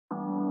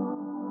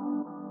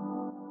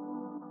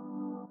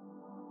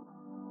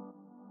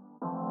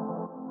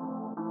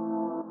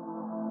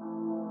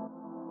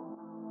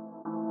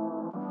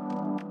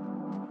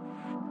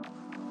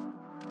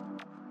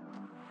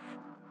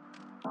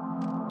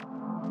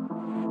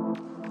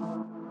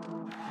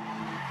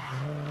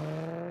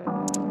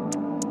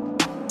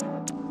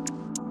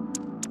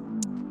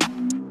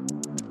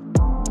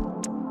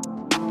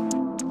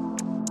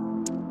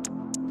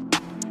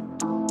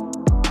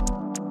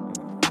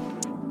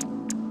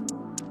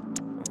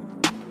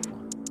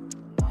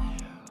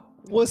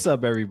What's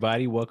up,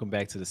 everybody? Welcome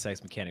back to the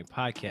Sex Mechanic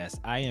Podcast.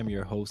 I am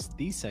your host,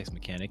 the Sex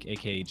Mechanic,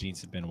 aka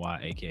Jeanson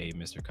Benoit, aka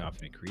Mr.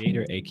 Confident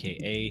Creator,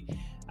 aka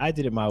I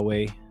Did It My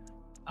Way.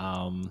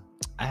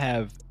 I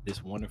have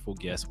this wonderful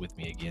guest with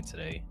me again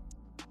today.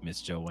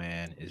 Miss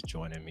Joanne is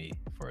joining me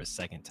for a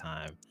second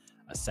time,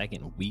 a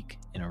second week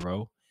in a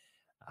row.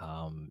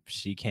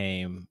 She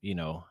came,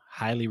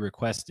 highly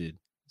requested,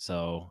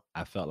 so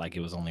I felt like it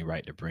was only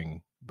right to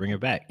bring her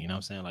back. You know what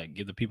I'm saying? Like,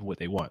 give the people what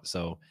they want.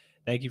 So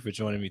thank you for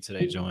joining me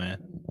today, Joanne.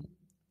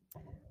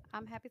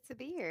 I'm happy to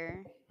be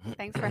here.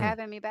 Thanks for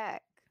having me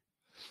back.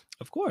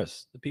 Of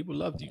course, the people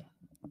loved you.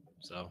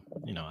 So,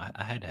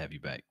 I had to have you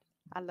back.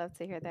 I love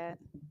to hear that.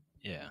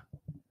 Yeah.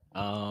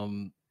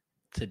 Um,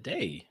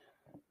 today,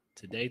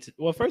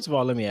 well, first of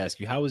all, let me ask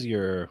you, how was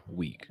your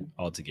week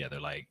altogether?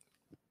 Like,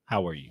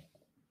 how were you?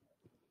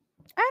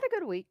 I had a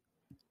good week.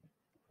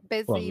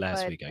 Well, Busy,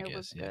 last but week, I it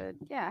was guess.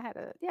 Yeah.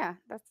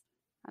 good.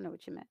 I know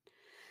what you meant.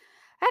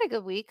 I had a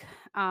good week.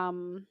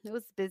 It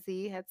was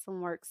busy, had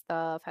some work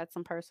stuff, had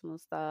some personal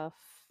stuff.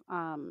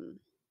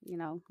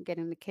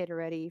 Getting the kid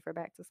ready for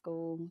back to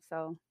school.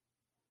 So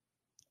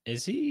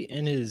Is he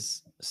in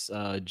his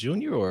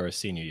junior or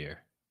senior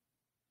year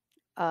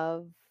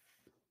of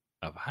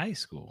of high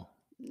school?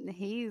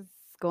 he's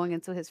going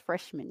into his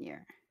freshman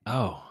year.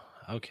 Oh,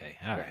 okay.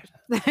 All Yes.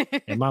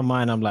 right. In my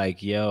mind, I'm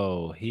like,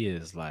 yo, he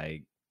is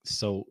like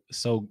so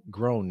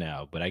grown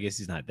now, but I guess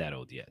he's not that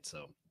old yet.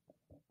 So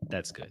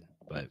that's good.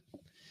 But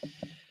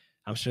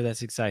I'm sure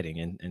that's exciting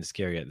and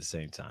scary at the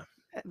same time.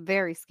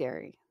 Very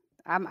scary.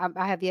 I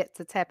have yet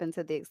to tap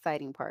into the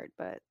exciting part,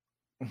 but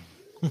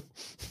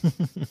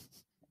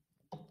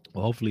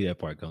Well, hopefully that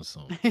part comes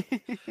soon.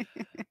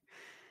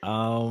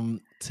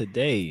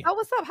 Today, Oh,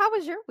 what's up? How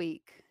was your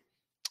week?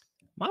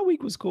 my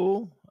week was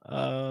cool.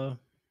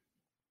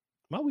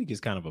 My week is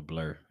kind of a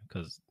blur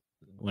because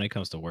when it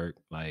comes to work,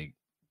 like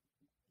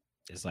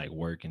it's like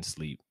work and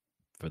sleep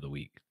for the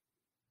week.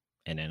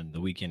 And then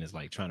the weekend is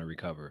like trying to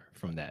recover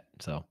from that.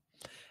 So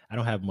I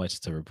don't have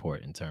much to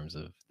report in terms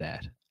of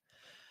that.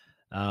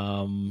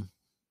 Um,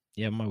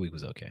 yeah, my week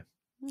was okay.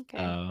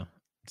 Okay.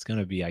 It's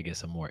gonna be, I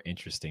guess, a more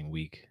interesting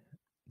week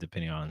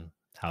depending on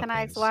how Can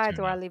I ask things why, or turn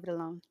do I out. leave it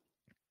alone?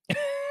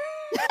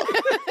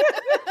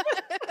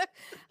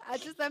 I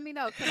just let me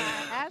know. Can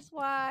I ask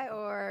why,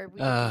 or we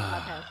just gonna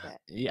bypass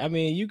that? Yeah, I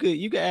mean, you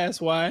could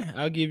ask why.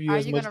 I'll give you Are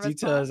as you much gonna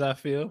detail respond? as I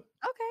feel Okay,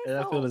 as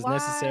I so feel is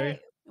necessary.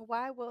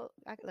 why will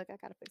look? I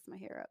gotta fix my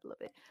hair up a little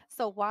bit.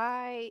 So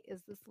why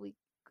is this week?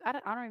 I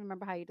don't even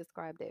remember how you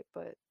described it,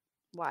 but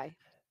why?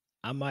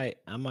 I might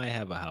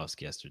have a house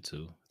guest or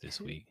two this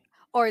week.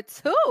 Or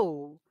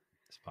two?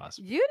 It's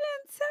possible. You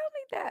didn't tell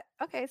me that.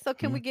 Okay, so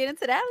can Hmm? we get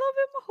into that a little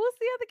bit more? Who's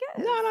the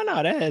other No, guest? no,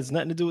 no. That has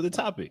nothing to do with the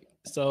topic.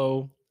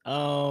 So,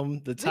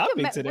 the We can.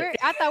 topic today.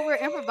 I thought we were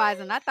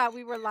improvising. I thought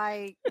we were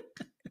like.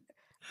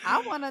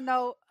 I want to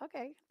know.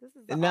 Okay, this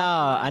is an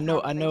Nah, offline I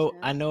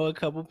conversation. know a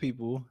couple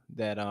people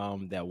that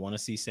want to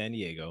see San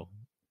Diego,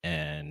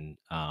 and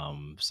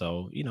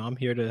so I'm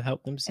here to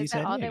help them see Is that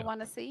San all they Diego. want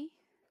to see?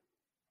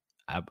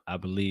 I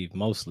believe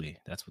mostly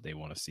that's what they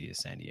want to see is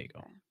San Diego.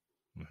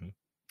 Okay. Hmm.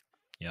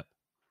 Yep.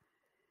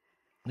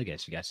 Look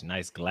at you, got your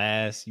nice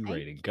glass. You Thank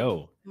ready to you,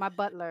 go? my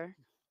butler.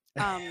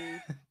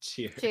 Um,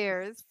 Cheers.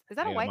 cheers. Is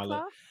that I a got white my look.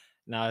 claw?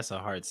 No, it's a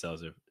hard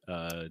seltzer.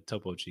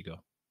 Topo Chico.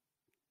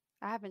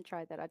 I haven't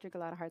tried that. I drink a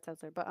lot of hard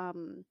seltzer, but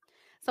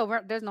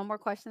so there's no more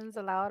questions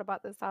allowed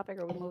about this topic.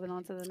 Are we moving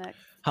on to the next?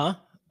 Huh?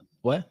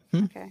 What?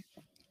 Okay.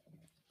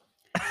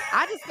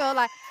 I just feel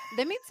like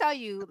let me tell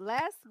you,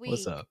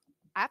 What's up?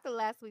 after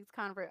last week's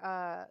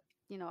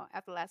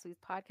after last week's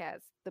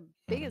podcast, the Mhm.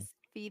 biggest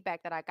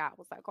feedback that I got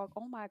was like, oh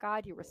my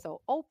God, you were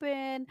so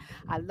open.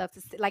 I love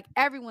to see like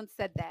everyone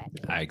said that.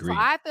 I So agree.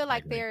 I feel I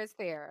like agree. fair is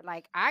fair.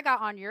 Like I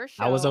got on your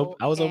I was open.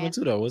 show I was open and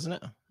too, though, wasn't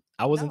it?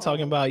 I wasn't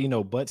talking no,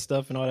 about butt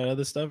stuff and all that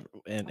other stuff,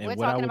 and we're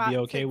what I talking would be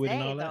about okay with and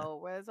today all that. though.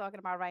 We're talking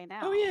about right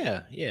Oh now.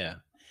 yeah, yeah.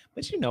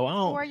 But I Who don't.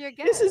 are your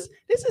This is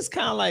guests? this is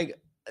kind of like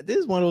this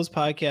is one of those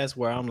podcasts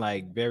where I'm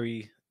like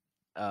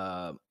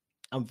uh,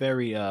 I'm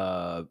very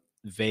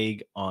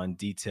vague on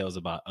details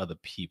about other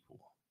people.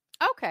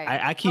 Okay.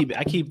 I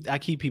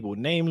keep people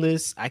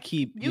nameless. I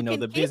keep You can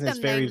the keep business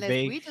them very nameless.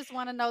 vague. We just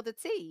want to know the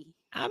tea.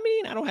 I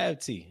mean, I don't have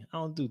tea. I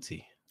don't do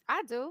tea.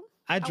 I do.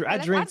 I Okay, I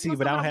drink just tea, want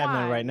but some I of don't the have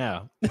none right wine.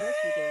 now. Yes,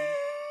 you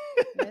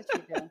do. Yes,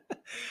 you do.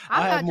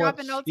 I'll I'm have not more.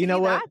 dropping no You tea know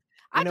either. what?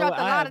 I You know what? dropped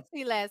a I lot have. of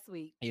tea last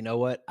week. You know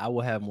what? I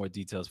will have more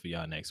details for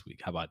y'all next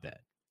week. How about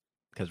that?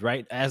 Because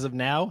right as of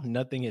now,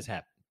 nothing has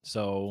happened.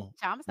 So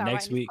Child, I'm gonna start writing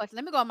next these week, questions.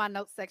 Let me go on my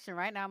notes section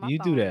right now on my you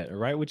do phone. that.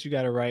 Write what you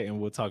got to write,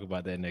 and we'll talk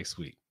about that next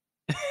week.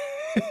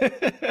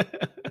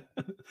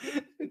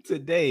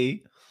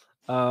 Today,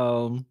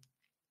 um,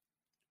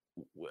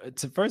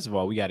 first of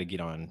all, we got to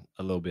get on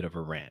a little bit of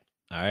a rant.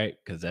 All right,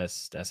 because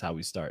that's how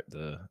we start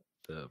the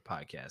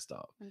podcast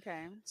off.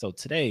 Okay. So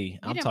today, You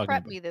I'm didn't talking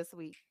prep about. me this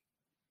week.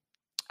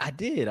 I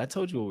did. I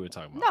told you what we were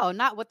talking about. No,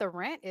 not what the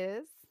rent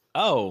is.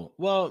 Oh,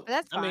 well, But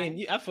that's I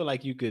mean, fine. I feel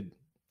like you could.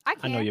 I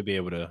I know can. you'll be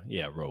able to,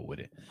 roll with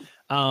it.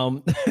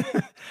 Um,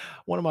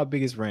 one of my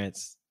biggest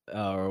rants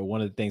or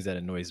one of the things that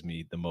annoys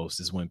me the most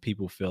is when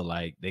people feel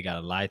like they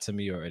gotta lie to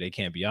me or they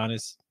can't be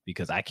honest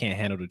because I can't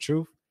handle the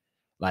truth.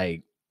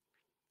 Like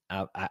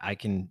I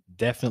can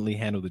definitely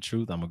handle the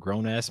truth. I'm a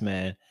grown ass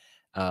man.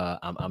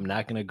 I'm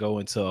not gonna go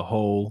into a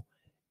hole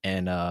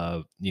and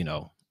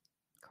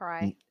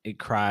Cry.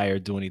 cry or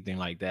do anything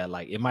like that.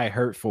 Like it might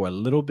hurt for a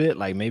little bit,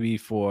 like maybe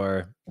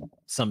for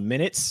some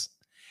minutes,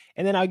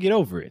 and then I'll get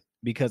over it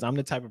because I'm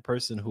the type of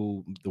person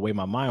who, the way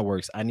my mind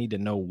works, I need to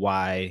know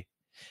why.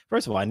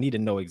 First of all, I need to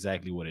know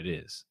exactly what it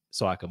is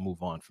so I can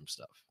move on from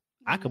stuff.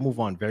 I can move Mm.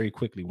 on very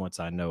quickly once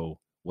I know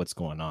what's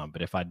going on.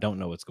 But if I don't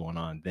know what's going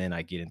on, then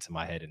I get into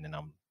my head and then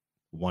I'm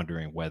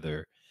wondering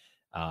whether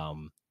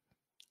um,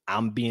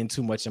 I'm being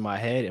too much in my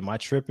head. Am I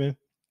tripping?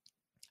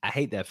 I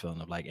hate that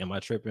feeling of like, am I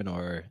tripping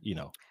or,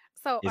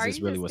 So, is are this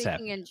you really just what's speaking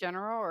happening? in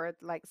general, or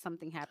like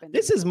something happened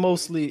This is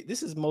recently?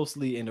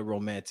 mostly in the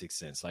romantic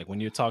sense. Like when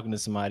you're talking to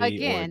somebody or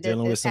Again, did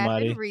dealing with this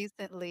happen somebody.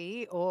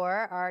 recently, or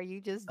are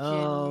you just Um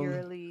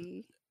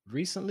generally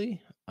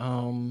Recently,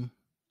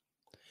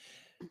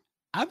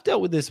 I've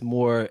dealt with this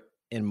more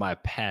in my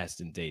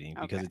past in dating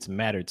because okay? it's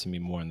mattered to me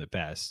more in the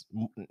past.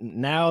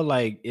 Now,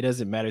 like it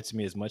doesn't matter to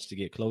me as much to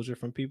get closure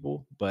from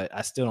people, but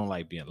I still don't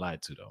like being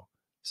lied to though.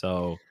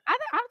 So, I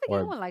don't think or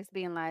anyone likes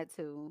being lied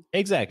to.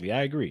 exactly,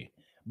 I agree.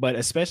 But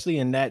especially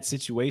in that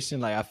situation,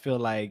 like I feel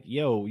like,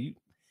 yo, you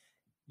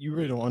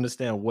really don't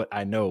understand what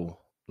I know.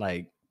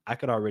 Like I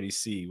could already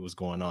see what's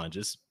going on.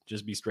 Just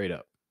be straight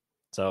up.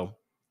 So,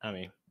 I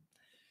mean,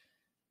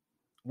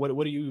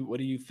 what do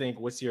you think?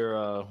 What's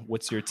your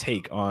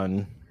take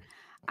on?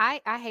 I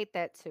hate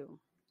that too.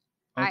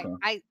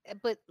 Okay.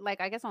 But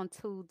like I guess on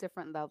two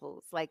different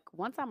levels. Like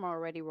once I'm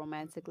already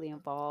romantically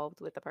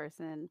involved with the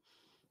person,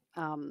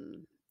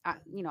 um,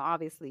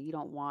 obviously you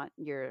don't want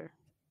your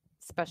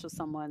special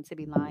someone to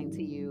be lying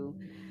to you,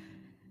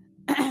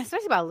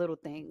 especially about little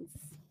things,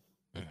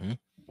 Hmm.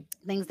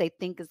 things they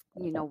think is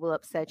will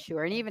upset you,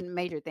 or even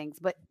major things.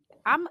 But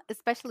I'm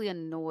especially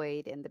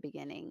annoyed in the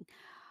beginning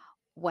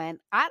when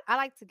I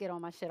like to get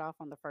on my shit off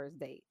on the first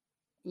date.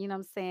 You know what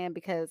I'm saying?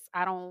 Because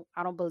I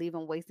don't believe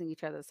in wasting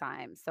each other's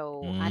time.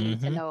 So I need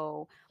to Hmm.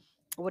 know,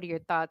 what are your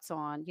thoughts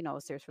on,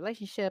 a serious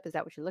relationship? Is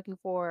that what you're looking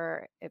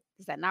for? If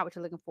is that not what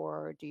you're looking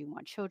for? Do you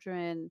want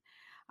children?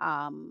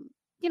 Um,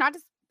 I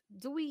just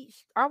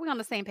are we on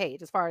the same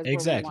page as far as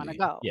where we want to Exactly.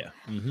 go? Yeah.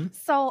 Hmm.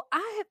 So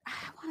I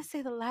want to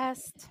say the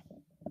last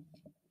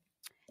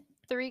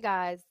three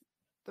guys,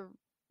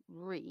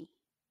 three.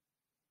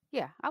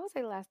 Yeah, I would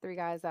say the last three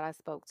guys that I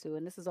spoke to,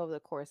 and this is over the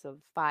course of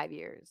 5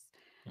 years.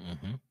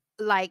 Hmm.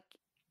 Like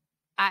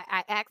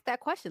I asked that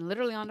question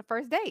literally on the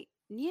first date.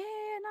 Yeah,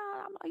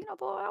 no,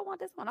 boy, I want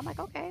this one. I'm like,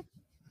 okay.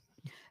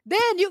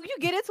 Then you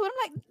get into it.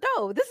 I'm like,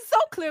 no, this is so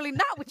clearly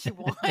not what you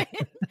want. Why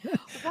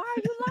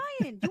are you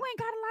lying? You ain't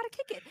got a lot of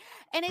kick it.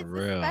 And For it's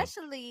real.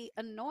 especially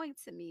annoying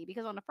to me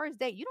because on the first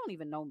date, you don't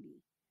even know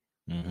me.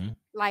 Hmm.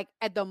 Like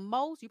at the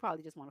most, you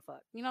probably just want to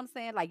fuck. You know what I'm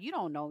saying? Like you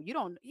don't know.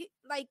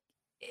 Like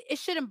it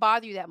shouldn't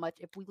bother you that much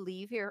if we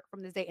leave here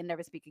from this date and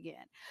never speak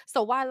again.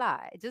 So why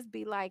lie? Just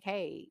be like,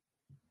 hey,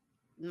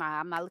 nah,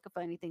 I'm not looking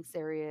for anything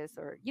serious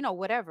or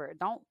whatever.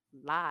 Don't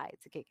lie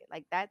to kick it.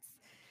 Like that's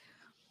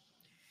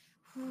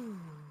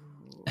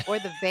or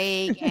the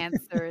vague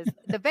answers.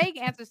 The vague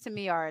answers to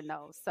me are a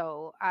no.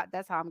 So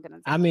that's how I'm gonna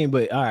I take it. mean,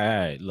 but all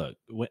right. Look,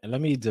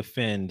 let me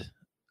defend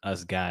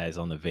us guys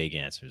on the vague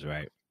answers.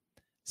 Right.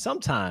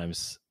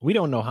 Sometimes we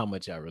don't know how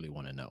much I really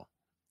want to know.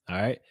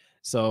 All right.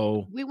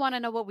 So We want to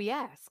know what we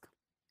ask.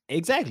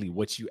 exactly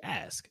what you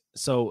ask.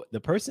 So the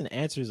person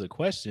answers a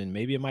question,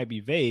 maybe it might be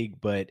vague,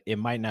 but it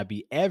might not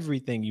be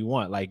everything you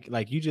want.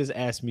 Like you just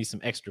asked me some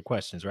extra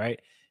questions, right?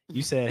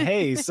 You said,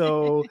 "Hey,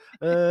 so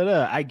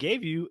I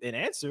gave you an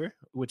answer,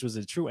 which was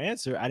a true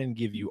answer. I didn't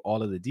give you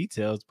all of the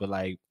details, but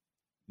like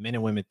men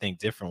and women think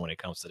different when it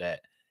comes to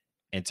that.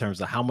 In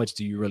terms of how much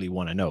do you really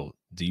want to know?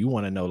 Do you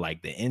want to know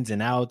like the ins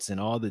and outs and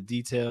all the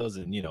details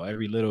and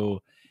every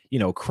little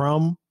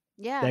crumb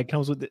Yeah. that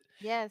comes with it?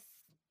 Yes.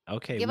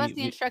 Okay, Give us we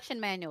the we instruction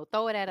manual.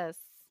 Throw it at us.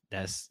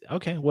 that's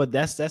okay. Well,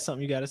 that's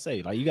something you got to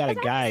say. Like you got to Because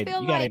I just guide, feel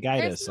you got to like guide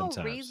there's us no sometimes.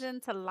 reason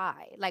to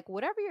lie. Like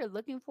whatever you're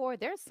looking for,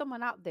 there's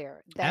someone out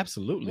there that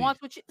Absolutely.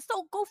 wants what you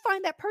so go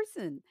find that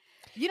person.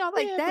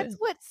 Like Yeah, but that's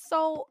what's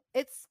so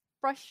it's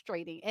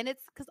frustrating. And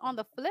it's because on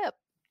the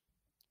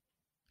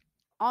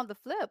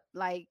flip,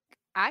 like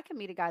I can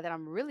meet a guy that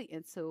I'm really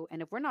into,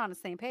 and if we're not on the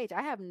same page,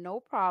 I have no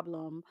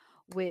problem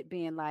with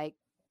being like,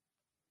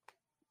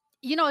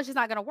 it's just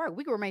not gonna work.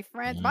 We can remain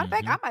friends. Matter of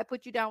fact, I mhm. might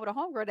put you down with a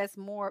homegirl that's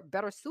more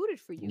better suited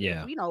for you. If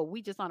Yeah,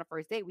 we just on a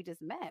first date, we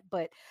just met.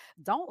 But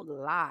don't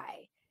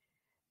lie.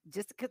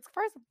 Just because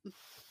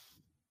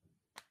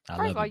I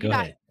first of love all, it. you're Go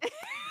not ahead.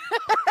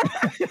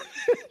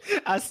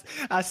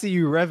 I see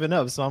you revving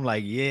up, so I'm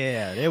like,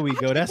 yeah, there we I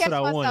go. have to That's what catch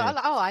I myself. I'm wanted.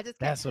 like, oh, I just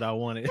can't. That's what I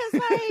wanted. Because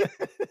like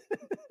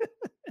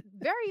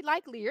very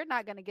likely you're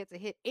not going to get to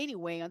hit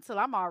anyway until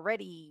I'm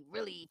already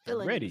really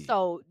feeling you. Ready.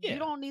 So you Yeah.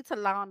 don't need to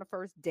lie on the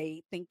first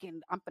date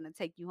thinking I'm going to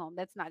take you home.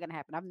 That's not going to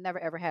happen. I've never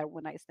ever had a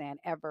one night stand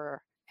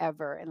ever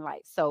in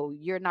life. So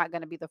you're not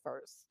going to be the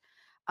first.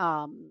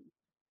 Um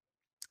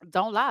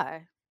Don't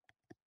lie.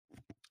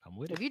 I'm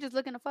with If it. you're just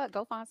looking to fuck,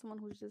 go find someone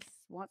who just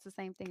wants the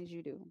same thing as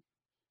you do.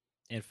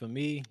 And for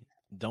me,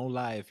 don't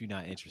lie if you're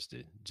not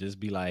interested. Just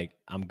be like,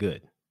 I'm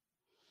good.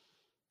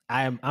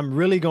 I'm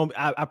really gonna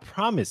I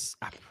promise.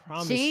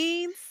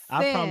 Gene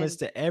I promise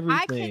Sin, to I can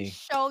everything.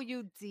 show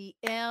you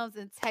DMs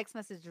and text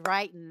messages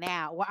right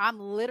now where I'm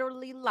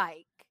literally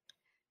like,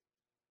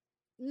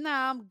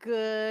 nah, I'm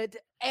good.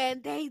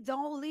 And they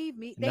don't leave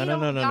me. No, no,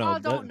 no, no, no. Y'all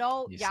don't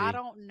know. You Y'all see,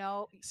 don't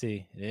know.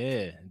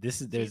 yeah. This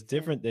is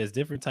Jason, there's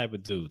different type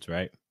of dudes,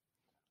 right?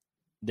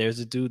 There's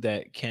a dude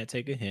that can't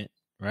take a hint,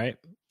 right?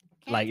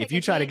 can't Like take a hint. if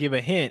you try to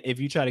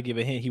give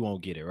a hint, he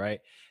won't get it,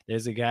 right?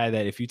 There's a guy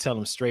that if you tell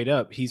him straight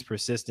up, he's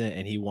persistent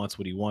and he wants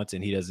what he wants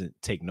and he doesn't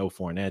take no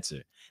for an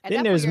answer. At Then that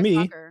point, there's you're a me.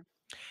 stalker.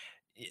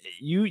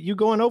 You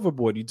going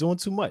overboard. You're doing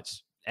too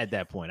much at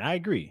that point. I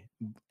agree.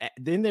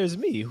 Then there's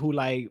me who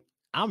like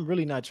I'm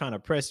really not trying to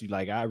press you.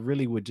 Like I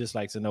really would just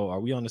like to know, are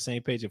we on the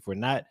same page? If we're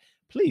not,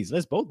 please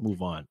let's both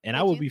move on and I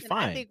But will be Jensen,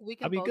 I fine. think we I'll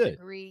can be both good.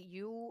 agree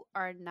you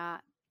are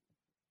not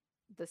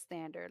the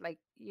standard. Like,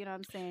 you know what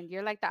I'm saying?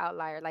 You're like the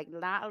outlier. Like,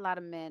 not a lot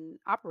of men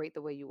operate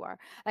the way you are.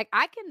 Like,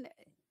 I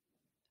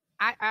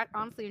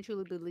honestly and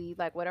truly believe,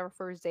 like, whatever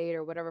first date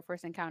or whatever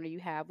first encounter you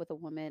have with a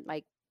woman,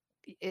 like,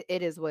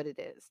 it is what it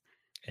is.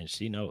 And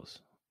she knows.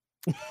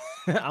 That's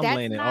not I'm that,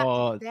 laying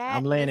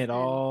it listen,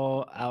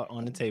 all out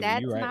on the table. You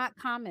that's right. not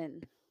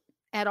common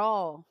at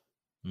all.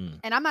 Mm,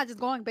 And I'm not just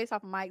going based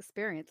off of my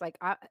experience. Like,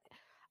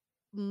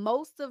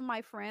 most of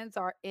my friends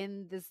are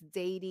in this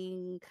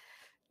dating,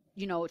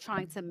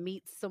 trying to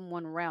meet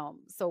someone realm.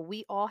 So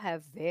we all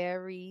have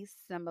very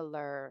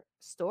similar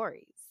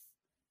stories.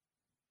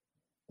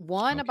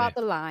 One okay. about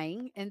the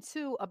lying and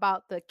two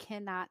about the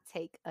cannot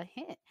take a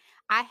hint.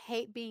 I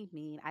hate being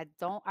mean. I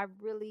don't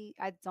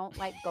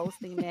like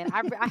ghosting men.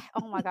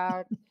 Oh my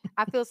God,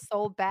 I feel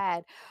so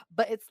bad.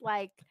 But it's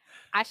like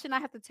I should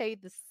not have to tell you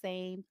the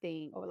same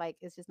thing, or like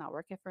it's just not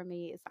working for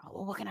me. It's not,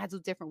 oh, what can I do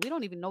different? We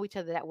don't even know each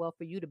other that well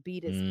for you to be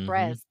this Mm-hmm.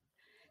 pressed.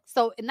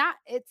 So not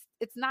it's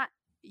not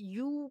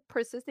you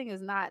persisting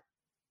is not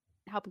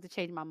helping to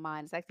change my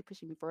mind. It's actually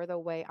pushing me further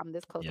away. I'm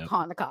this close to Yep.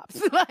 calling the cops.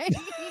 Like,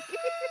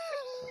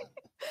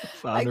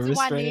 Found like, a do I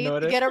restraining need to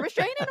order. get a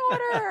restraining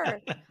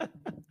order?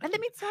 And let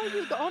me tell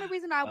you, the only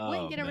reason I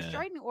wouldn't Oh get a man.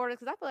 restraining order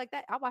because I feel like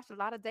that. I watched a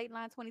lot of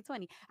Dateline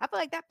 2020. I feel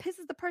like that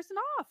pisses the person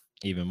off,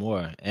 Even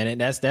more. And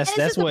and it's just a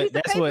piece of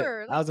that's what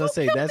paper. I Like, was gonna don't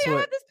say. kill me. I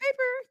have this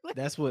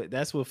paper.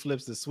 That's what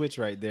flips the switch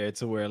right there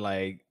to where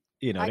like,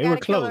 I they were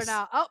gotta kill her close.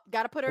 now. Oh,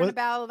 gotta put her in a What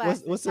barrel of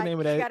acid. what's the Like, name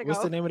of she that? gotta What's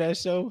the go. name of that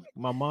show?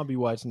 My mom be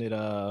watching it.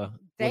 What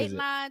is it?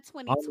 Dateline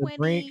On the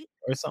Brink 2020.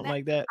 or something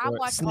like that, I or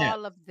watch Snap.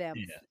 all of them.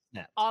 Yeah,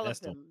 Snap. All That's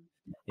of the them.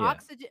 yeah.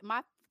 Oxygen.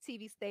 My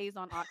TV stays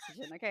on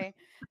oxygen. Okay.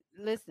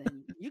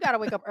 Listen, you gotta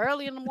wake up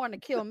early in the morning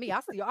to kill me.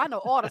 I know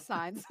all the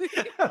signs.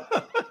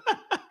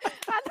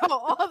 I know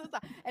all the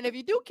time. And if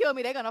you do kill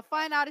me, they're gonna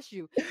find out it's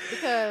you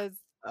because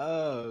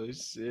Oh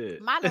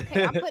shit.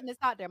 I'm putting this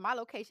out there. My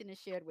location is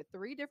shared with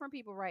 3 different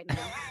people right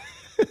now.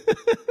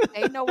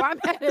 They know where I'm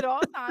at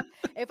all times.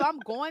 If I'm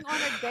going on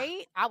a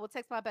date, I will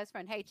text my best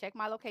friend, "Hey, check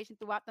my location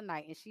throughout the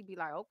night," and she'd be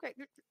like, "Okay,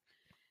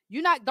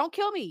 don't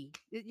kill me.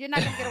 You're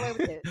not gonna get away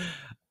with this."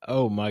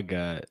 Oh my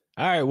god.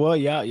 All right. Well,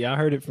 y'all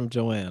heard it from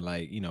Joanne.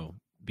 Like,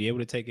 be able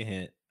to take a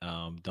hint.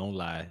 Don't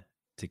lie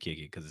to kick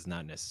it because it's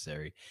not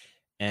necessary.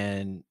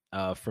 And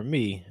for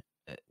me,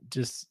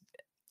 just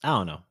I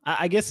don't know.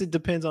 I guess it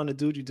depends on the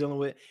dude you're dealing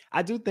with.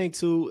 I do think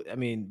too. I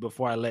mean,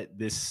 before I let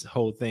this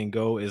whole thing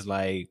go, is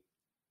like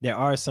there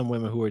are some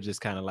women who are just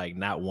kind of like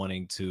not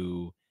wanting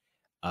to,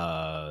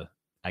 I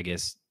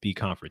guess, be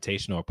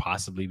confrontational or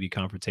possibly be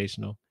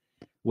confrontational,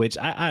 which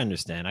I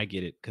understand. I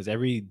get it because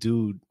every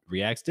dude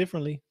reacts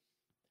differently.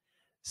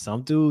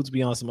 Some dudes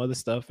be on some other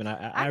stuff, and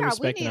I We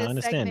respect and need I a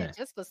understand segment that.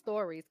 just for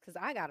stories because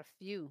I got a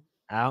few.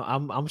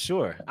 I'm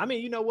sure. I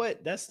mean, you know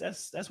what? That's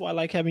why I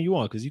like having you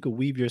on because you could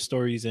weave your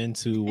stories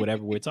into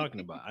whatever we're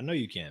talking about. I know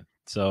you can.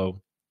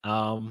 So,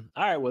 all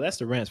right. Well, that's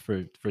the rants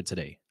for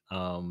today.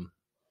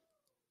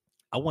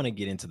 I want to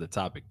get into the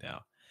topic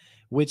now,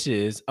 which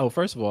is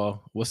first of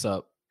all, what's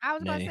up, I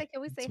was about to say, Nanny?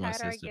 can we say It's my hi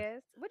to our sister,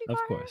 guest? What do you of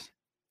call her? course,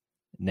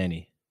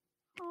 Nanny.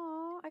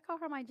 Oh, I call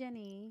her my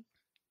Jenny.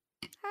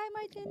 Hi,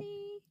 my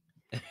Jenny.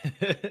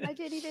 My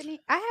Jenny,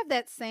 Jenny. I have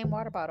that same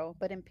water bottle,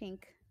 but in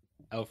pink.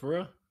 Oh, for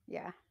real?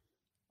 Yeah.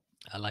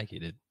 I like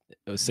it. It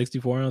was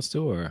 64 ounce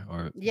too,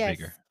 or bigger.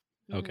 Yes.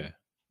 Hmm. Okay.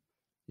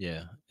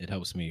 Yeah, it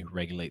helps me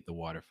regulate the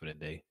water for the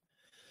day.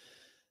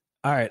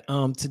 All right.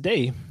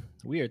 Today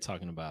we are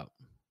talking about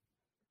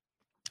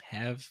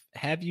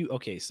have you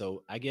okay,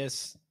 so I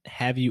guess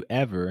have you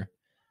ever No.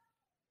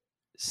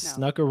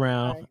 snuck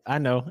around? Sorry. I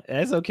know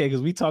that's okay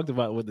because we talked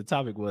about what the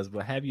topic was,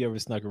 but have you ever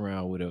snuck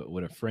around with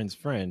a friend's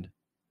friend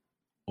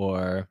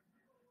or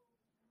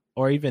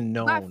even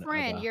By known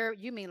friend, about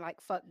you mean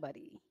like fuck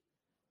buddy.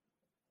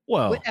 With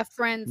well a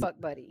friend fuck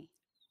buddy.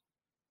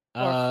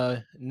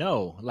 Or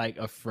no, like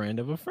a friend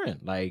of a friend.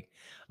 Like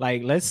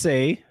let's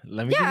say,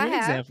 let me yeah, give I you an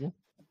have. example.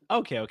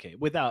 Okay,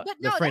 without But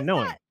the no, friend that's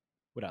knowing. not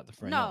Without the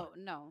friend knowing.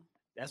 no, no,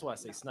 That's why I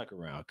say no. snuck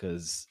around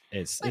because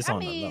it's But it's I on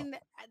the low. mean,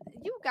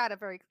 you got to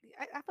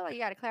I feel like you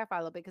got to clarify a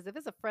little bit because if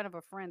it's a friend of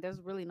a friend,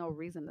 there's really no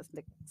reason to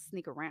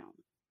sneak around.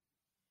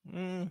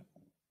 Mm,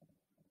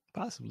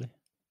 possibly.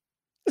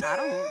 I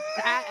don't.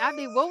 I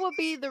mean, what would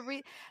be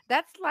the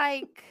That's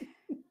like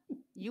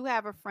you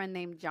have a friend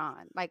named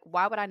John. Like,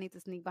 why would I need to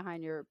sneak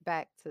behind your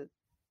back to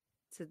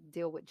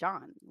deal with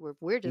John?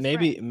 We're just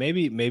Maybe,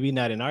 friends. maybe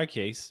not in our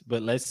case,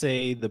 but let's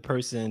say the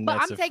person But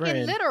that's I'm a taking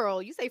friend.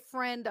 literal. You say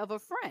friend of a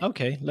friend.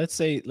 Okay, let's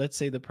say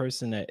the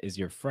person that is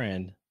your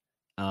friend,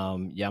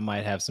 y'all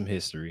might have some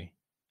history,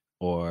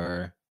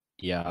 or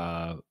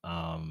yeah,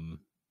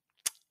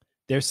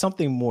 there's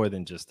something more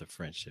than just a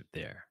friendship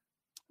there.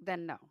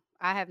 Then no,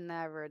 I have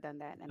never done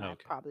that, and I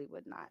Okay. probably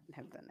would not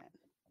have done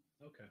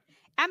that. Okay.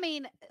 I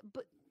mean,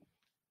 but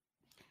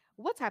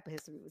what type of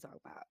history we talking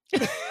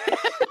about?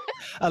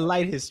 A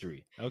light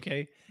history,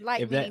 okay?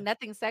 Like If meaning that,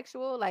 nothing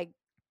sexual? like,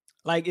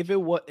 if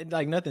it was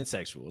like nothing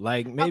sexual,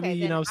 like maybe Okay,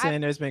 you know then what I'm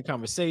saying, there's been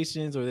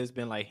conversations or there's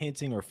been like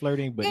hinting or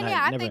flirting, but yeah,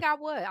 not I never. think I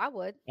would. I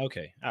would.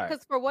 Okay, all right,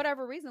 Because for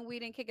whatever reason we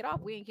didn't kick it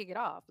off. We didn't kick it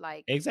off.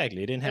 Like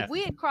exactly. It didn't if we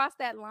happen. had crossed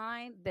that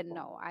line, then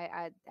no,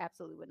 I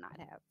absolutely would not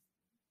have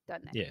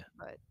done that. Yeah,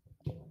 But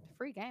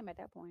free game at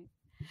that point.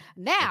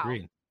 Now,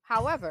 agreed.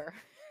 however,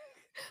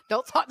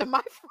 don't talk to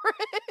my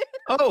friend.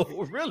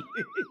 Oh, really?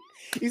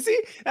 You see,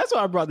 that's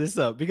why I brought this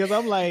up because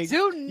I'm like,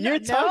 you're No,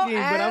 talking,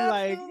 but I'm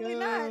like, absolutely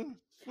not.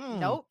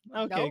 Nope,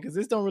 okay, nope, because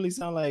this don't really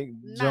sound like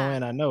nah,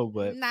 Joanne I know,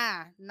 but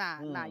nah.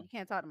 mm. You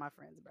can't talk to my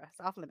friends, bro. It's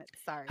off limits.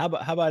 Sorry. How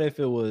about if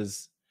it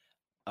was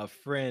a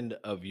friend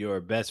of your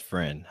best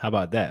friend? How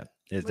about that?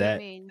 Is What do you that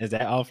mean? is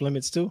that off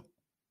limits too?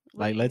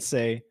 What do Like, you let's mean?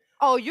 say,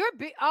 Oh, you're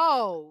big.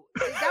 Oh,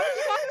 is that what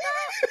you're talking about?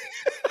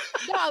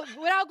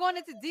 No, without going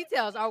into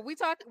details, are we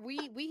talking?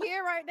 We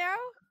here right now?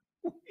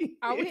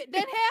 Are we?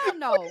 Then hell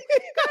no,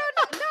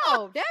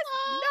 girl.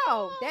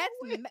 No, that's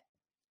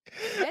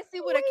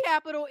messy with a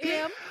capital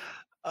M.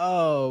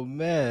 oh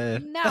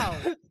man. No,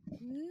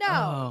 no.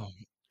 Oh,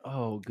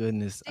 oh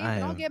goodness, See, I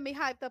don't am. get me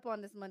hyped up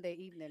on this Monday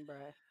evening,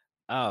 bruh.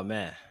 Oh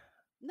man.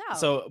 No,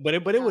 So, but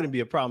it wouldn't no. be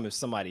a problem if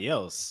somebody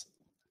else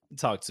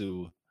talked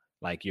to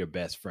like your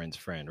best friend's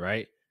friend,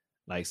 right?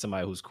 Like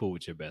somebody who's cool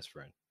with your best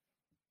friend,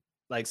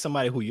 like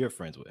somebody who you're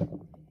friends with.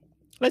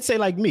 Let's say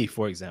like me,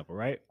 for example,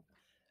 right?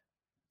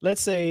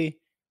 Let's say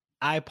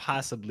I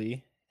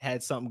possibly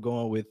had something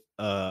going with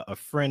a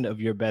friend of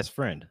your best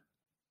friend.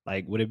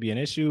 Like, would it be an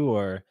issue,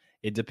 or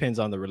it depends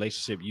on the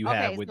relationship you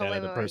have Okay, with so that wait,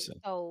 other wait, wait.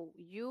 person? So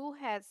you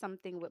had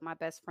something with my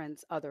best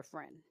friend's other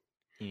friend,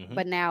 Hmm.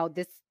 but now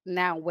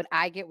would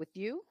I get with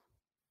you?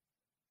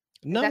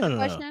 Is No, that no, the no,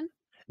 no, question?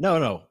 no,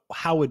 no.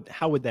 How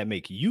would that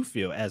make you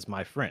feel as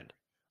my friend?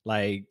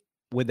 Like,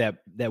 would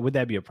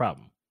that be a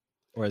problem,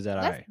 or is that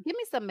all Let's right? give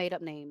me some made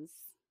up names.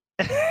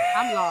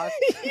 I'm lost.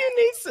 You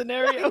need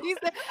scenario. You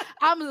said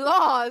I'm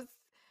lost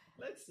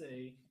Let's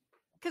say,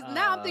 because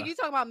now I'm thinking uh, you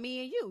talking about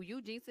me and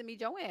you, Jinx and me,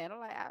 Joanne. I'm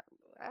like,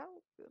 I'll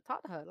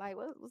talk to her. Like,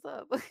 what's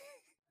up?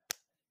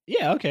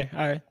 yeah, okay,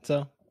 all right.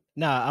 So,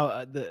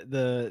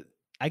 the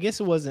I guess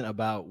it wasn't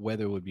about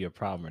whether it would be a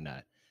problem or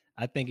not.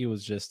 I think it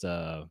was just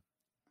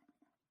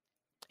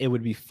it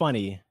would be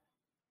funny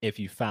if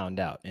you found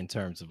out in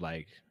terms of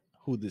like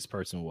who this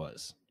person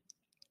was.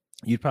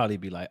 You'd probably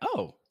be like,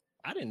 "Oh,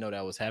 I didn't know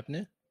that was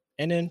happening,"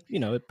 and then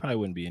it probably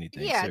wouldn't be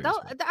anything Yeah, serious.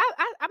 though But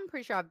I'm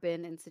pretty sure I've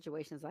been in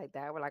situations like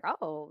that. We're like,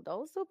 oh,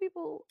 those two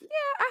people.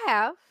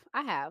 Yeah,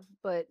 I have,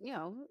 but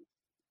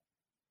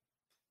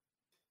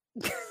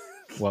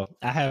well,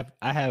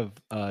 I have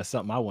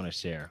something I want to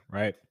share.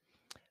 Right?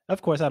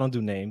 Of course, I don't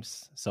do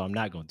names, so I'm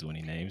not gonna do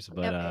any names.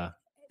 But Uh,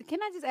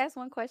 can I just ask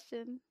one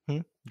question?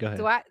 go Do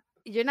ahead. I?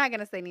 You're not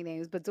gonna say any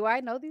names, but do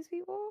I know these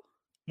people?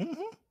 Mhm.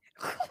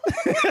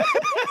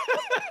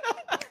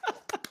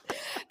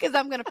 Because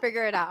I'm gonna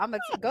figure it out.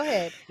 Go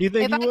ahead. You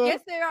think If you I will?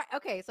 guess it right,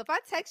 okay. So if I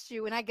text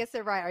you and I guess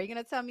it right, are you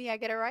gonna tell me I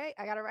get it right?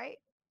 I got it right.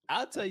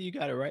 I'll tell you, you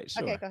got it right. Okay,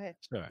 Sure, go ahead.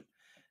 sure.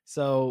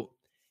 So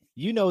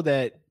you know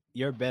that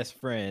your best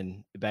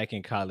friend back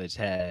in college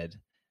had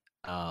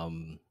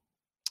um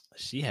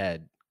she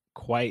had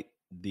quite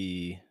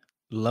the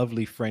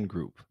lovely friend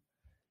group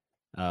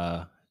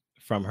uh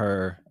from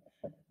her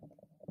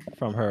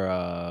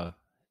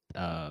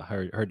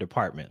her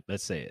department.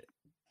 Let's say it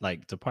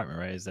like department,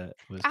 right? Is that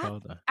what it's I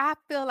called? I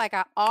feel like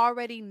I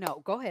already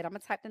know. Go ahead. I'm gonna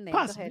type the name.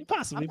 Go Possibly, ahead.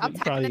 possibly, I'm but you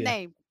typing the probably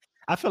name.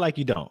 I feel like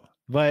you don't.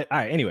 But all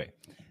right, anyway.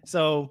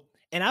 So,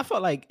 and I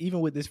felt like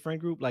even with this friend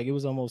group, like it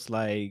was almost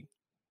like,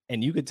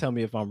 and you could tell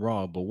me if I'm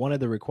wrong, but one of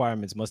the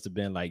requirements must have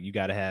been like you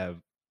got to have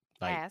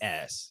like Ass.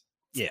 ass.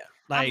 Yeah.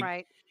 I'm Like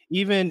right.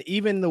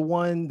 even the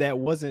one that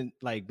wasn't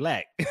like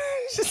black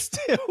just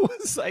still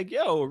was like,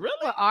 yo, really?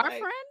 Well, our Like,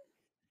 friend,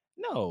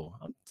 no,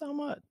 I'm talking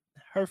about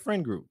her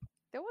friend group.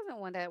 there wasn't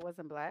one that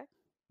wasn't black.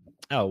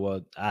 Oh,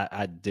 well,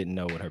 I didn't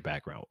know what her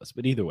background was,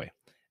 but either way.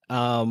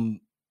 Um,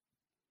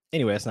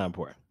 anyway, that's not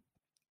important.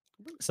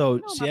 You So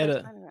know she my had best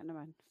a friend, right? Never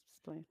mind.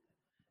 Just playing.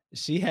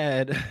 she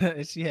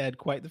had she had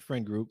quite the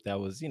friend group that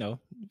was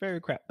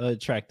very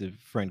attractive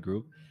friend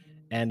group,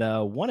 and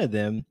one of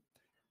them,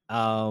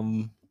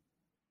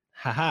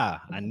 haha,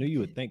 I knew you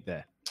would think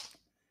that.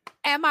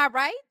 Am I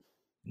right?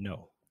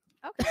 No,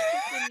 Okay,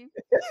 continue.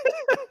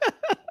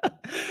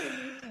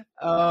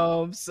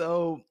 Continue.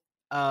 So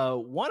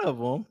one of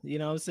them, you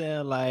know what I'm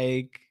saying?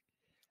 Like,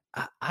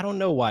 I don't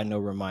know why no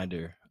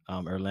reminder.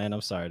 Erland,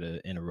 I'm sorry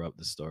to interrupt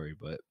the story,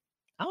 but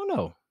I don't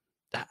know.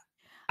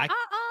 I,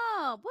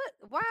 I What?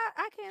 Why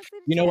I can't see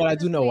the you know what? chats I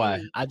this do know why.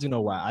 week? I do know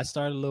why. I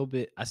started a little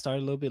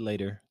bit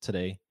later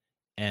today,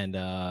 and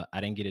I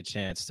didn't get a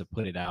chance to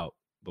put it out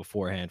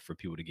beforehand for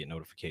people to get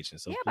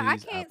notifications. So Yeah, but I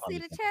please, I can't see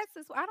the apologize.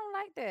 chats. I don't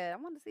like that. I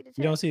want to see the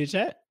You don't chat. see the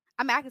chat?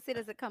 I mean, I can see it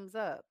as it comes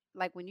up,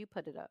 like when you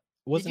put it up.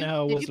 Did Wasn't you that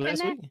how it did you was pin last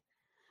that? week?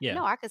 Yeah.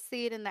 No, I could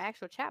see it in the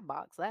actual chat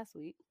box last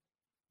week.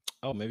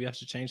 Oh, maybe I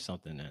should change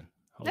something then.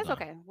 Hold That's on.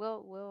 okay.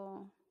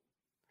 We'll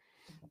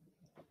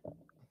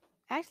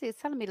actually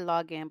it's telling me to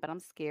log in, but I'm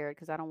scared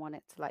because I don't want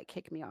it to like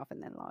kick me off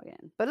and then log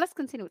in. But let's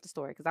continue with the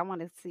story because I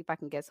want to see if I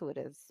can guess who it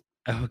is.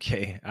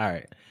 Okay. All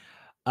right.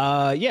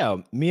 Yeah,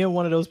 me and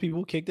one of those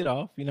people kicked it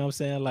off. You know what I'm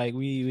saying? Like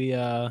we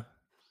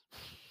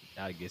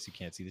I guess you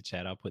can't see the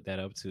chat. I'll put that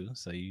up too,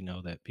 so you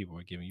know that people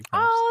are giving you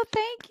prompts. Oh,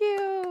 thank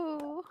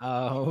you.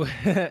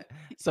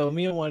 So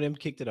me and one of them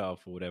kicked it off,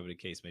 or whatever the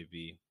case may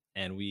be,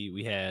 and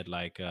we had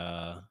like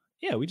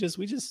yeah, we just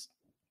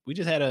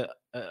had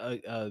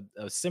a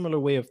similar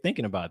way of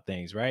thinking about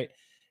things, right?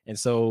 And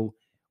so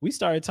we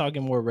started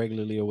talking more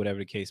regularly, or whatever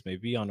the case may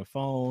be, on the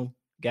phone.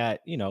 Got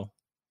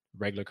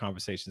regular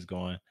conversations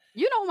going,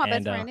 You know who my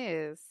best and friend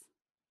is?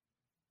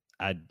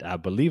 I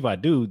believe I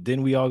do.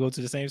 Didn't we all go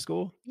to the same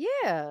school?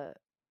 Yeah.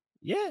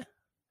 Yeah,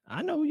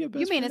 I know who your You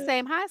best mean the friend is.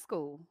 same high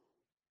school?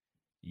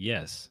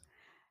 Yes.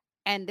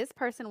 And this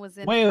person was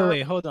in her.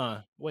 Wait, hold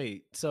on.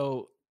 Wait.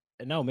 So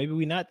no, maybe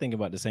we not thinking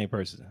about the same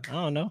person. I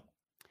don't know.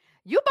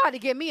 You about to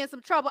get me in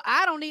some trouble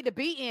I don't need to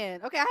be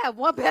in. Okay, I have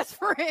one best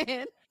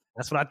friend.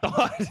 That's what I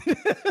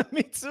thought.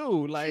 Me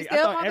too. She's Like I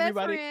still thought my best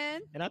everybody,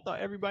 friend. and I thought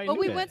everybody But knew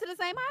we went that. to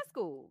the same high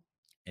school.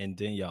 And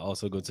then y'all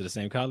also go to the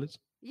same college.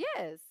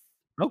 Yes.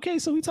 Okay,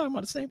 so we talking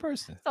about the same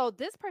person. So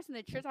this person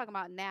that you're talking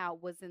about now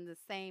was in the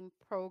same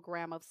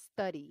program of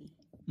study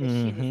that she was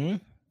Mm-hmm.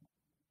 in.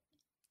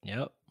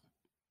 Yep.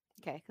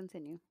 Okay,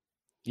 continue.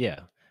 Yeah.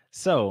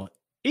 So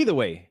either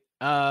way,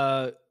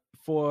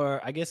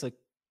 for I guess a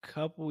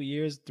couple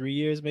years, 3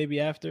 years maybe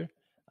after,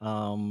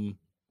 um,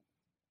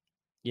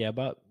 yeah,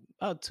 about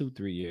 2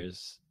 3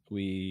 years,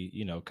 we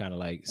kind of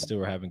like still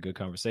were having good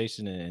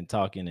conversation and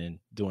talking and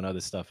doing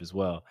other stuff as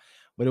well.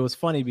 But it was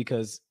funny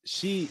because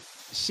she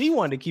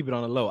wanted to keep it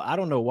on the low. I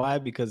don't know why,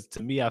 because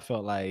to me I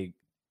felt like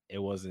it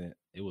was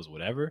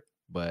whatever,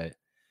 but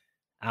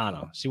I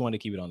don't know. She wanted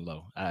to keep it on the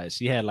low.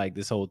 She had like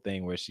this whole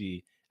thing where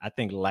she, I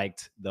think,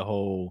 liked the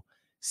whole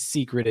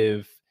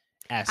secretive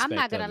I'm not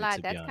aspect gonna of it, lie, to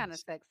be that's kind of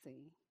honest.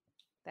 sexy.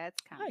 That's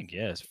kind I of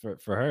guess sexy.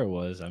 for her it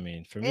was. I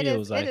mean, for It me it is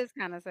was it like, is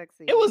kind of it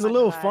sexy. I'm was a not gonna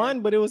little lie.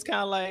 fun, but it was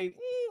kind of like,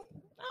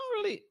 I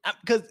don't really,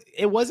 because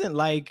it wasn't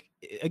like,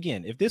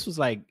 again, if this was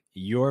like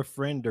your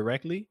friend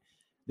directly,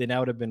 then that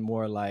would have been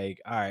more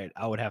like, all right,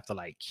 I would have to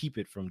like keep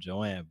it from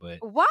Joanne, but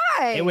it would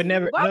Why?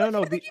 never, Why no, would no, you no,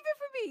 have to keep it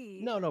for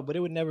me? no, but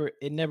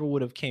it never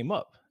would have came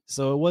up.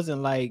 So it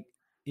wasn't like,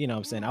 what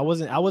I'm saying, I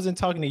Mm. wasn't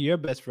talking to your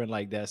best friend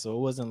like that. So it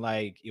wasn't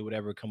like it would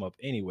ever come up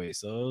anyway.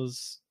 So it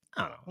was,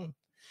 I don't know.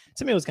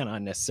 To me, it was kind of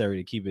unnecessary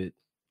to keep it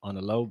on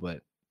the low,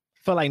 but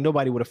felt like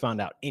nobody would have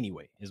found out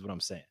anyway, is what I'm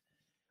saying.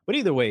 But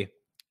either way,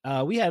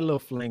 we had a little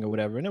fling or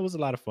whatever, and it was a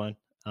lot of fun.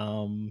 I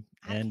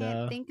And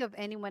can't think of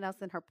anyone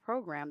else in her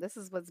program. This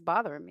is what's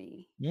bothering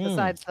me.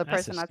 Besides the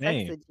that's a person I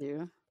shame. texted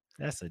you.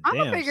 That's a I'm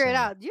gonna damn figure it shame.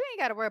 out. You ain't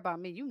gotta worry about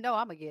me. You know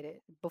I'm gonna get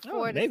it Oh,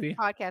 before this maybe.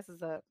 podcast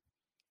is up.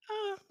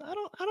 I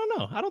don't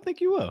know. I don't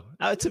think you will.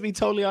 To be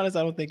totally honest,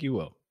 I don't think you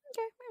will.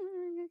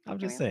 Okay. I'm Carry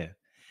just on. saying.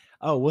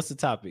 Oh, what's the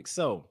topic?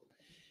 So,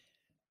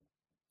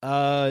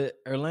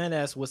 Erland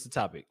asked, "What's the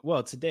topic?"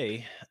 Well,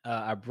 today,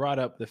 I brought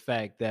up the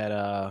fact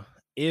that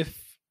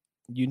if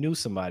you knew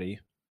somebody,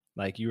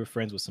 like you were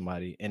friends with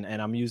somebody, and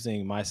I'm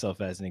using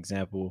myself as an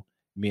example,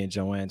 me and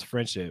Joanne's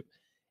friendship,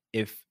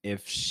 if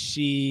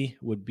she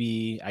would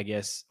be, I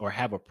guess, or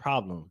have a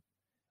problem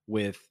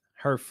with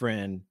her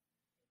friend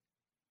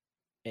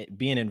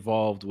being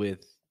involved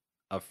with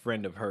a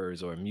friend of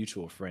hers or a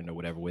mutual friend or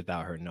whatever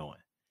without her knowing,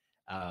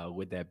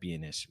 would that be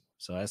an issue?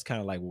 So that's kind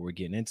of like what we're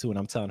getting into, and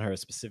I'm telling her a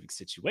specific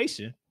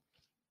situation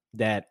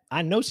that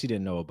I know she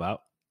didn't know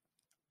about,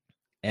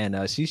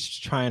 and she's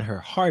trying her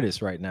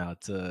hardest right now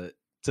to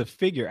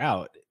figure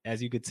out.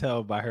 As you could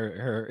tell by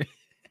her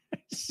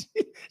she,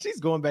 she's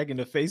going back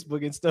into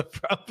Facebook and stuff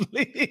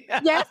probably.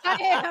 Yes, I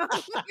am.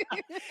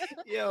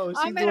 Yo, she's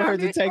I'm in doing our her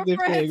mutual detective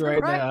thing friends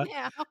right right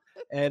now, now.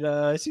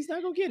 and she's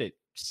not gonna get it.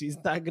 She's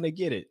not gonna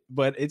get it,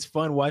 but it's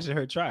fun watching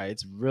her try.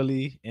 It's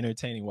really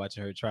entertaining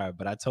watching her try.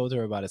 But I told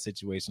her about a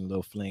situation, a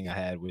little fling I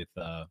had with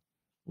a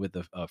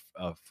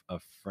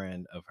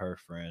friend of her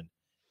friend,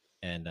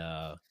 and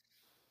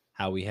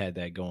how we had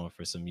that going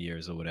for some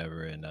years or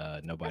whatever, and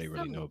For nobody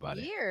really some knew about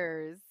it.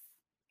 years.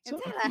 And So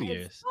a few Tallahassee,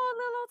 years. oh,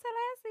 little old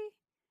Tallahassee.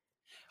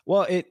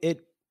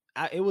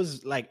 Well, it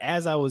was like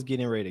as I was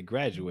getting ready to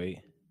graduate.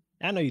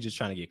 I know you're just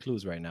trying to get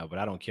clues right now, but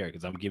I don't care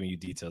because I'm giving you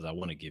details I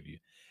want to give you.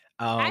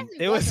 I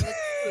actually It was wasn't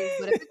looking. cruise.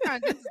 But if it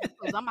turns into the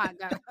cruise, I'm not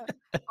gonna.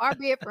 Far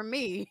be it from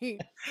me.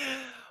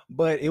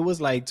 But it was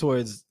like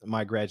towards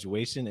my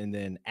graduation, and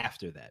then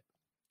after that,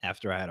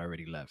 after I had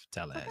already left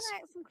So can Tallahassee. I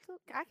ask some?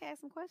 I can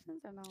ask some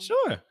questions or no?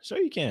 Sure,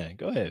 you can.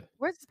 Go ahead.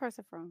 Where's this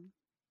person from?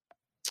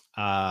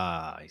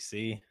 I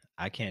see.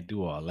 I can't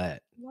do all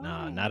that.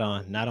 Nah, not Why?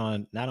 on, not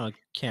on, not on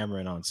camera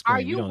and on Are screen.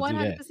 We you don't do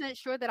that. 100%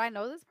 sure that I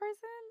know this person?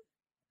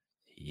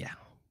 Yeah.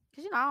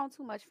 Because I don't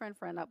too much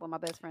friend up with my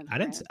best friend's I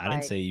didn't friends. I didn't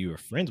Like, say you were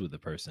friends with the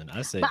person. I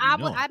but said you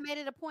know him. I made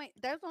it a point.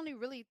 There's only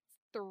really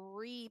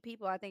 3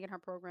 people I think in her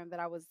program that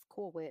I was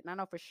cool with, and I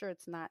know for sure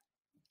it's not.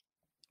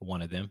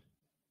 One of them.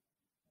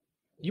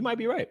 You might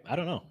be right. I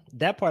don't know.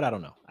 That part I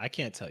don't know. I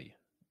can't tell you.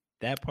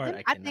 That part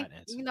I I think cannot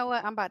answer. you know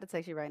what? I'm about to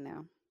text you right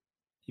now.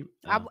 You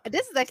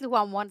This is actually who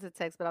I wanted to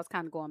text, but I was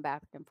kind of going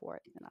back and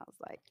forth, and I was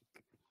like,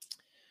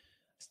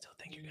 still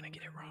think you're gonna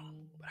get it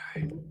wrong. But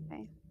all right.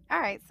 okay, all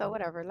right, so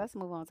whatever. Let's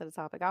move on to the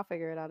topic. I'll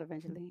figure it out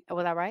eventually.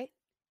 Was I right?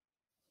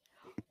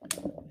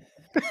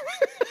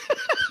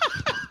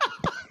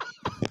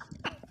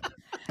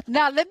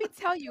 Now let me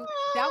tell you,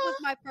 that was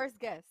my first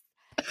guess.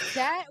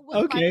 That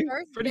was my Okay.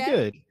 first Pretty guess.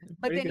 good.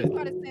 But Pretty then he good.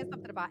 started saying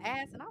something about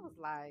ass, and I was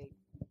like,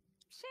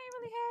 she ain't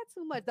really had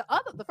too much.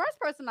 The first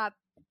person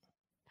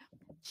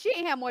she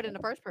ain't had more than the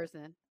first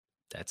person.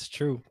 That's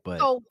true. But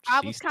So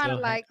I she was kind of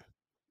still had like,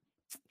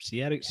 she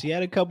had so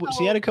a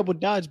couple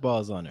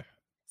dodgeballs on her.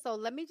 so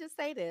let me just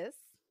say this.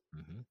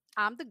 Hmm.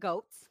 I'm the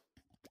goat.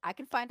 I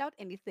can find out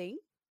anything.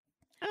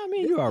 I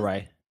mean, This you're all was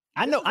right.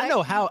 this was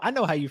actually I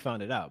know how you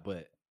found it out,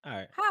 but all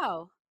right.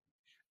 how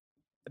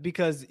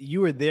Because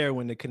you were there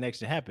when the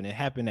connection happened. It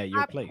happened at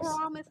your I place.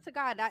 promise to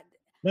God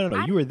No.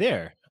 I You were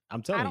there. I'm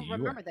I telling don't you,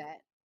 you were. remember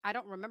that. I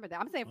don't remember that.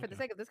 I'm saying for the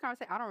Okay. sake of this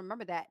conversation, I don't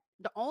remember that.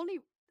 The only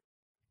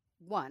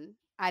one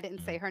I didn't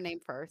say Mhm. her name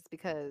first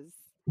because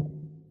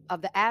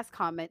of the ass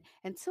comment,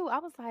 and two, I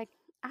was like,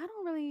 I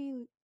don't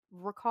really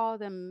recall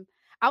them.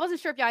 I wasn't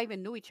sure if y'all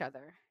even knew each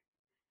other.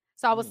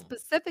 So I was Mm.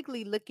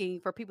 specifically looking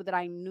for people that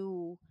I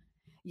knew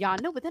y'all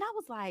knew. But then I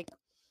was like,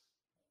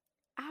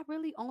 I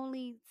really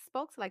only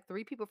spoke to like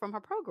 3 people from her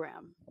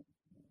program.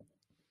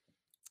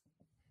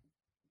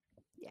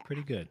 Yeah,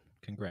 Pretty good.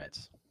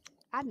 Congrats.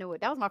 I knew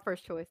it. That was my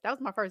first choice. That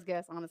was my first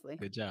guess, honestly.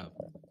 Good job.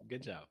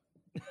 Good job.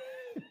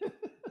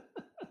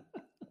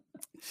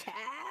 Cha.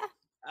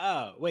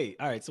 Oh, wait.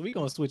 All right. So we're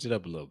gonna switch it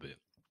up a little bit.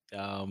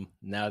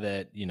 Now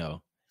that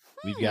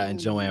we've gotten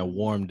Joanne Hmm.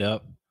 warmed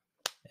up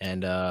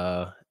and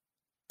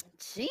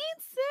Gene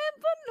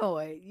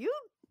Benoit. You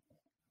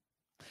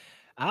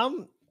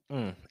I'm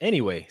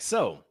anyway,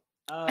 so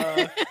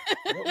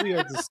what we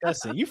are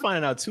discussing, you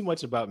finding out too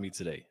much about me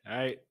today. All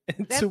right.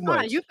 That's Too fine.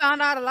 much. You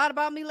found out a lot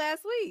about me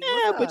last week.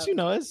 What's Yeah, but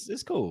up?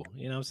 it's cool.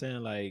 You know what I'm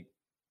saying? Like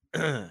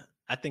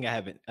I think I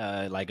have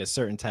like a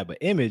certain type of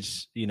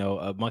image,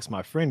 amongst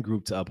my friend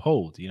group to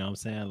uphold. You know what I'm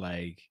saying?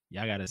 Like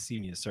y'all gotta see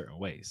me a certain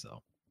way.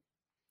 So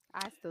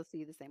I still see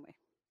you the same way.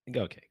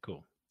 okay,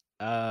 cool.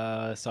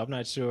 So I'm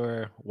not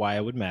sure why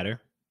it would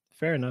matter.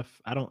 Fair enough.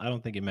 I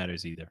don't think it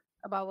matters either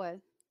About what?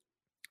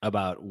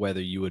 about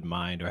whether you would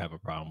mind or have a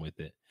problem with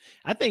it.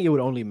 I think it would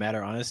only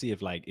matter honestly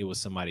if like it was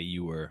somebody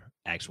you were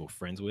actual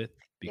friends with,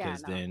 Yeah,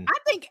 because no. then I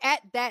think at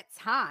that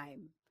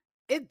time,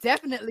 it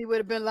definitely would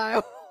have been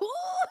like,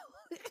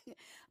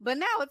 but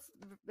now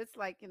it's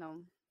like,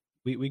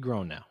 we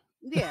grown now.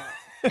 yeah.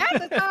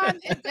 At the time,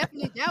 it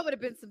definitely that would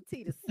have been some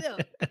tea to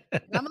sip.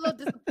 And I'm a little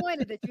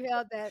disappointed that you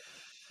held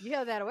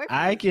that away from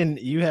I me. can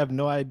you have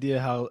no idea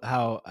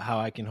how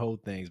I can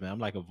hold things, man. I'm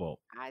like a vault.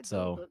 I do,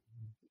 So but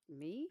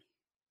me?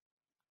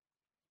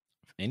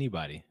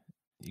 anybody,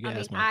 you I can mean,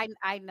 ask my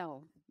I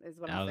know is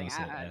what I'm I was saying.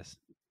 gonna say I ask.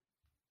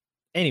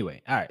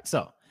 Anyway, all right.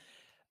 So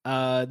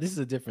this is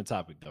a different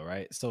topic though,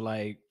 right? So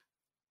like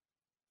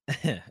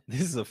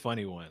this is a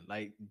funny one.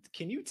 Like,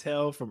 can you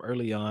tell from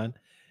early on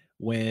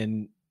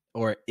when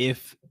or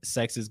if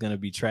sex is gonna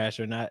be trash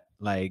or not?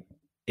 Like,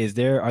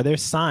 are there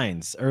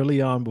signs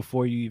early on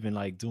before you even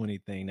like do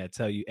anything that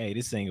tell you, hey,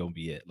 this ain't gonna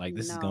be it. Like,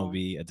 this is gonna no.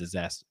 be a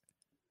disaster.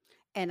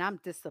 And I'm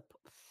disappointed.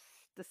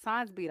 The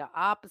signs be the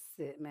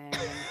opposite, man.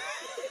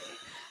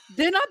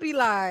 Then I'd be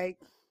like,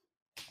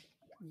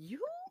 you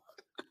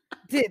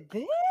did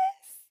this?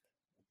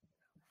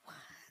 What?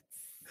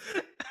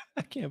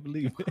 I can't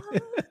believe it.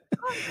 What?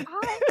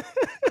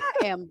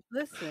 I am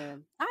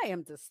listen, I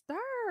am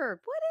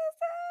disturbed.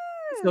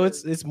 What So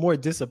is this? it's more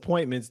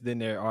disappointments than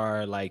there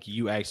are like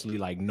you actually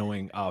like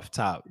knowing off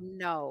top.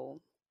 No.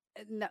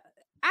 No.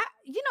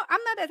 I'm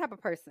not that type of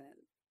person.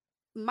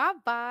 My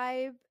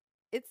vibe,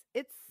 it's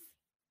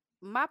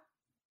my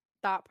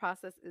thought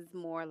process is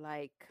more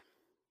like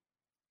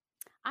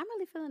I'm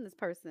really feeling this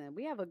person.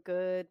 We have a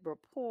good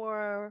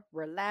rapport.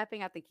 We're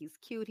laughing. I think he's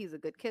cute. He's a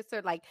good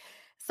kisser. Like,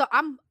 so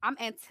I'm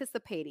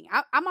anticipating.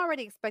 I'm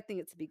already expecting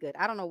it to be good.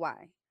 I don't know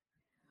why,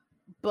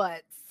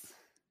 but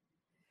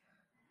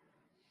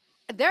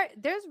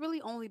there's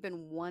really only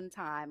been one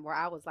time where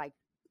I was like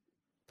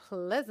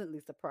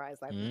pleasantly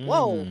surprised, like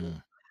whoa.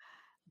 Mm.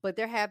 But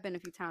there have been a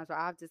few times where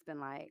I've just been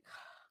like,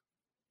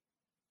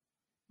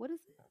 what is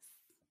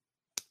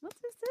this? What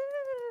is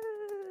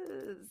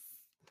this?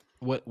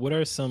 what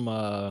are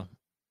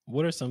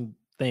some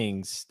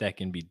things that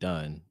can be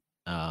done?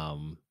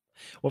 Um,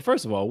 well,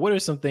 first of all, what are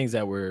some things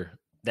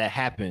that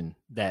happened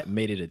that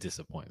made it a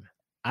disappointment?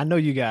 I know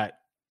you got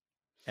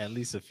at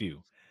least a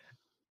few,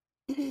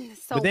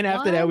 So but then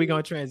after that, we're one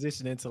gonna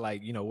transition into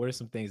like what are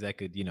some things that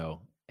could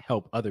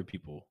help other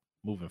people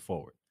moving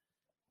forward,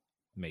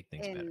 make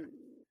things better.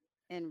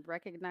 in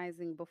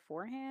recognizing No, no,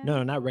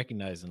 beforehand. not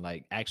recognizing,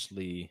 like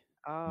actually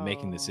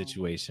making the Oh.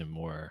 situation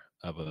more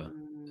of a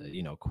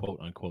Mm. quote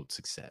unquote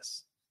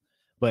success.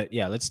 But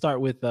yeah, let's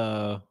start with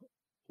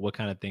what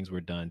kind of things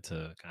were done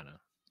to kind of,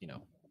 you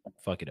know,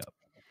 fuck it up.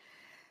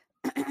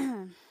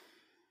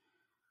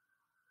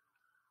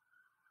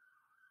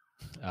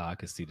 Oh, I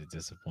could see the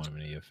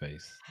disappointment in your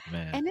face.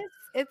 Man. And it's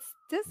Man.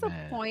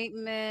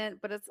 disappointment,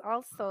 but it's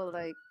also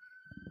like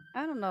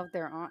I don't know if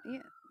they're on.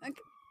 Yeah, like,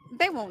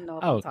 they won't know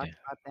if Oh, I'm okay. talking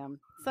about them.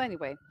 So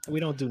anyway, We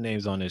don't do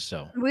names on this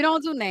show. we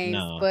don't do names,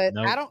 No, but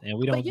I nope. don't. And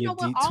we But don't you know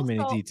give what? too many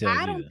Also, details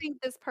I don't either.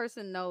 think this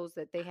person knows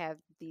that they have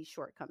these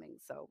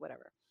shortcomings. So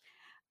whatever.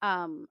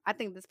 I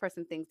think this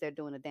person thinks they're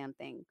doing a damn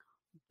thing,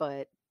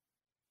 but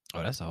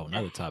Oh, that's a whole the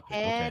nother topic.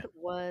 Okay. head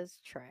was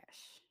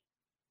trash,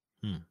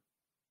 Hmm.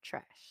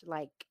 trash.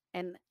 Like,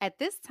 and at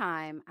this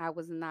time, I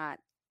was not.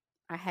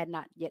 I had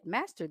not yet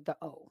mastered the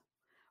O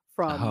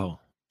from Oh.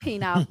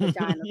 penile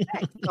vagina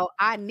sex. So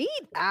I need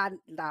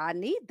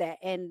that.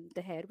 And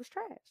the head was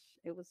trash.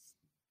 It was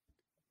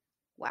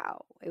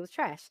wow, it was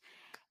trash.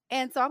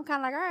 And so I'm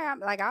kind of like, all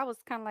right, I was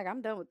kind of like,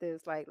 I'm done with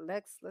this. Like,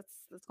 let's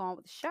go on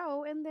with the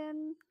show. And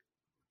then,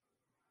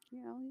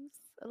 he's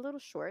a little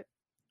short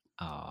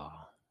Oh.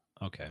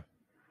 Okay.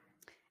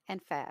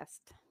 and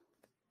fast.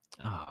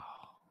 Oh.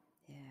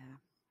 Yeah.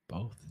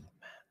 Both.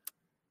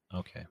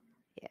 Okay.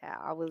 Yeah.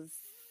 I was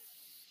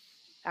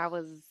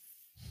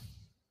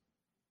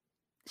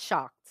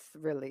shocked,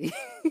 really.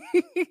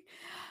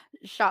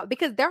 Shocked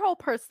because their whole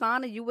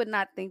persona, you would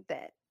not think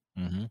that.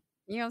 Mm-hmm.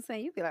 You know what I'm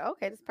saying? You'd be like,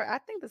 okay, I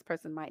think this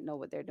person might know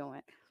what they're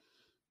doing.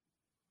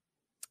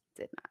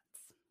 Did not.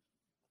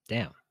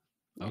 Damn.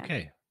 Yeah.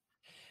 Okay.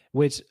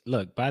 Which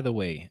look, by the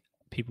way,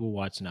 people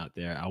watching out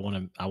there, I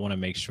want to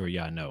make sure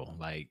y'all know,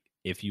 like,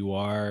 if you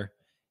are,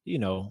 you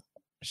know,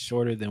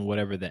 shorter than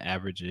whatever the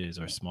average is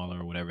or smaller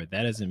or whatever,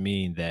 that doesn't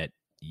mean that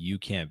you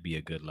can't be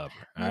a good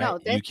lover. All right, No,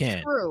 you that's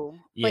can. true.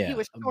 But he Yeah,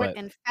 was short but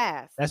and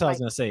fast. that's what I was Like,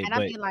 gonna say. and I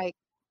But mean, like,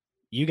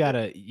 you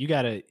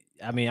gotta.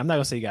 I mean, I'm not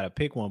gonna say you gotta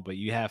pick one, but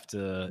you have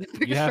to.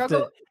 pick a You have to.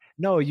 struggle.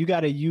 No, you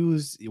gotta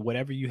use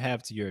whatever you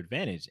have to your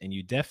advantage, and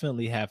you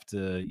definitely have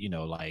to,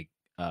 like,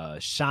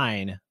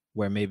 shine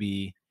where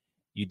maybe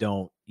you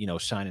don't,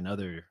 shine in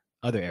other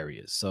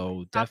areas.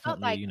 So I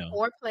felt definitely, like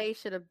foreplay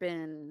should have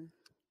been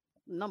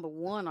number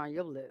one on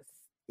your list.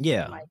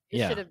 yeah, Like, it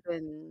should yeah. have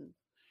been.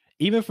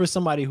 Even for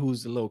somebody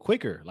who's a little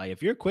quicker, like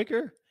if you're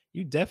quicker,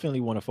 you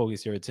definitely want to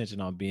focus your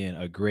attention on being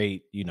a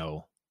great,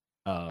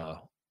 uh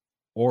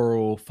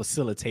oral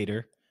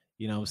facilitator,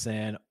 you know what I'm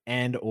saying?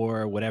 And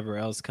or whatever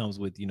else comes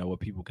with, what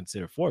people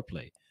consider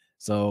foreplay.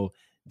 So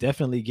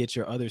definitely get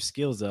your other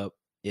skills up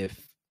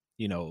if,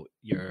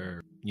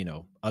 your,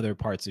 other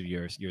parts of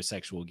your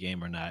sexual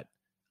game are not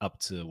up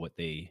to what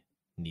they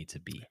need to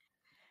be.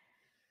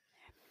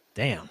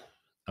 Damn.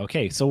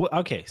 Okay,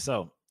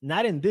 so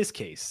not in this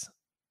case.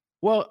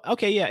 Well,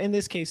 okay, yeah, in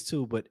this case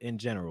too, but in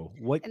general,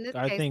 what In this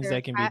are case, things there's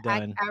that can be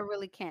done? I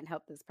really can't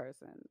help this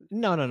person.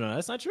 No, no, no,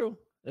 that's not true.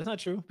 That's not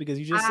true because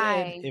you just said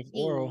I if e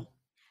oral.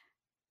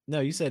 No,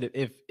 you said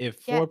if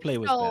Yeah. foreplay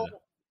was So better.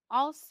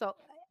 also,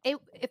 if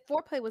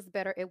foreplay was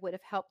better, it would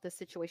have helped the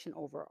situation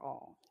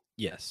overall.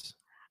 Yes.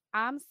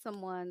 I'm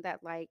someone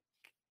that like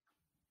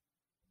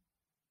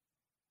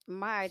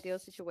my ideal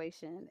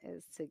situation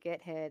is to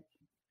get head,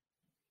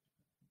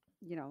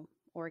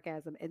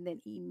 orgasm, and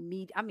then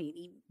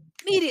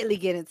immediately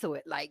get into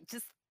it. Like,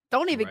 just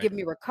don't even Right. give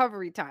me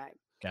recovery time,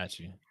 Got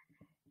you.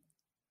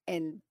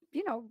 and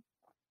give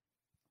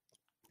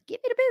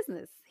me the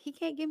business. He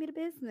can't give me the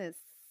business.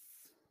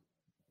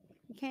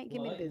 He can't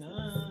give me the Well, business.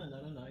 no,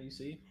 no, no, no. You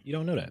see, you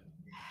don't know that.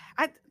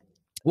 I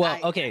Well,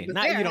 I okay, was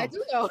not there. you I don't.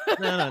 do know.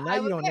 No, no, now I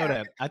you was don't know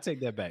there. that. I take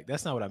that back.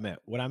 That's not what I meant.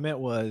 What I meant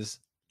was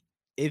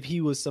if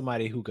he was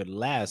somebody who could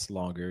last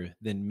longer,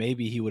 then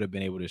maybe he would have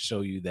been able to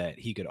show you that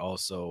he could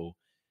also,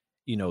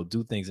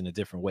 do things in a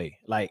different way.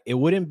 Like it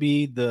wouldn't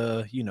be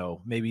the,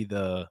 maybe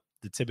the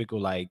typical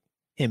like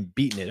him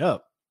beating it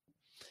up,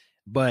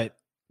 but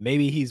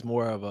maybe he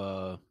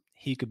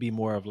could be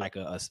more of like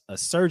a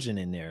surgeon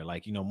in there,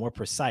 like, more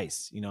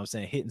precise, what I'm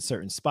saying, hitting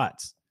certain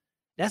spots.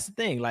 That's the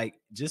thing. Like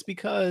just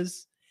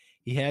because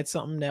he had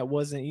something that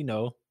wasn't,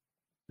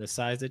 the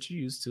size that you're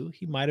used to,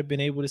 he might have been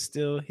able to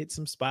still hit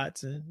some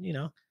spots, and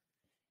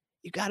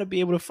you got to be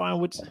able to find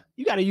what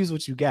you got to use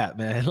what you got,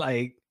 man.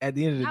 Like at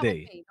the end of the Not with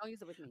day. me. Don't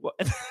use it with me. Well,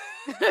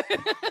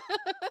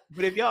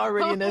 but if y'all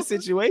already in that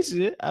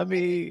situation, I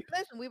mean,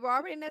 Listen, we were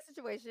already in that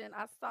situation. Did you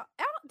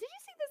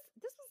see this?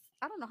 This was,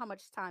 I don't know how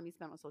much time you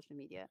spent on social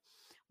media,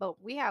 but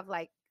we have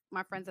like,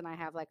 my friends and I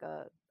have like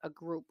a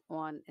group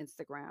on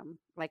Instagram,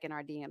 like in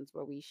our DMs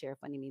where we share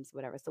funny memes,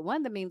 whatever. So one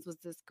of the memes was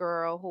this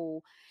girl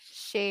who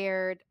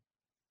shared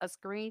a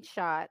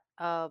screenshot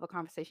of a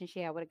conversation she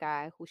had with a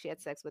guy who she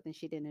had sex with and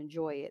she didn't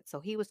enjoy it. So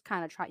he was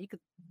kind of trying,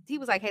 he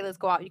was like, hey, let's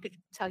go out. You could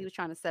tell he was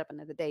trying to set up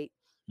another date.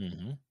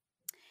 Mm-hmm.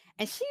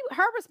 And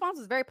her response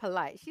was very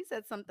polite. She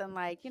said something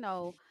like,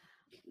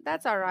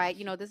 that's all right.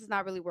 This is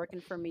not really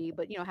working for me,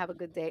 but have a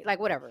good day. Like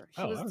whatever.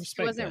 Oh, I She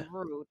respect wasn't that.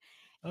 rude.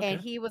 And Okay.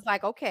 he was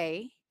like,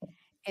 okay.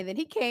 And then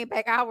he came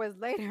back hours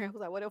later and was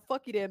like, "What the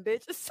fuck you then,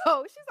 bitch?"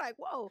 So she's like,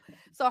 "Whoa!"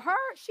 So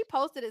she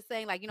posted it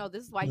saying like,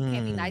 this is why you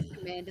can't be nice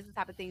to men. This is the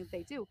type of things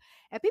they do.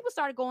 And people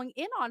started going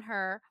in on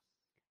her,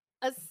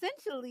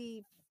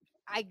 essentially,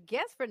 I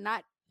guess, for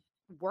not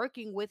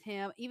working with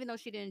him, even though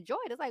she didn't enjoy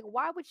it. It's like,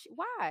 why would she?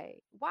 Why?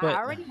 Why? I But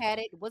already had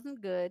it. It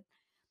wasn't good.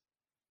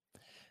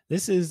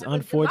 this is Have a good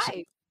unfortunate.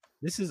 life.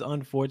 This is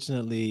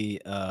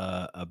unfortunately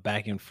a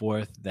back and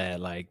forth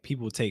that like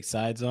people take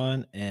sides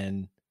on,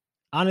 and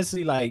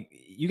honestly, like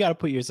you got to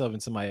put yourself in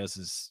somebody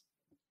else's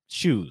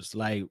shoes.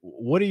 Like,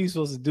 what are you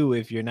supposed to do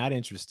if you're not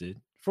interested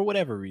for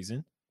whatever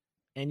reason,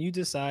 and you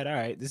decide, all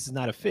right, this is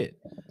not a fit?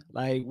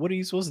 Like, what are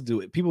you supposed to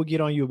do? People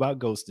get on you about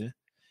ghosting.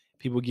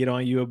 People get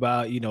on you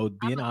about I'm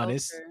being a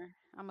honest. ghoster.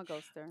 I'm a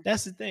ghoster.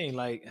 That's the thing.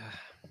 Like,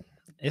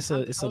 it's a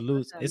I'm the it's a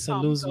lose Ghostbuster. You it's a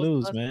call me lose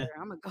lose, man.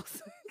 Ghostbuster. I'm a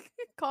ghost.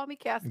 Call me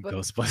Casper.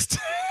 Ghostbuster.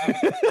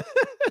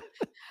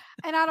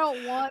 And I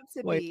don't want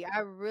to Wait. be. I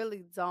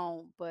really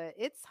don't, but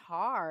it's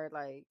hard.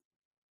 Like,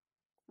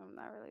 I'm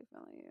not really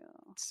feeling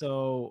you.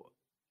 So,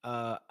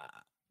 uh,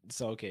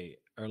 okay.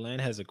 Erlan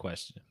has a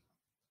question.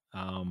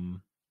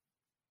 Um,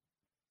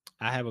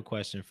 I have a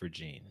question for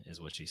Jean, is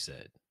what she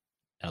said.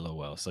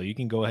 LOL. So you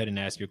can go ahead and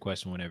ask your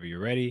question whenever you're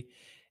ready.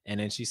 And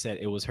then she said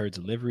it was her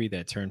delivery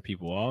that turned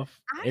people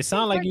off. I It think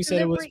sounded like her you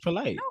said it was delivery,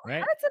 polite, her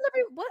right?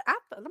 delivery,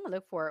 let me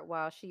look for it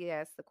while she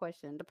asks the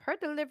question. Her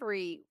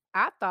delivery,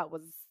 I thought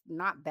was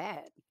not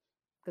bad.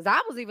 Because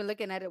I was even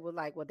looking at it with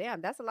like, well,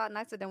 damn, that's a lot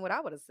nicer than what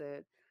I would have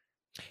said.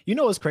 You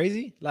know what's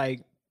crazy?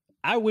 Like,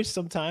 I wish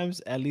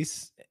sometimes, at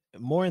least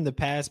more in the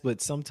past, but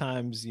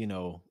sometimes, in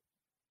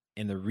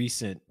the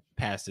recent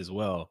past as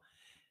well,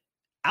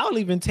 I'll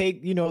even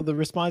take, the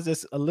response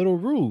that's a little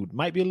rude,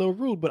 might be a little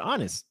rude, but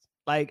honest.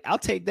 Like, I'll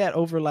take that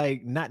over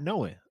like not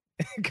knowing.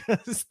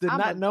 Because the I'm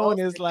a not knowing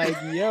is ghoster. like,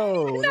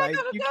 yo, You're not like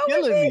gonna you go with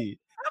killing me. me.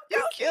 I'm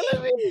You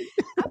killing ghosting. me.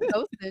 I'm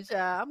ghosting,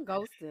 child. I'm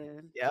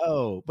ghosting.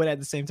 Yo, but at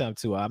the same time,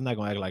 too, I'm not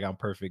gonna act like I'm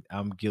perfect.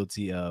 I'm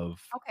guilty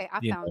of, Okay, I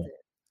you found know, it.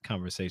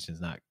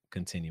 conversations not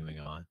continuing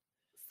on.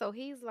 So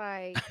he's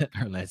like,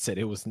 Erland said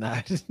it was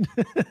not.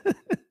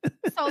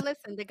 so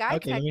listen, the guy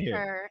Okay, let me texts hear it.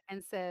 her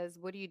and says,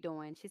 "What are you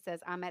doing?" She says,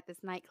 "I'm at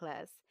this night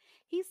class."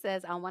 He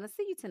says, "I want to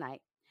see you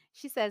tonight."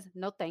 She says,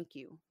 "No, thank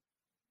you."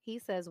 He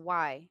says,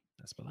 "Why?"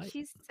 That's polite.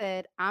 She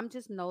said, "I'm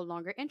just no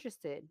longer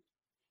interested."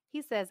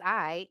 He says,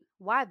 "I,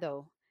 why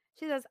though?"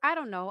 She says, "I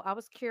don't know. I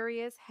was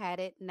curious, had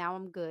it, now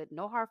I'm good.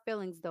 No hard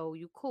feelings though.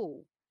 You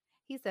cool."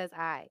 He says,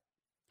 "I."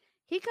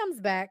 He comes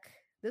back.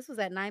 This was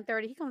at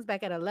 9:30. He comes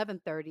back at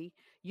 11:30.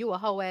 You a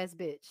hoe ass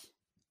bitch.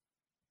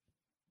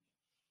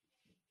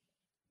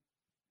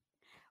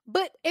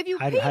 But if you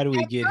How peep do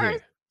we at get first,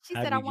 here? she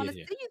How said, do "I we want get to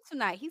here? see you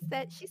tonight."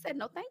 She said,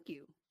 "No, thank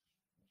you."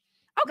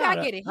 Okay, No, I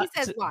no, get it. He not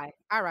says, to, "Why?"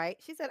 All right.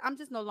 She said, "I'm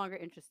just no longer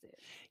interested."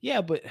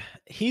 yeah, but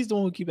he's the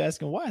one who keep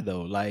asking why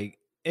though. Like,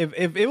 if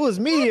it was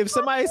me, That's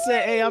if my somebody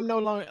said, "Hey, point. I'm no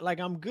longer like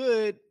I'm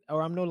good,"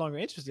 or "I'm no longer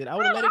interested," I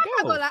would have Bro, let it I'm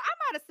not gonna go. lie. I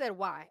might have said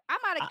why. I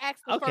might have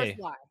asked the first Okay,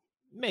 why.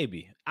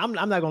 maybe. I'm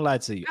not gonna lie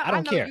to you. I I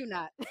don't know care. you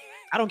not.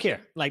 I don't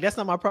care. Like, that's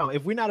not my problem.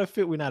 If we're not a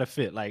fit, we're not a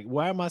fit. Like,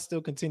 why am I still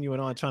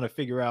continuing on trying to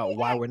figure He out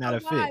why asked we're not her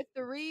a why fit?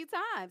 3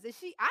 times. And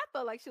I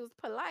felt like she was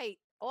polite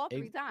all E-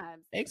 3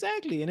 times.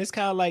 Exactly. And it's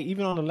kind of like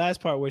even on the last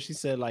part where she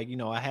said, like,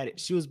 I had it,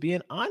 she was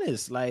being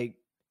honest. Like,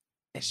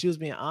 and she was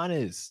being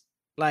honest.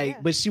 Like,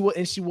 Yeah. but she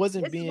wasn't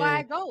This is why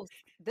I being ghost.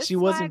 This she is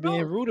why I wasn't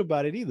being ghost. rude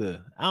about it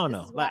either. I don't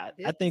know. Like, I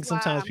This is think why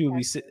sometimes I'm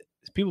Casper.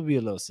 people be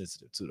a little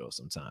sensitive too though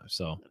sometimes.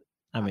 So,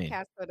 I I'm mean,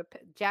 Casper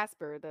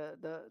Jasper,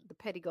 the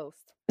petty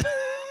ghost.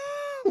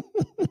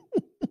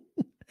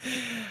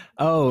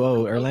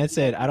 I'm Erland ghosting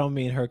said, I baby. don't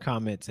mean her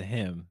comment to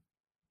him.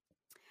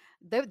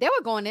 They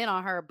were going in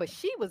on her, but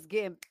she was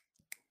getting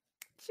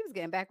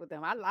back with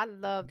them. I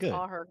loved Good.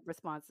 all her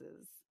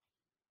responses.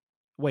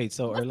 Wait,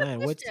 so What's the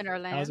Erland, question, I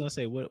was Erland? gonna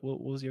say, what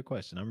was your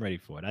question? I'm ready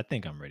for it. I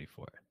think I'm ready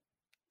for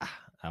it.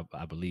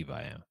 I believe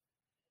I am.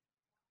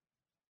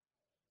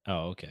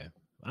 Oh, okay.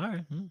 All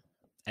right.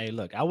 Hey,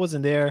 look, I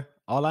wasn't there.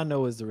 All I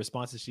know is the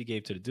responses she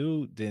gave to the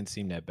dude didn't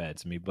seem that bad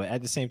to me. But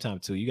at the same time,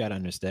 too, you got to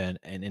understand,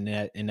 and in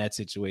that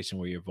situation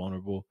where you're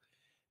vulnerable,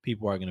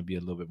 people are going to be a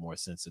little bit more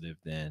sensitive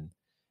than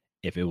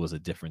if it was a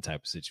different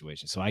type of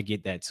situation. So I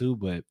get that too.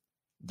 But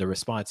the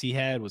response he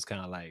had was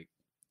kind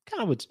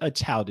of a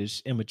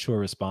childish, immature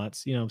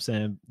response. You know what I'm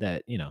saying?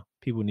 That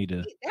people need to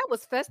That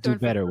was do festering for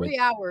better with. 3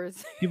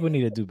 hours. People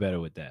need to do better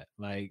with that.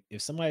 Like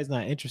if somebody's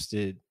not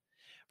interested,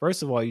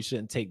 first of all, you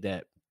shouldn't take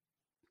that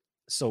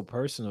so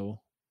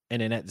personal.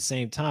 And then at the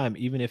same time,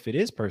 even if it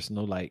is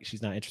personal, like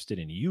she's not interested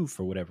in you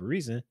for whatever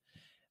reason,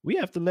 we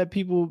have to let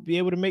people be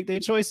able to make their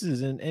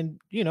choices and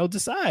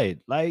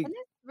decide. Like,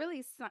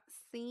 really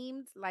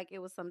seemed like it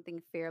was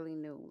something fairly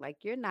new.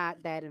 Like you're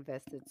not that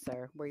invested,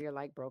 sir, where you're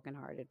like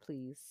brokenhearted.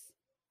 Please,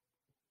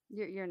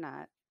 you're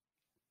not.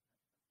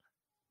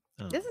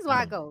 This is I why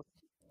I don't. go.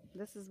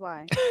 This is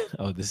why.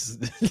 Oh, this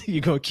is you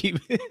gonna keep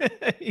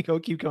you gonna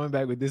keep coming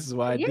back with this is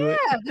why I do it.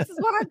 Yeah, this is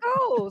why it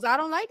goes. I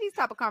don't like these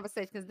type of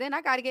conversations because then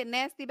I got to get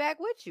nasty back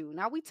with you.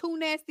 Now we two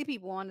nasty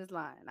people on this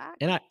line.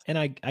 And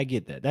I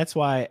get that. That's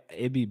why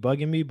it be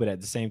bugging me, but at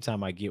the same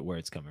time, I get where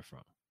it's coming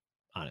from,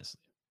 honestly.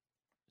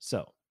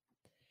 So,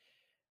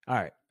 all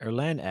right.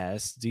 Erland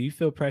asks, do you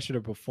feel pressure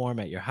to perform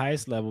at your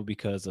highest level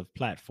because of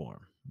platform,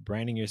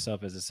 branding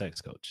yourself as a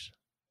sex coach?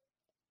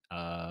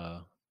 Uh,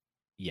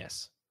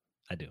 yes,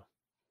 I do.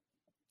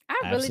 I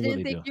I really didn't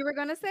absolutely think do. you were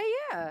gonna say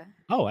yeah.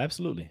 Oh,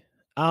 absolutely.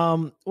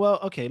 Well,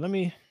 okay,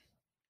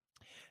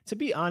 to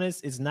be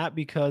honest, it's not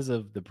because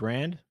of the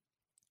brand.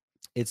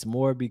 It's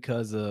more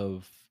because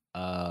of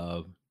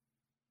uh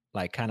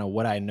like kind of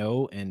what I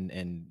know and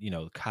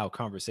how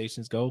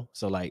conversations go.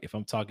 So like if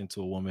I'm talking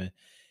to a woman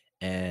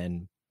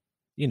and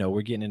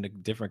we're getting into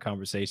different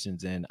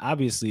conversations and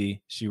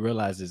obviously she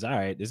realizes, all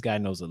right, this guy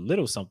knows a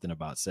little something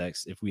about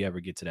sex if we ever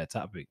get to that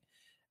topic.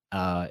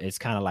 It's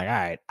kind of like, all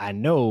right, I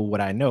know what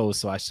I know,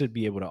 so I should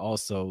be able to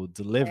also Back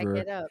deliver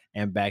it up.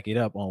 and back it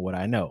up on what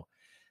I know.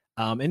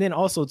 And then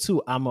also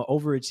too, I'm an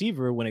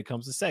overachiever when it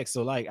comes to sex.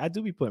 So like I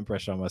do be putting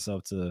pressure on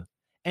myself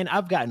and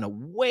I've gotten a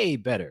way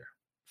better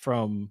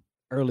from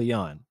early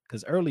on.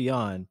 Because early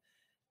on,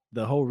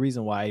 the whole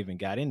reason why I even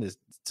got into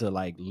to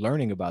like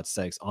learning about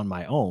sex on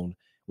my own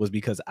was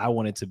because I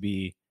wanted to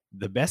be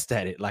the best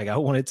at it. Like I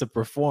wanted to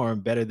perform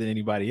better than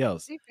anybody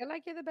else. Do you feel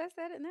like you're the best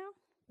at it now?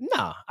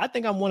 Nah, I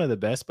think I'm one of the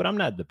best, but I'm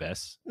not the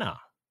best. Nah.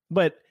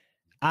 But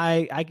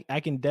I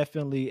can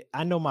definitely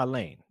I know my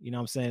lane. You know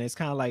what I'm saying? It's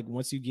kind of like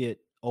once you get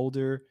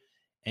older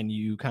and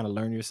you kind of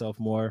learn yourself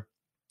more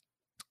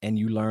and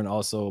you learn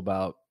also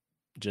about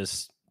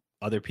just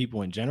other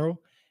people in general,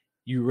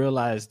 you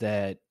realize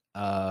that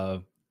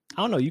I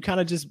don't know, you kind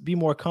of just be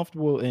more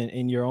comfortable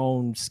in your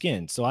own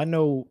skin. So I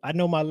know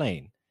my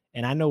lane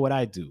and I know what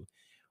I do.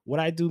 What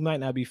I do might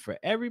not be for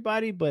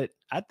everybody, but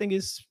I think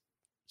it's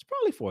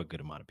probably for a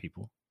good amount of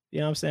people. You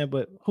know what I'm saying?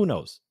 But who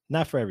knows?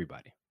 Not for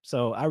everybody.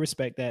 So I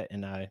respect that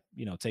and I,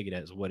 take it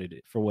as what it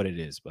is for what it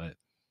is. But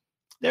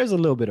there's a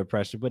little bit of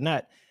pressure, but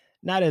not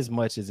as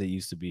much as it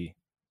used to be.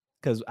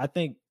 Because I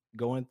think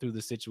going through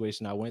the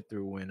situation I went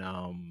through when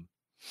I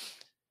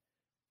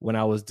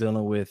was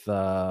dealing with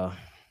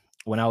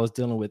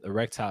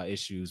erectile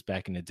issues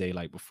back in the day,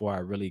 like before I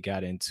really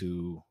got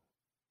into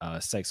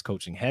sex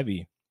coaching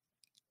heavy,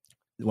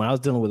 when I was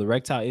dealing with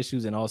erectile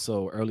issues and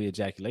also early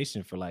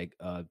ejaculation for like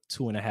a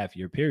 2.5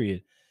 year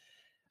period,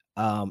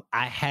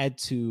 I had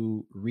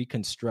to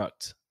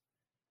reconstruct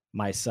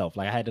myself.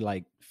 Like I had to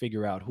like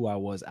figure out who I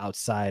was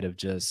outside of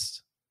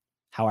just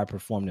how I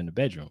performed in the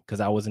bedroom because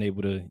I wasn't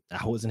able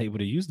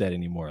to use that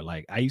anymore.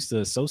 Like I used to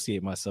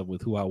associate myself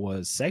with who I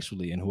was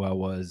sexually and who I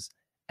was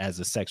as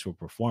a sexual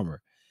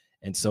performer.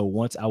 And so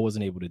once I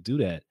wasn't able to do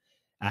that,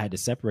 I had to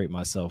separate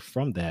myself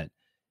from that.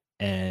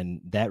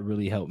 And that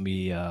really helped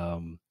me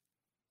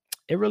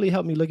it really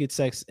helped me look at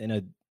sex in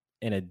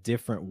a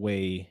different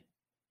way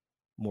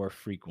more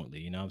frequently.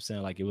 You know what I'm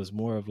saying? Like it was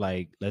more of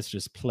like, let's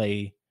just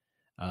play,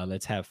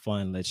 let's have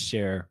fun, let's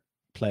share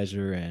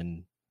pleasure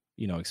and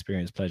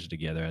experience pleasure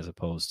together as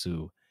opposed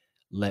to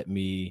let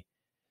me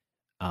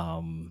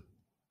um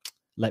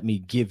let me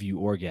give you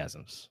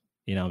orgasms.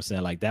 You know what I'm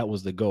saying? Like that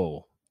was the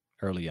goal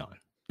early on.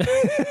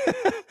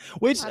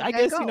 Which How I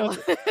did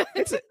that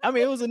guess, go? I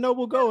mean it was a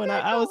noble How'd goal and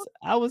that I go? was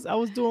I was I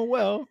was doing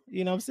well.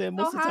 You know what I'm saying? So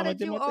Most of the how time I did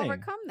did you my thing.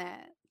 overcome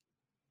that?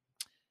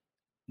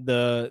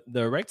 The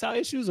erectile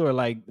issues or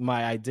like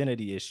my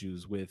identity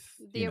issues with,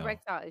 The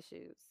erectile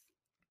issues.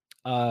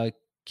 uh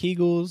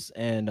Kegels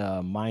and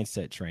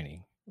mindset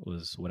training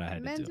was what I had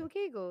to Men do. do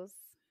Kegels.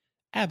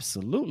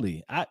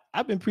 Absolutely.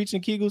 I've been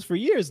preaching Kegels for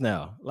years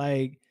now.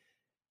 Like,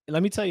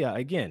 let me tell you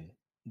again,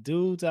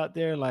 dudes out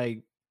there,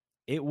 like,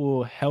 it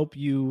will help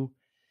you.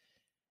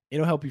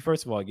 It'll help you,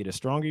 first of all, get a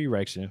stronger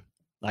erection.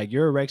 Like,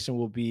 your erection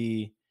will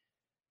be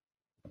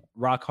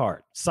rock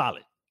hard,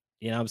 solid.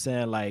 You know what I'm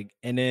saying? Like,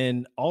 and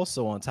then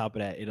also on top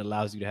of that, it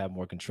allows you to have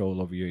more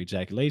control over your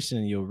ejaculation,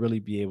 and you'll really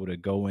be able to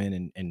go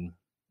in and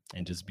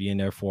just be in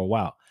there for a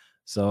while.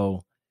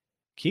 So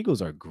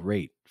Kegels are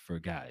great for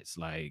guys.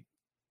 Like,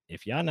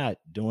 if y'all not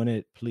doing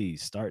it,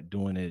 please start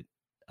doing it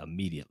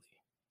immediately.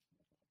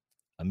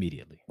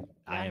 Immediately.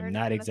 I Y'all am heard it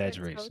not from the sex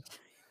exaggeration. coach.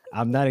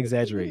 I'm not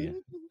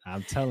exaggerating.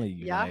 I'm telling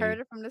you, Y'all heard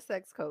like, it from the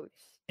sex coach.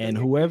 Do and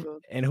your whoever Kegels.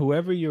 and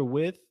whoever you're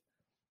with,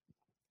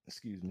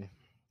 excuse me.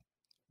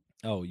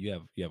 Oh, you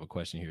have a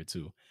question here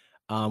too.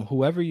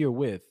 Whoever you're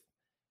with,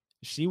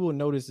 she will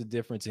notice the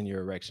difference in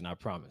your erection. I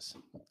promise.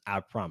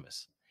 I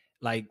promise.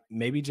 Like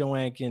maybe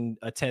Joanne can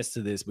attest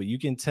to this, but you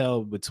can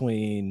tell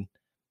between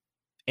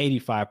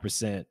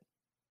 85%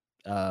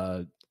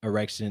 uh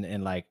erection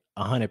and like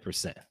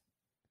 100%.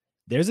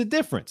 There's a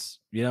difference.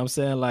 You know what I'm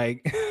saying?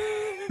 Like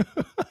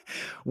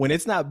when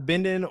it's not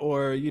bending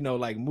or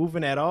like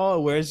moving at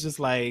all, where it's just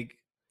like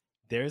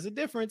there's a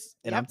difference,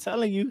 and I'm Yep.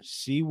 telling you,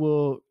 she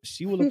will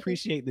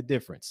appreciate the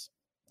difference.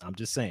 I'm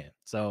just saying.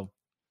 So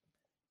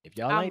if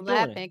y'all I'm ain't doing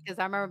it, laughing because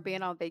I remember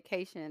being on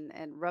vacation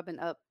and rubbing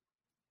up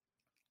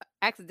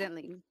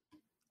accidentally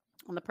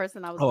on the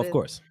person I was oh, of with.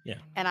 course, yeah.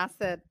 And I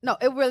said, no,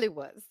 it really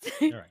was.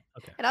 All right,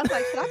 okay. And I was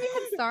like, should I be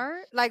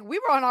concerned? Like we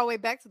were on our way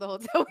back to the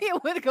hotel. We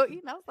went to go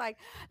eat. And I was like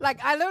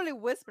I literally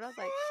whispered. I was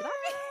like, should I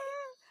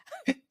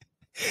be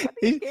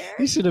He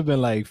scared? should have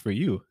been like, for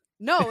you.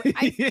 No,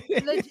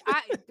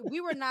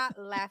 we were not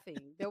laughing.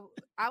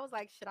 I was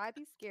like, should I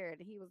be scared?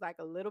 And he was like,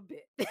 a little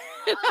bit.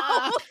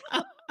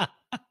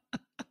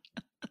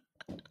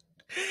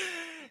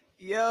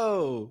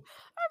 Yo.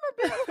 I remember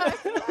being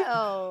like,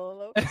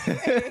 well,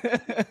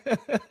 okay.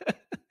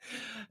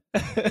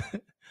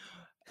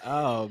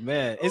 Oh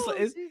man, Oh,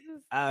 it's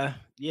Jesus.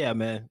 yeah,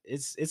 man,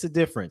 it's a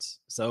difference.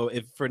 So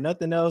if for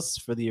nothing else,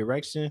 for the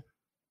erection,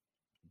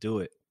 do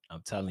it.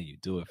 I'm telling you,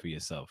 do it for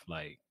yourself.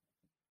 Like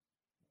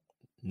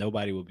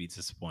nobody will be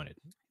disappointed.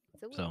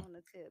 Do it So on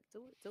the tip.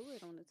 Do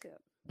it on the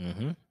tip.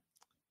 hmm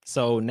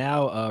so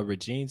now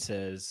Regine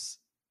says,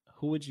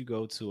 who would you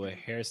go to a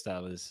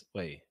hairstylist?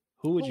 Wait,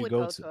 who would Who you would go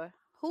go to? to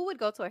who would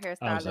go to a Oh, I'm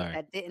hairstylist sorry.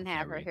 that didn't I have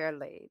can't her read. hair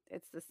laid?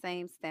 It's the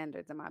same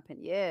standards in my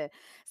opinion. Yeah.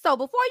 So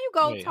before you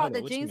go Wait, talk hold to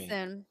on. What you mean?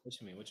 Jensen, What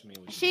you mean? What you mean?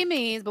 What you she mean?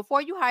 means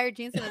before you hire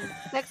Jensen as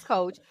a sex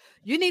coach,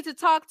 you need to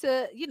talk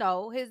to,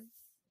 his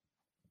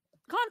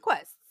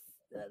conquests.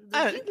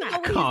 Jensen know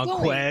Not what he's doing.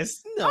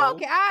 conquest. No.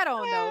 Okay, I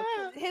don't know.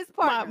 His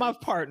My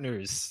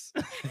partners. partners.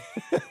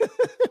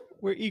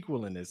 We're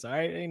equal in this, all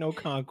right? Ain't no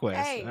conquest,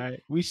 all Hey,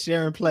 right? We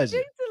sharing does pleasure.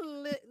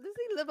 does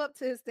he live up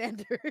to his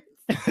standards?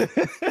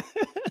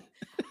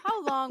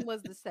 How long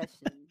was the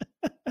session?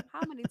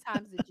 How many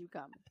times did you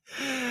come?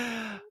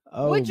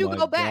 Oh Would you my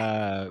go back?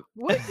 god.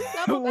 Would you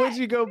double Would back?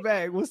 you go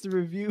back? What's the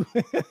review?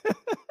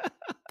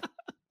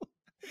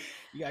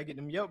 You gotta get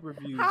them Yelp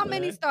reviews, How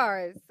many man.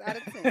 stars out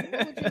of 10?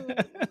 What would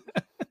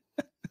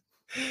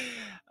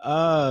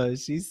you?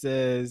 She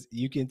says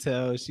you can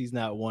tell she's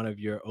not one of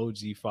your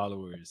OG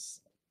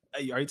followers. Are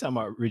you talking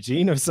about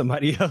Regine or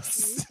somebody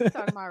else? You're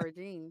talking about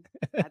Regine,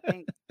 I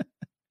think.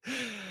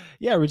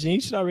 Yeah, Regine,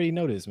 you should already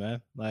know this,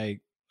 man.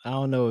 Like, I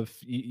don't know if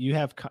you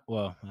have,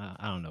 well,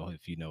 I don't know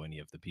if you know any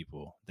of the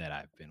people that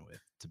I've been with,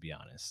 to be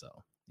honest. So,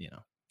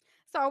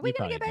 So are we you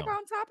gonna probably get back don't.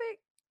 on topic?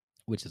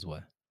 Which is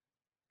what?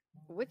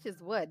 Which is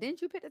what?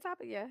 Didn't you pick the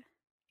topic? Yeah.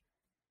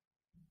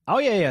 Oh,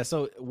 yeah.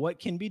 So, what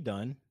can be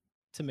done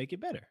to make it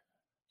better?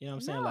 You know what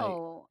I'm saying? Like,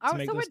 No. to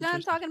make So we're those done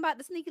situations. talking about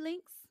the sneaky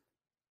links.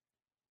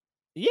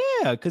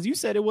 Yeah, because you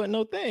said it wasn't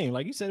no thing.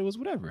 Like you said it was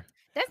whatever.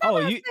 That's not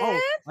what I said.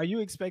 Are you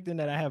expecting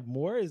that I have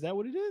more? Is that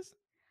what it is?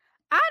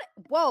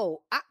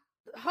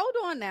 Hold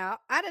on now.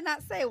 I did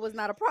not say it was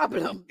not a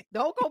problem.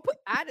 Don't go put.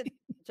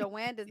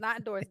 Joanne does not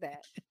endorse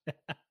that.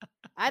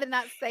 I did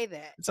not say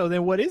that. So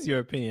then, what is your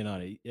opinion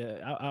on it? Yeah,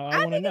 I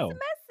want to think know. it's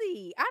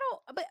messy. I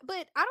don't.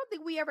 But I don't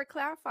think we ever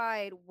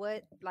clarified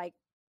what like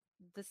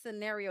the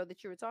scenario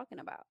that you were talking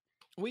about.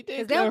 We did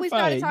Because then we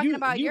clarify. started talking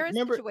about You your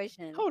remember?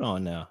 situation. Hold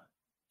on now.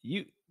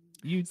 You.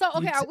 So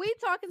okay, are we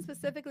talking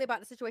specifically about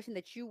the situation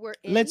that you were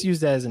in? Let's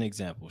use that as an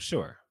example.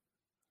 Sure.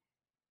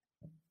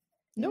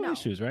 No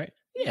issues, right?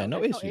 Yeah,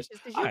 no there's issues.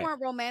 because you weren't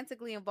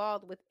romantically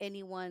involved with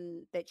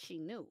anyone that she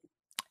knew.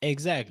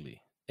 Exactly.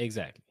 I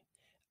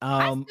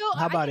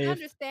How about can if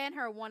understand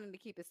her wanting to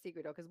keep it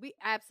secret though, because we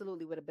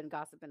absolutely would have been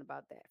gossiping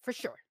about that for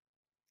sure.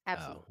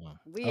 Absolutely,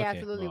 we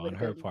absolutely would on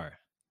have her been part.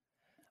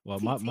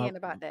 Well, TTing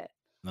about that.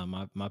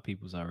 my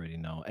peoples already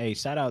know. Hey,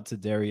 shout out to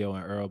Dario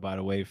and Earl, by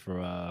the way,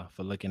 for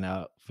looking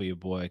out for your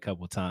boy a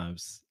couple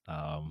times.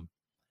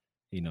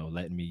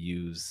 Letting me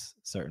use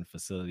certain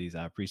facilities.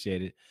 I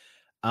appreciate it.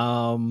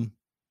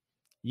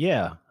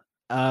 Yeah.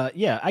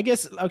 I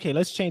guess okay,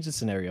 let's change the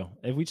scenario.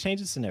 If we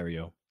change the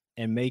scenario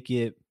and make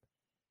it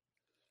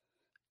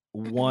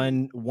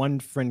one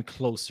friend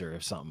closer or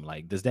something,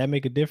 like, does that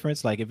make a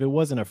difference? Like, if it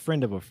wasn't a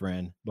friend of a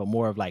friend, but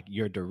more of like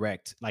your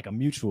direct, like a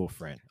mutual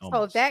friend almost.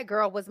 So if that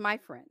girl was my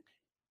friend,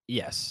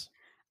 yes.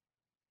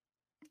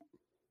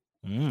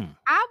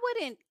 I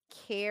wouldn't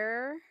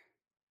care.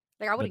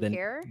 Like I wouldn't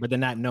care. But they're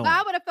not known. But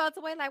I would have felt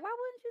away. Like, why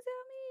wouldn't you tell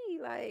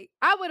me? Like,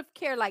 I would have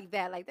cared like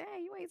that. Like,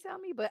 dang, you ain't tell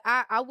me. But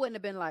I wouldn't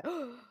have been like,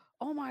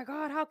 oh my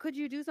God, how could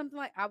you do something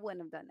like? I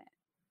wouldn't have done that.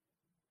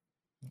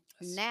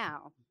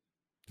 Now,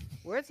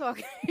 we're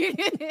talking.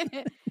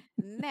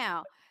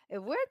 Now,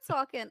 if we're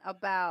talking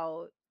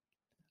about.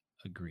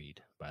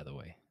 Agreed. By the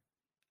way,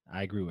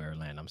 I agree with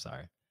Erland. I'm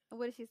sorry.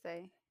 What did she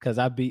say? Because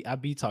I be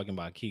talking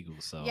about Kegel.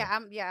 So yeah,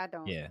 I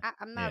don't. Yeah,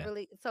 I'm not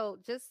really. So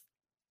just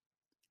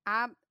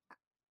I'm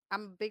a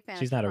big fan.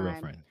 She's of not a real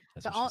friend.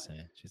 That's what she's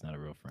saying. She's not a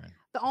real friend.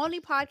 The only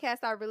podcast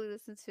I really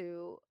listen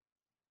to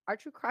are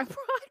true crime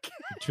podcasts.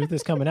 The truth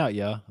is coming out,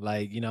 y'all.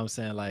 Like, you know what I'm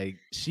saying? Like,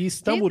 she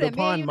stumbled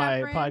upon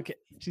my podcast.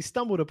 She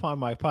stumbled upon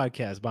my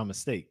podcast by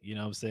mistake, you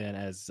know what I'm saying,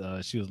 as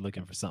she was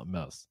looking for something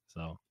else.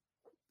 So,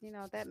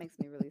 that makes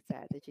me really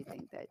sad that you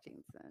think that,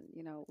 Jensen.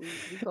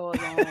 We go a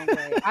long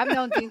way. I've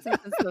known Jensen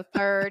since the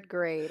 3rd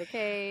grade,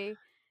 okay?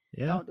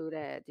 Yeah. Don't do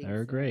that, Jensen.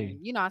 3rd grade.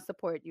 I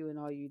support you in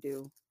all you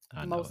do.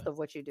 Most of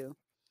what you do.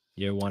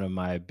 You're one of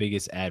my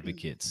biggest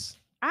advocates,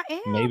 I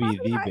am. I maybe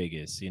be the like,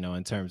 biggest,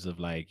 in terms of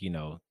like,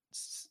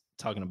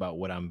 talking about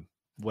what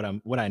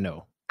I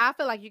know. I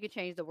feel like you could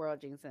change the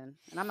world, Jason,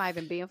 and I'm not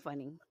even being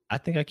funny. I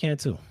think I can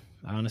too.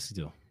 I honestly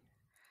do.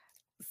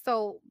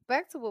 So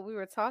back to what we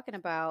were talking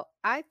about,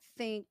 I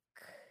think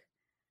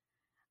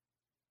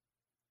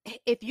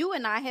if you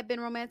and I had been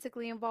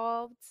romantically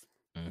involved,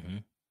 Hmm.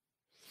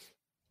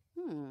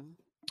 hmm,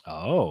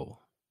 Oh.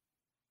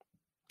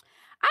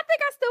 I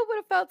think I still would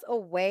have felt a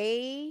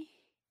way.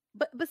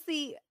 But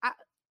see,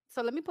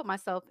 so let me put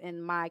myself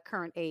in my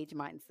current age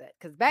mindset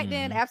because back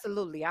then, Hmm.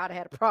 absolutely, I'd have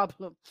had a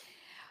problem.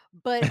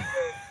 But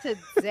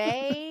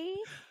today,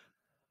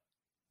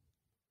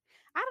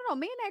 I don't know.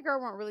 Me and that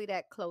girl weren't really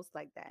that close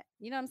like that.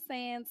 You know what I'm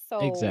saying? So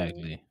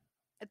Exactly.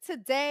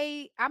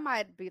 today, I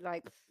might be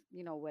like,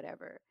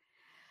 whatever.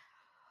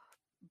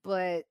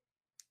 But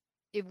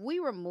if we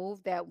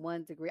remove that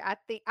 1 degree, I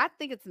think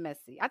it's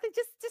messy. I think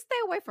just stay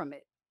away from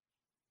it.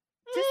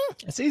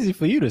 Just It's easy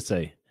for you to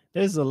say.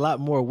 There's a lot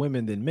more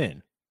women than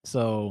men.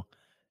 So,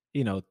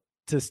 you know,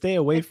 to stay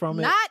away it's from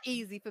it, not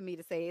easy for me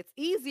to say. It's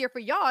easier for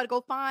y'all to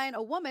go find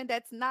a woman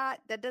that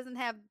doesn't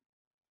have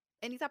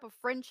any type of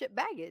friendship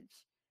baggage.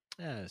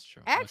 yeah, that's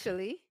true. Okay.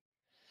 Actually,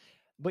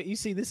 But you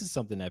see, this is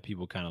something that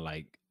people kind of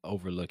like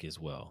overlook as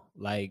well.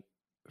 Like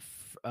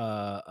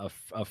a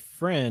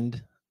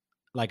friend,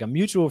 like a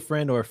mutual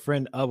friend or a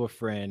friend of a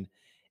friend,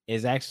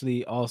 is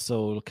actually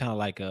also kind of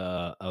like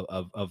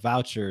a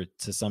voucher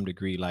to some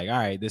degree. Like, all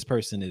right, this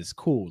person is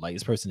cool. Like,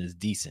 this person is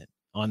decent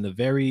on the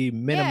very yeah,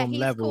 minimum he's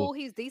level. cool,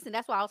 he's decent.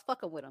 That's why I was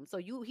fucking with him. So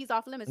he's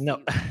off limits to No.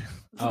 you.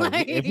 Oh,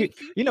 if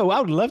Like I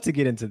would love to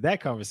get into that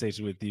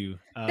conversation with you.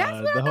 that's what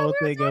I The thought whole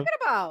we thing were of, talking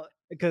about.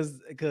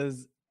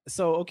 because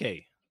so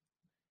okay,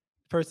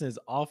 person is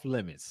off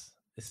limits.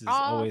 This is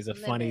Off always a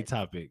funny limits.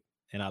 topic,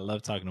 and I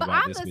love talking But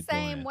about this I'm the with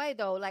same Joanne. way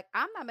though. Like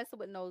I'm not messing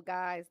with no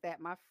guys that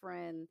my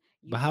friend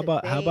But used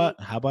to date.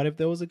 how about if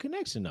there was a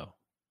connection though?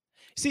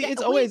 See, That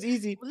it's we always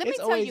easy. let me It's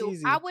tell always you, I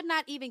easy. would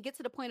not even get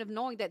to the point of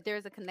knowing that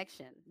there's a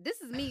connection. This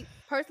is me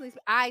personally.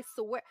 I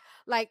swear,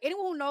 like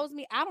anyone who knows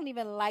me, I don't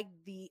even like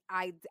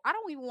I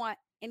don't even want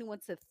anyone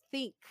to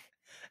think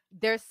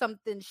there's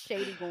something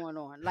shady going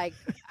on. Like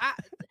I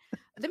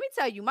let me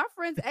tell you, my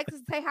friends'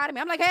 exes say hi to me.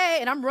 I'm like, hey,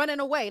 and I'm running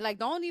away. Like,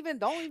 don't even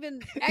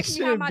It ask me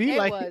how shouldn't my be day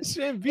like was. it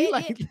shouldn't be It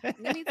like that.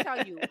 let me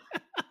tell you,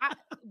 I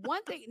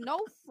one thing, no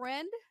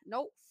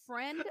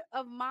friend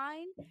of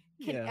mine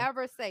can Yeah.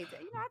 ever say,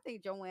 I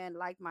think Joanne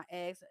liked my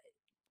ex.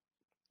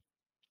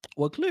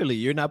 Well, clearly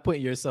you're not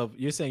putting yourself.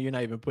 You're saying you're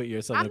not even putting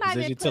yourself in I'm a not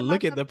even position to putting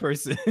look at myself. the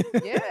person.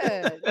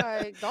 Yeah,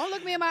 like don't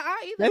look me in my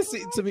eye either. That's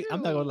What's wrong to with me.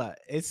 I'm not gonna you? lie.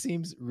 It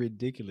seems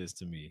ridiculous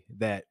to me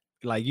that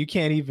like you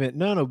can't even.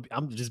 No, no.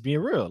 I'm just being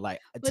real.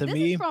 Like But to this is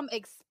me, from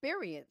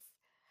experience.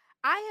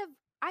 I have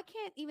I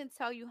can't even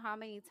tell you how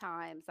many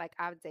times like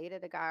I've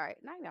dated a guy.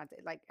 Not even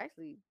like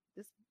actually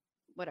this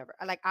whatever.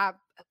 Like I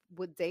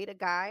would date a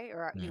guy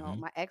or hmm,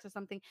 my ex or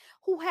something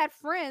who had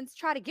friends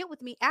try to get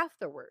with me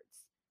afterwards.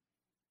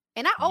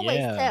 And I always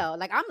yeah. tell,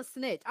 like I'm a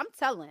snitch. I'm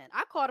telling.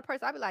 I call the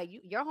person. I be like,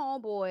 your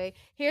homeboy.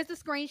 Here's the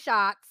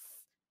screenshots.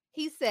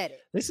 He said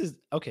it. This is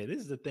okay. This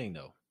is the thing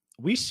though.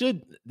 We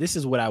should. This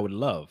is what I would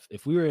love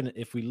if we were in.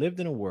 If we lived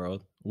in a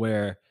world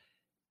where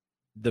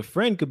the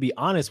friend could be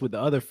honest with the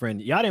other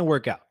friend. Y'all didn't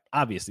work out,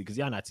 obviously, because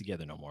y'all not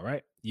together no more,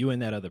 right? You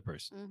and that other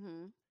person.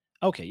 Mm-hmm.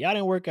 Okay, y'all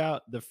didn't work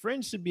out. The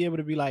friend should be able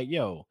to be like,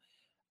 yo,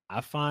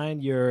 I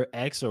find your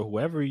ex or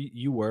whoever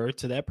you were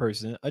to that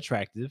person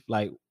attractive.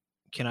 Like,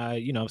 can I,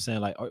 what I'm saying,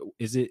 like,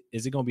 is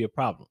it gonna be a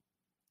problem?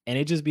 And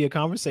it just be a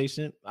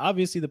conversation.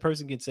 Obviously, the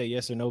person can say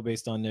yes or no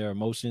based on their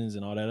emotions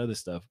and all that other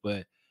stuff.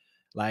 But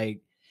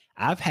like,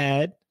 I've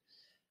had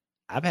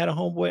I've had a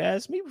homeboy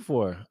ask me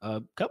before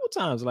a couple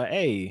times, like,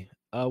 hey,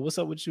 what's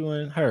up with you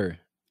and her?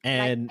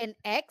 Like And an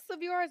ex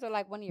of yours or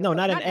like one of your no, friends?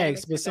 not an Not that it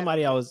ex, makes it but a better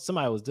friend.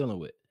 somebody I was dealing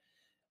with.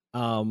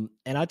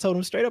 And I told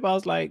him straight up, I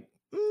was like,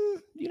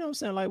 you know what I'm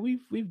saying? Like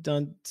we've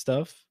done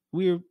stuff.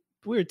 We're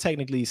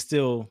technically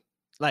still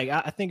like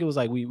I think it was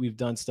like we've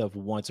done stuff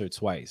once or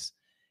twice.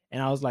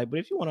 And I was like, but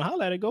if you want to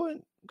holler at it, go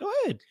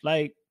ahead.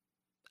 Like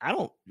I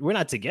don't we're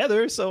not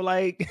together. So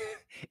like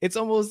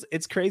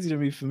it's crazy to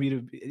me for me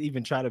to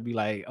even try to be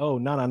like, oh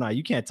no,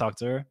 you can't talk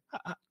to her.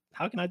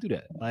 How can I do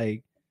that?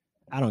 Like,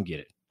 I don't get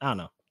it. I don't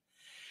know.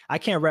 I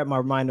can't wrap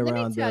my mind Let me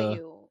around tell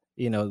you,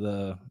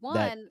 the that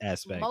one,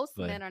 aspect, most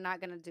but men are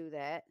not gonna do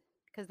that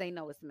because they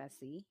know it's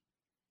messy.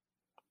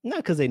 not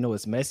because they know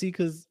it's messy,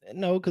 because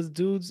no, because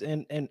dudes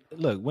and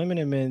look, women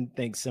and men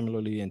think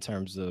similarly in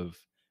terms of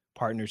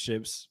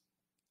partnerships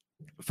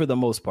for the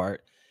most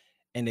part,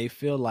 and they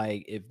feel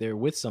like if they're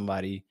with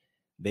somebody,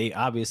 they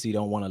obviously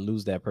don't want to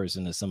lose that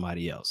person to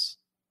somebody else.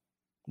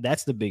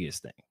 That's the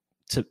biggest thing.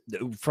 To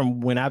From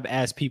when I've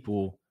asked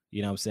people,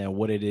 you know what I'm saying,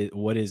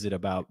 what is it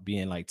about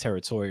being like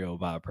territorial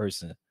about a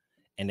person?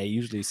 And they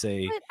usually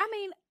say, But I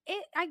mean,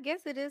 I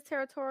guess it is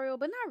territorial,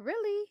 but not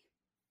really.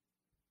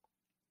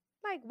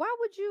 Like, why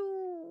would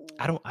you?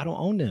 I don't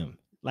own them.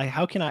 Like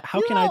how can I You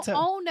how can I don't tell?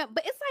 own them,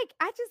 but it's like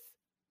I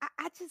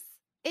just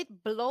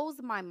it blows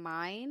my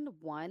mind,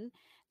 one,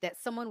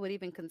 that someone would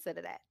even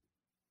consider that.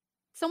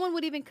 Someone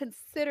would even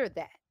consider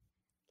that.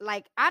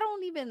 Like, I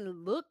don't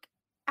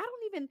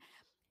even,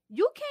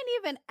 you can't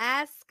even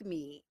ask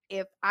me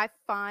if I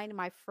find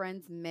my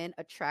friends' men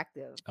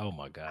attractive. Oh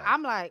my God.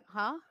 I'm like,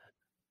 huh? So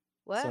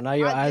What? now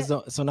your eyes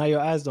don't. So now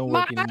your eyes don't My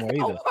work eyes anymore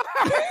don't either. work.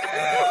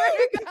 I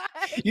swear to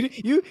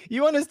God.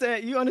 You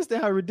understand? You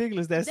understand how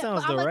ridiculous that But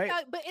sounds, I'm though, gonna right? tell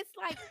you, but it's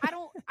like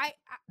I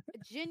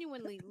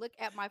genuinely look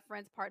at my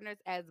friends' partners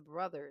as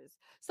brothers.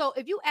 So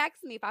if you ask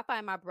me if I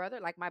find my brother,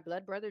 like my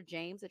blood brother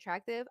James,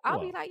 attractive, I'll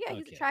be Well, like, yeah,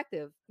 he's okay,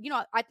 attractive.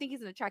 I think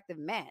he's an attractive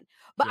man.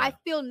 But I yeah.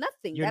 feel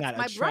nothing. You're That's not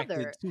my attracted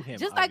brother. to him,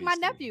 Just like my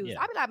obviously. nephews.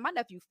 Yeah, I'll be like, my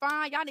nephew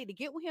fine. Y'all need to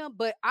get with him.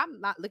 But I'm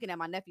not looking at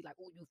my nephew like,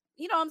 oh,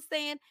 you know what I'm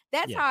saying?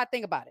 That's yeah. how I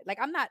think about it. Like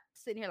I'm not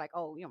sitting here like,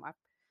 oh,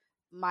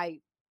 my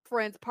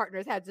friends'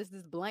 partners have just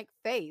this blank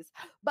face.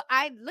 But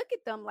I look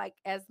at them like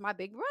as my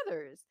big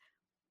brothers.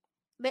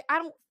 Like I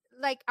don't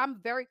like I'm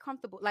very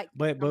comfortable. Like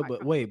I'm not But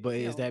comfortable, wait, but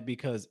is that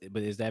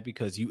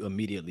because you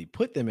immediately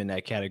put them in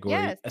that category,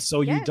 yes,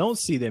 so you yes, don't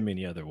see them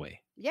any other way?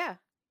 yeah,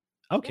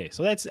 yeah. Okay,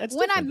 so that's When I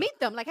different though. meet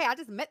them, like, hey, I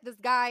just met this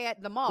guy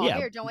at the mall. Yeah.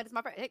 Here, Joanne, it's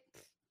my friend. Hey,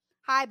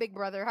 hi, big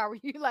brother. How are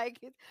you? Like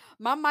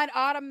my mind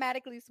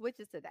automatically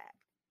switches to that.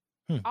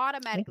 Hmm. Okay.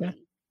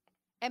 Automatically.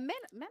 And men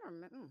are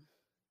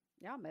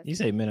y'all You messy.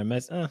 say men are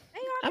mess. They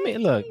I are mean,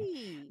 look,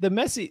 messy. the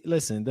messy.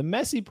 Listen, the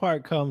messy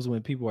part comes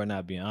when people are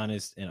not being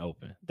honest and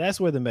open. That's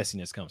where the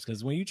messiness comes.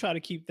 Because when you try to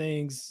keep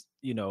things,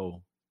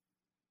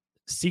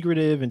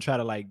 secretive and try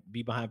to like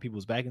be behind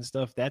people's back and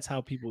stuff, that's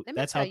how people. Let me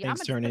That's tell how you, I'm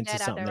things gonna just turn put into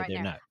that out something there that right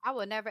they're now. not. I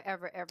will never,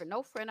 ever, ever,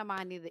 no friend of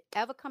mine neither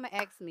ever come and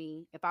ask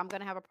me if I'm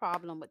gonna have a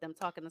problem with them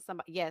talking to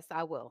somebody. Yes,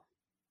 I will.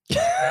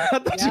 I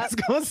thought you Yep. was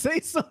gonna say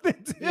something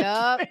different.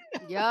 Yup, I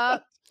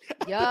yup,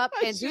 yup.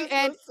 thought And you do was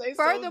and gonna say something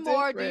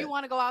furthermore, do you different.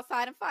 want to go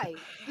outside and fight?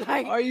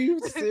 Like Are you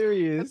the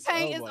serious?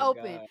 paint Oh is my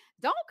open. god.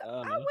 I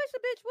Uh, wish a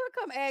bitch would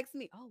come ask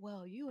me. Oh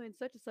well, you and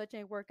such and such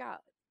ain't work out.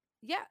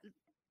 Yeah,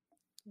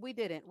 we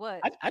didn't.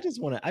 What? I just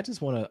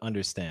wanna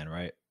understand,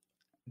 right?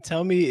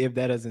 Tell me if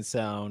that doesn't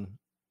sound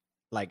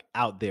like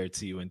out there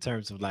to you in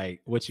terms of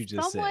like what you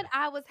just Someone said.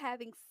 I was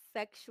having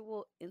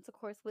sexual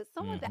intercourse with,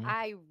 someone that Hmm.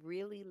 I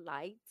really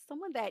liked,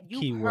 someone that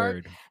you've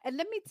heard. Keyword. And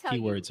let me tell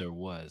you, Keywords are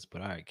was,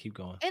 but all right, keep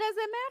going. it doesn't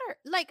matter.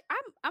 Like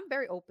I'm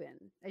very open,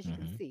 as you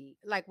can Hmm. see.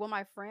 Like with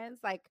my friends,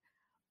 like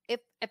if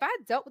I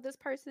dealt with this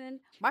person,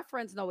 my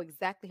friends know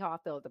exactly how I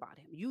felt about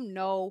him. You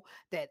know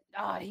that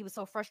he was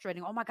so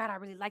frustrating. Oh my god, I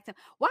really liked him.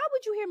 Why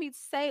would you hear me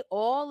say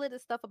all of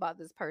this stuff about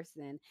this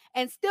person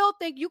and still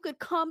think you could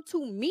come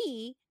to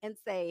me and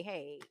say,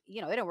 hey,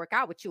 it didn't work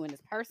out with you and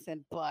this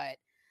person, but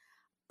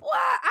boy,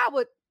 I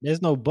would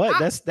There's no but. I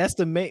That's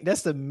the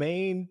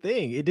main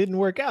thing. It didn't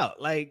work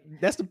out. Like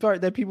that's the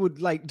part that people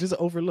like just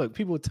overlook.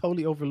 People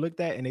totally overlook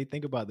that and they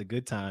think about the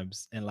good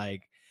times and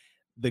like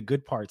the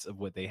good parts of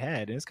what they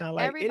had. And it's kind of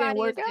like it didn't everybody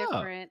work is out.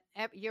 different.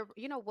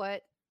 You know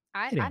what?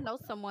 I It I didn't work know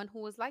out. someone who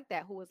was like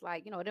that, who was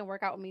like, it didn't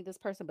work out with me, this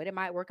person, but it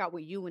might work out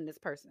with you and this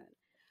person.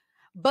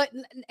 But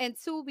and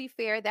to be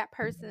fair, that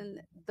person,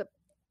 the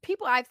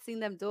people I've seen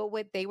them do it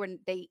with, they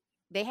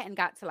hadn't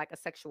got to like a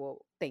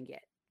sexual thing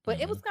yet. But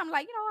it was Hmm. kind of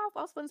like,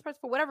 I was feeling this person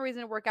for whatever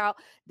reason to work out.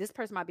 This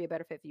person might be a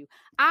better fit for you.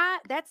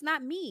 That's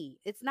not me.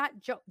 It's not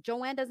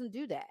Joanne doesn't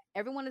do that.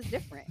 Everyone is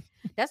different.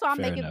 That's why I'm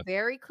Fair making enough.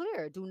 very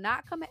clear. Do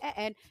not come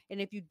and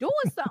if you're doing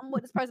something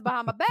with this person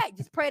behind my back,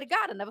 just pray to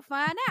God I'll never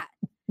find out.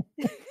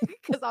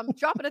 Because I'm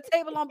dropping a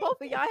table on both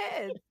of y'all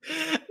heads.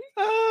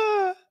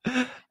 Ah,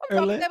 I'm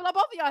dropping a Erlen, table on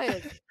both of y'all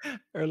heads.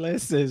 Erlen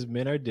says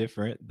men are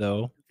different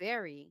though.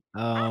 Very.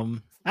 I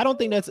I don't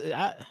think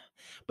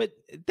but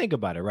think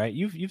about it, right?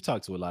 You've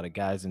talked to a lot of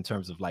guys in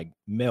terms of like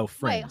male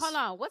Wait, hold friends.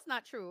 on. What's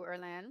not true,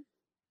 Erlan?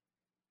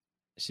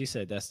 She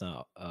said that's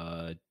not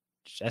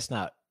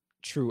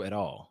true at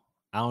all.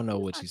 I don't know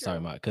What's what not she's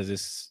talking true? about because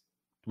it's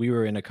we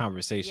were in a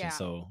conversation. Yeah.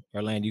 So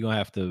Orlando, you're gonna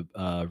have to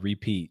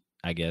repeat,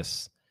 I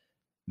guess.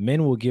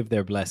 Men will give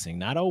their blessing.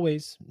 Not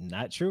always.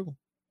 Not true.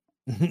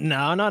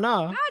 No, no,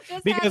 no. I just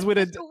had Because a with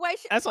a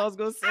situation. that's what I was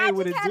gonna say I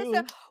with just a had to.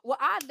 dude. Well,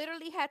 I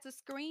literally had to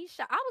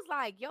screenshot. I was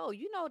like, yo,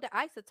 that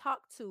I used to talk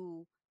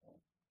to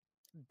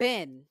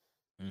Ben.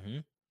 Hmm.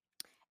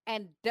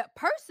 And the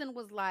person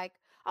was like,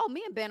 oh,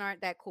 me and Ben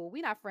aren't that cool.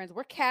 We're not friends.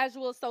 We're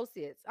casual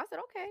associates. I said,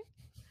 okay.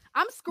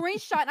 I'm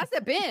screenshotting. I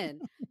said,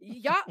 Ben,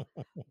 y'all.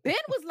 Ben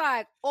was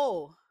like,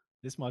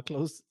 This my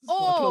close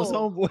oh.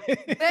 homeboy.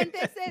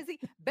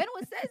 Ben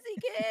was sassy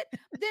kid.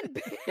 Then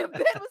Ben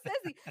was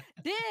sassy.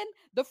 Then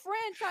the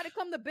friend tried to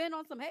come to Ben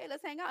on some, hey,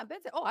 let's hang out. And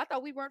Ben said, oh, I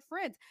thought we weren't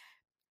friends.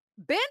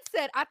 Ben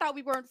said, I thought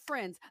we weren't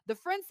friends. The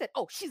friend said,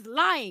 oh, she's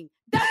lying.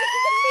 That was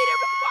his immediate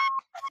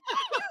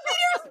response.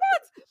 Immediate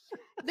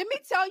response. Let me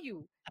tell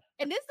you.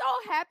 And this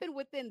all happened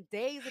within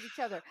days of each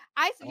other.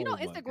 Oh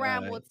my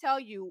Instagram god. will tell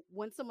you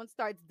when someone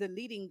starts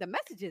deleting the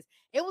messages.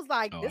 It was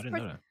like Oh, I this didn't know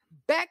person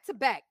that. back to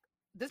back.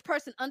 This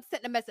person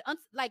unsent a message,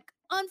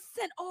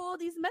 unsent all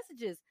these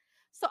messages.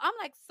 So I'm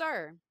like,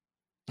 sir,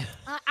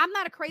 I'm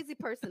not a crazy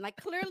person. Like,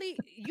 clearly,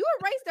 you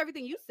erased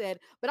everything you said,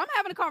 but I'm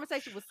having a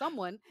conversation with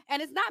someone, and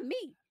it's not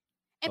me.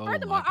 And Oh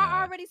furthermore, my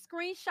I God. already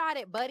screenshot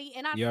it, buddy,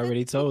 and I You sent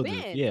already it to told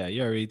them. Ben. Yeah,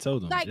 you already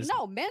told them. Like, It's,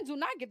 no, men do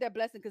not get that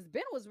blessing because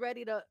Ben was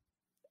ready to,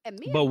 and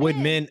me but and would Ben,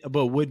 men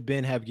but would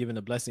Ben have given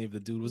the blessing if the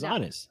dude was no,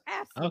 honest?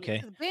 absolutely. Okay.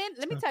 Because Ben,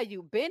 let me So, tell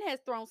you, Ben has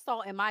thrown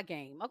salt in my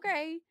game,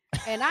 okay?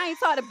 And I ain't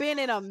talked to Ben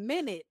in a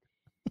minute.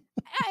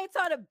 I ain't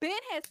talked to Ben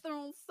has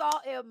thrown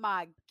salt in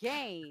my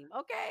game,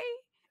 okay?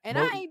 And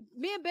I Mo, ain't,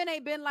 me and Ben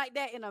ain't been like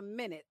that in a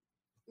minute,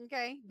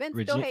 okay? Ben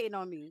still Regine, hating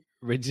on me.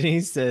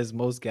 Regine says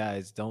most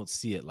guys don't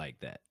see it like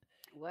that.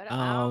 What?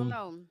 I don't Um,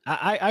 know.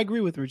 I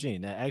agree with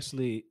Regine that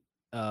actually,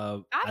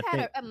 I've I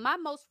had think my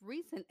most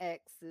recent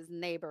ex's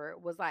neighbor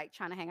was like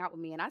trying to hang out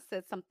with me, and I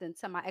said something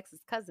to my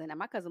ex's cousin, and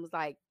my cousin was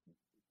like,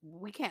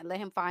 "We can't let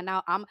him find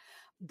out."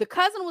 The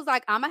cousin was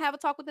like, "I'm gonna have a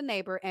talk with the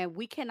neighbor, and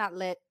we cannot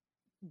let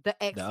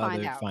the the ex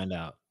find other out find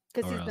out,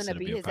 because or he's else gonna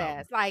it'll beat be a his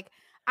problem. ass." Like,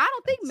 I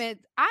don't think That's men.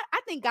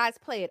 I think guys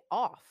play it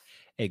off.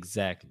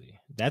 exactly.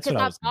 That's Because what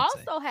I I've was gonna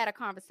say. also had a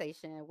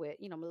conversation with,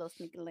 my little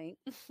sneaky link,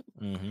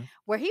 Hmm.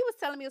 where he was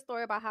telling me a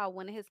story about how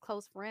one of his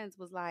close friends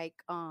was like,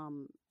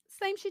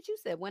 same shit you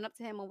said, went up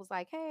to him and was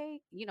like,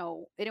 "Hey,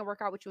 it didn't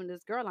work out with you and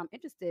this girl. I'm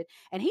interested."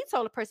 And he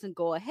told the person,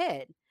 "Go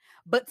ahead."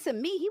 But to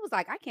me, he was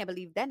like, "I can't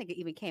believe that nigga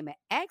even came and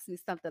asked me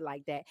something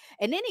like that."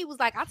 And then he was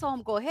like, "I told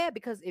him go ahead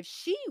because if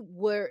she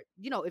were,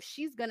 if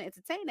she's gonna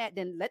entertain that,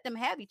 then let them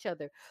have each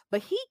other."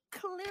 But he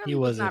He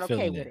clearly was not wasn't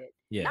okay feeling with it. it.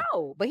 Yeah.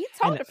 No, but he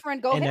told and the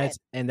friend, "Go and ahead."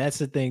 that's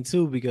the thing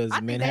too, because I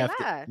think they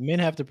lie. men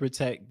have to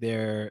protect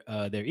their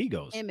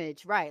egos.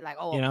 Image, right? Like,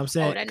 You oh, know what I'm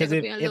oh, saying? that Because nigga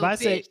being a if little I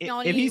bitch. say He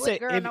don't if he even with the say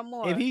girl no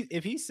more.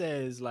 if he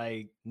says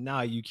like,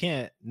 nah, you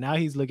can't, now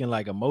he's looking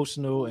like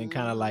emotional and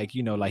kind of Mhm, like,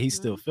 like he's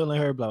still mhm. feeling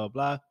her, blah blah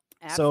blah.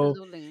 So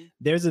Absolutely.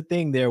 there's a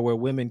thing there where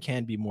women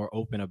can be more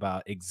open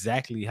about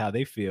exactly how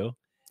they feel.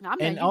 I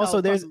mean, And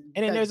also from then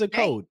the there's a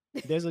gate. code.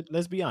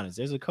 Let's be honest,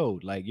 there's a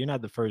code. Like, you're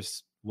not the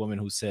first woman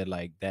who said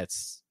like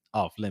that's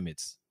off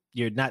limits.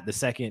 You're not the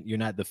second, you're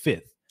not the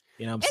fifth.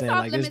 You know what I'm It's saying?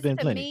 off Like, there's limits been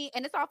to plenty. me,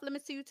 and it's off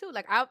limits to you too.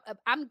 Like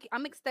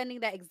I'm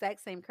extending that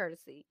exact same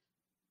courtesy.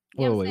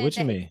 You Wait, know what wait, I'm wait, saying? what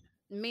you mean?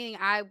 Meaning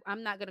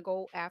I'm not gonna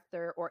go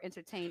after or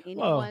entertain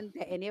Well, anyone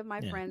that any of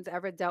my yeah. friends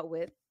ever dealt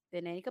with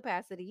in any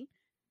capacity.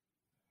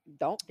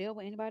 Don't deal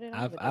with anybody that I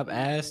I've never dealt I've with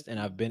in any asked and capacity.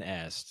 I've been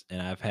asked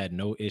and I've had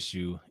no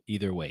issue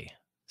either way.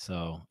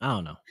 So I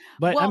don't know.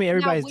 But I Well, mean,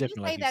 now everybody's would you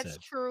different, say like you that's said.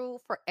 true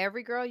for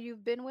every girl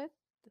you've been with?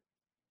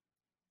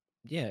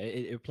 Yeah,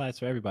 it applies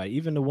for everybody.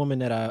 Even the woman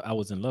that I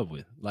was in love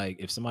with. Like,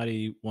 if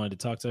somebody wanted to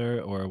talk to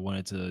her or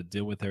wanted to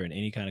deal with her in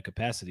any kind of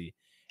capacity,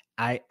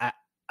 I I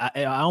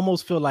I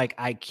almost feel like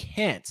I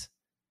can't.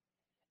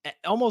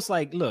 Almost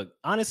like, look,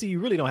 honestly, you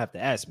really don't have to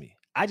ask me.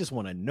 I just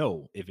want to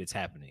know if it's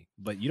happening,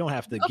 but you don't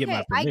have to get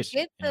my Okay, I permission.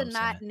 get You know what the I'm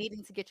not saying?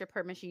 needing to get your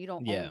permission, you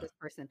don't own Yeah, this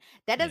person.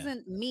 That yeah.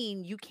 doesn't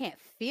mean you can't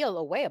feel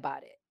a way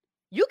about it.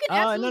 You can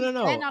No, absolutely no,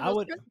 stand no. on I those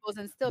would principles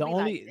and still the be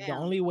like, only the "Damn,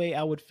 only way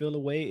I would feel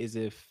away is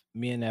if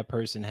me and that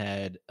person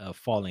had a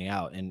falling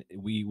out and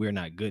we're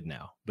not good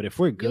now. But if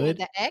we're you and good,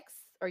 the ex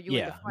or you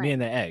and the yeah, me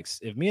and friend." the ex.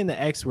 If me and the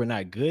ex were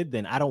not good,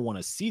 then I don't want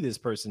to see this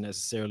person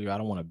necessarily, or I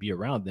don't want to be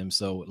around them.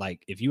 So,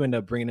 like, if you end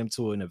up bringing them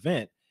to an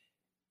event,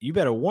 you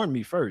better warn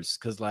me first,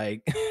 because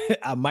like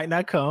I might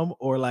not come,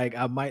 or like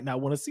I might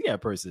not want to see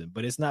that person.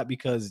 But it's not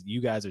because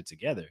you guys are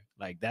together.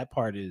 Like, that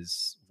part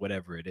is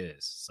whatever it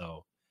is.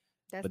 So,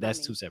 That's but not that's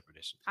two me. separate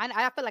issues.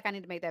 I feel like I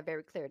need to make that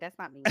very clear. That's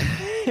not me.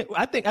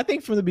 I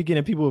think from the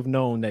beginning people have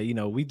known that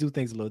we do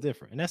things a little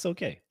different, and that's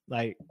okay.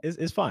 Like,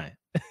 it's fine.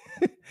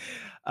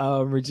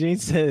 Regine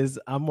says,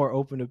 I'm more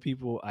open to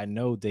people I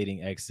know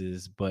dating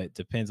exes, but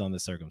depends on the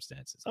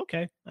circumstances.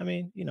 Okay, I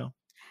mean,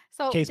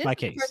 So case this by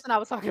is the case. person I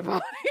was talking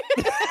about.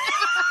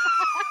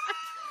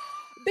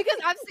 Because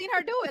I've seen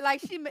her do it. Like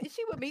she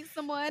would meet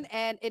someone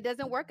and it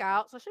doesn't work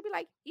out. So she'll be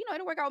like, it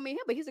didn't work out with me and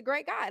him, but he's a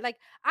great guy. Like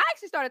I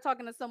actually started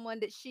talking to someone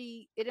that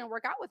it didn't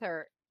work out with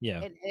her.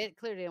 Yeah. And it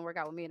clearly didn't work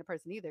out with me and the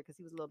person either because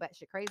he was a little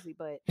batshit crazy.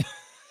 But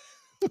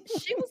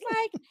she was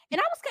like, and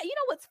I was,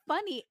 what's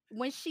funny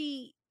when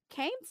she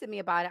came to me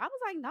about it, I was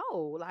like, no,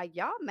 like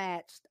y'all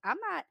matched. I'm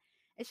not.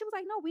 And she was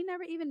like, no, we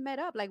never even met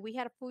up. Like we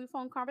had a few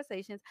phone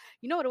conversations.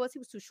 You know what it was? He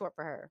was too short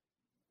for her.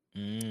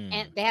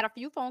 And Mm, they had a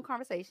few phone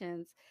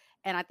conversations,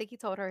 and I think he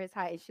told her his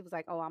height, and she was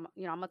like, "Oh, I'm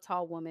a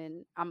tall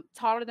woman. I'm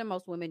taller than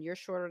most women. You're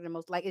shorter than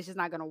most. Like, it's just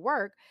not gonna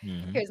work."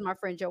 hmm. Here's my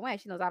friend Joanne.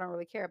 She knows I don't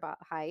really care about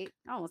height.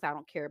 I don't say I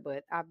don't care,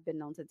 but I've been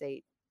known to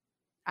date.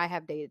 I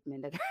have dated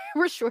men that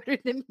were shorter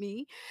than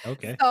me.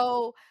 Okay.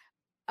 So,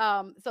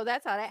 so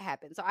that's how that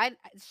happened. So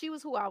she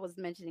was who I was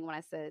mentioning when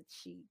I said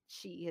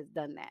she has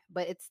done that,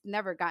 but it's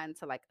never gotten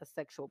to like a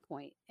sexual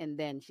point. And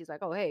then she's like,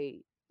 "Oh,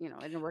 hey, it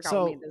didn't work out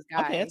with me and So, this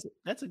okay, guy."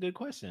 that's a good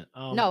question.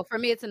 No, for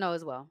me, it's a no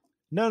as well.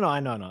 No, no, I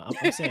know, no.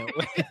 I'm saying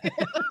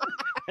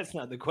that's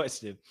not the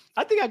question.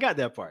 I think I got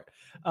that part.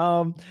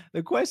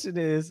 The question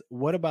is,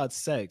 what about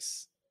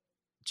sex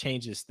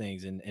changes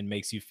things and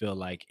makes you feel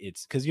like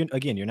it's, because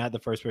you're not the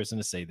first person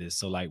to say this.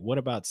 So, like, what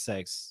about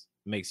sex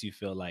makes you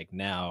feel like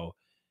now,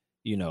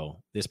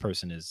 this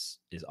person is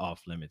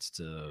off limits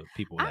to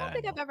people I that don't I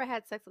think I've know? ever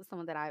had sex with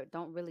someone that I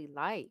don't really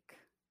like.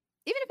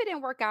 Even if it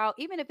didn't work out,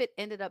 even if it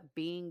ended up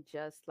being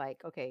just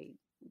like, okay,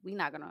 we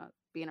not gonna.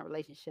 be in a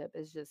relationship.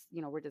 It's just,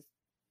 we're just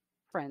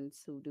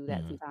friends who do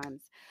that Mhm.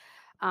 sometimes.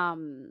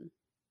 Um,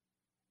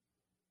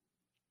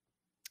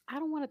 I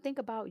don't want to think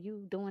about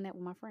you doing that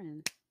with my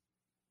friend.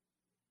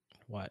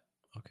 What?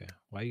 Okay.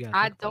 Why you gotta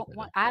think about that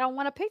though? I don't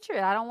want to picture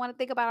it. I don't want to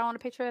think about it. I want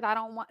to picture it. I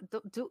don't want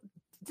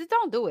just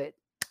don't do it,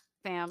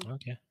 fam.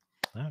 Okay.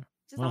 All right.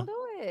 Just don't Well,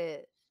 do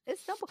it.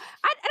 It's simple. And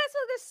that's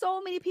why there's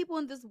so many people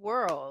in this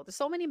world. There's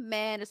so many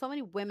men. There's so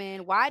many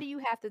women. Why do you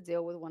have to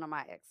deal with one of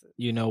my exes?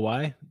 you know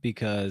why?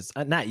 Because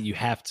not you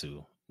have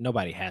to.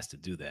 Nobody has to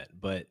do that.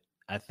 But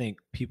I think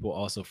people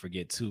also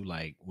forget too,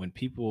 like when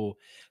people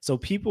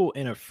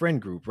in a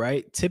friend group,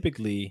 right?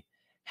 Typically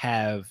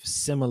have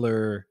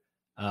similar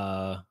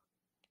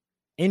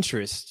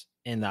interest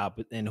in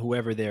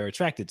whoever they're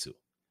attracted to.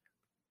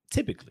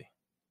 Typically.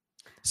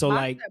 So My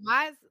like,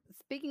 my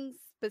speaking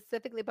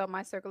specifically about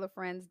my circle of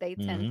friends, they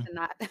tend mhm, to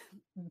not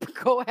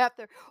go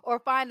after or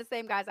find the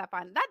same guys I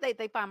find. Not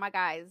they find my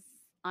guys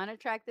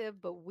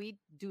unattractive, but we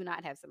do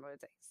not have similar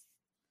tastes.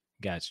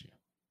 got you.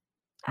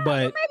 Well,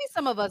 But maybe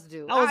some of us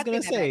do. I was I take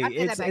gonna that back. say I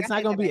take that back. it's I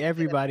not take gonna that be back. I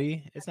take that back.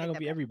 everybody. I It's not take gonna that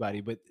be back.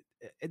 everybody, but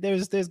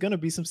there's gonna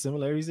be some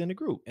similarities in the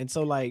group. And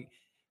so like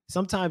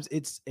sometimes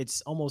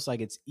it's almost like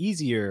it's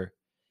easier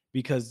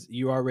because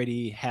you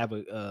already have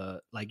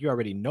like you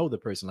already know the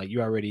person, like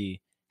you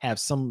already have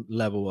some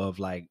level of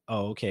like,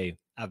 oh, okay,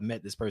 I've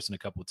met this person a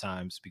couple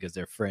times because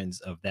they're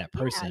friends of that Yeah,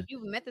 person.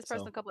 you've met this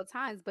person a So couple of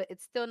times, but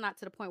it's still not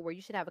to the point where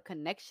you should have a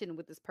connection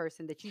with this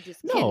person that you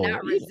just no,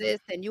 cannot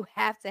resist and you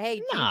have to, hey,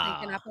 Jeanson,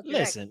 can nah, I fuck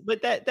your ex? listen,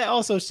 but that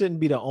also shouldn't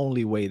be the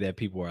only way that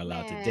people are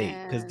allowed to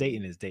date because Man,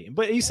 dating is dating.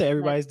 But you say let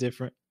everybody's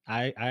different.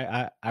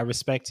 I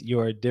respect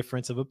your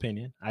difference of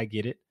opinion. I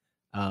get it.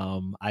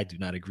 I do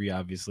not agree,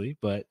 obviously,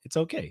 but it's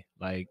okay.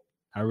 Like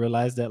I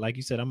realize that, like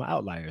you said, I'm an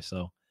outlier,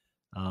 so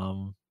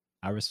um,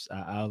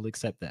 I'll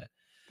accept that.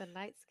 the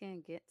light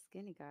skinned get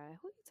skinny guy.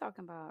 Who you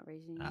talking about, I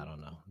Regine?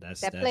 don't know.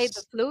 That's That played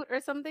the that's flute or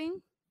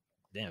something?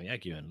 damn. Y'all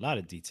giving a lot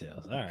of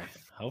details. All right.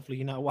 Hopefully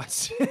you're not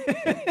watching.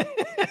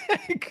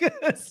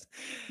 Because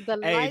The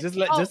hey, light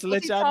skin. Oh, just to was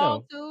let he y'all tall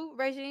know. too,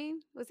 Regine?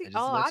 Was he? And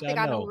just Oh, to I let y'all think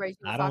I know who know, Regine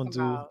was talking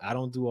about. I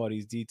don't do all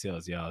these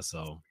details, y'all.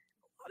 So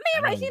Me I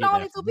and don't Regine get the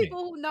only that two from me.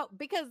 people who know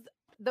because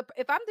the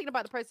if I'm thinking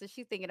about the person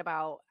she's thinking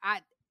about,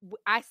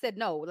 I said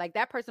no. Like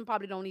that person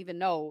probably don't even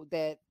know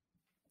that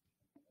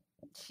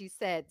she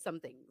said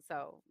something.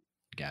 So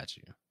Got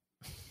you.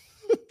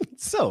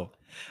 So,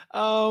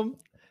 um,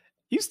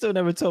 you still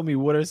never told me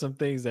what are some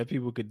things that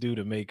people could do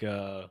to make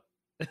to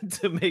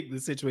make the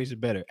situation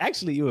better.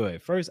 Actually, you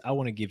wait. First, I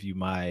want to give you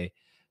my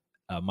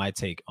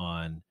take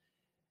on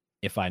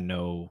if I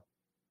know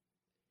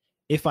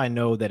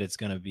that it's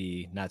gonna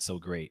be not so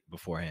great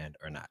beforehand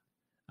or not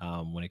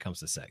when it comes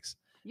to sex.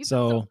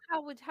 so So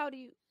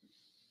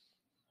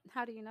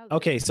how do you know this?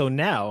 okay, so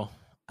now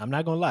I'm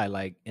not gonna lie.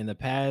 Like in the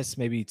past,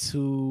 maybe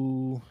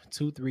 3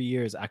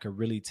 years, I could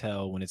really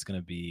tell when it's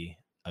gonna be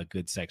a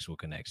good sexual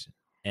connection,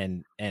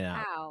 and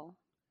How?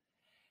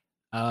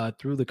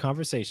 through the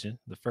conversation,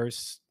 the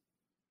first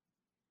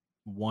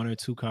one or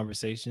two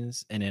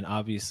conversations, and then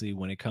obviously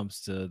when it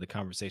comes to the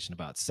conversation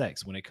about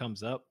sex, when it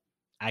comes up,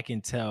 I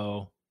can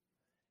tell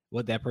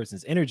what that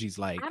person's energy's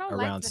like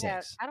around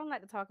sex. I don't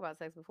like to talk about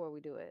sex before we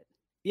do it.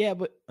 Yeah,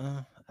 but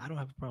I don't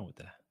have a problem with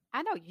that.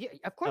 I know you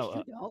of course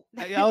Oh, you don't.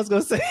 I was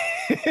gonna say.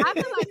 I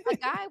feel like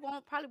a guy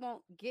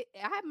won't get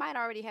I might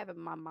already have in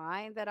my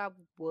mind that I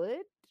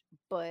would,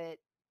 but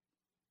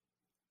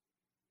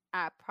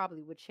I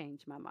probably would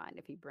change my mind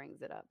if he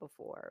brings it up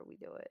before we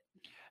do it.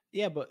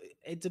 Yeah, but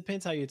it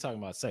depends how you're talking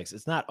about sex.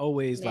 It's not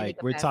always In any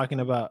like we're talking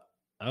capacity. about.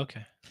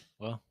 Okay,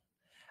 well,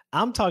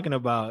 I'm talking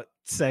about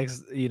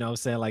sex. You know, what I'm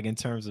saying like in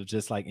terms of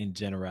just like in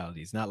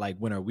generalities, not like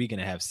when are we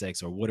gonna have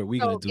sex or what are we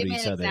gonna So do give to me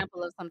each an other.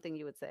 example of something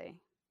you would say.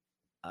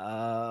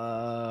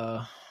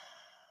 Uh,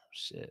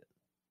 shit.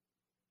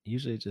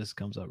 Usually it just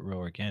comes up real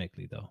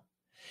organically though.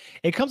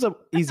 It comes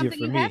up That's easier something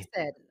for you have me.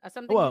 said.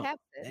 Something you Well, have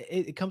said.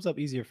 it comes up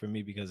easier for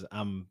me because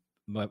I'm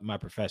my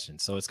profession.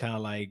 So it's kind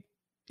of like,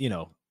 you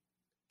know,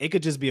 it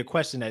could just be a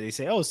question that they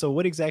say, "Oh, so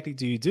what exactly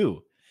do you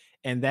do?"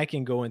 And that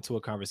can go into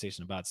a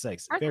conversation about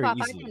sex First of very all,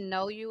 if I easily. didn't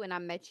know you and I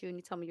met you and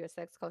you told me you're a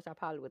sex coach, I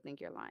probably would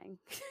think you're lying.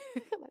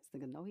 Let's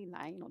think, no, he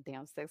lying. Ain't no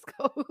damn sex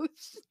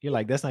coach. You're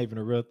like, that's not even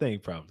a real thing,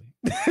 probably.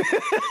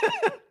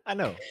 I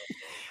know.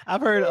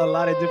 I've heard a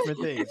lot of different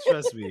things.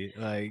 Trust me,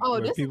 like Oh,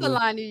 where this is the people,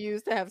 line you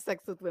use to have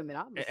sex with women.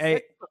 I'm a hey,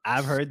 sex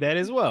I've coach. heard that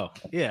as well.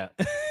 Yeah,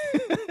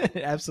 it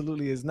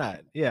absolutely is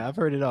not. Yeah, I've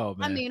heard it all,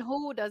 I man. mean,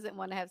 who doesn't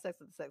want to have sex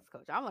with a sex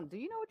coach? I want to.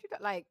 Do you know what you're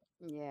like?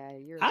 Yeah,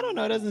 you're. I don't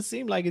know. It doesn't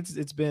seem like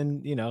it's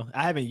been,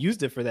 I haven't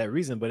used it for that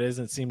reason, but it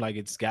doesn't seem like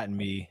it's gotten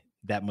me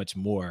that much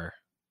more,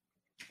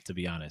 to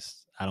be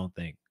honest. I don't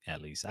think,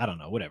 at least. I don't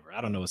know, whatever.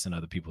 I don't know what's in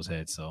other people's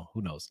heads, so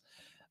who knows.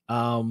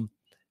 Um,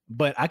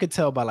 but I could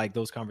tell by like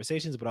those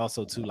conversations, but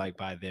also too like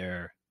by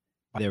their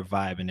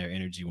vibe and their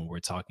energy when we're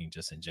talking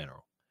just in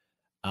general.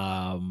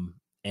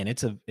 And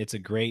it's a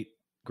great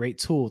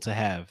tool to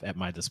have at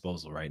my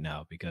disposal right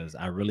now because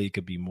I really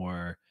could be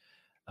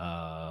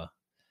uh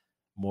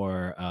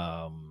more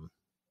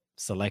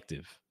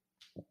selective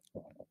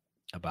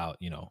about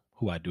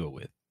who I do it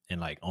with, and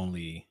like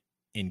only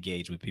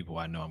engage with people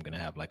I know I'm gonna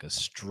have like a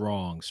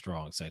strong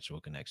sexual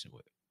connection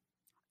with.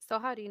 So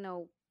how do you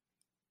know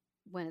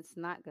when it's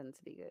not going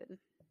to be good?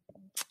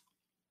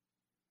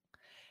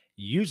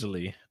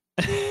 Usually,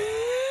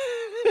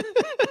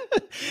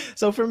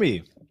 so for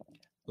me,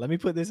 let me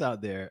put this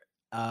out there.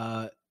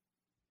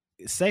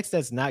 Sex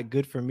that's not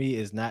good for me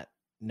is not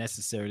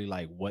necessarily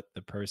like what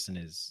the person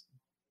is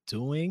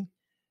doing,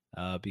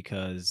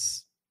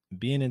 because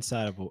being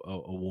inside of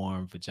a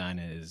warm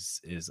vagina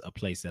is a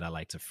place that I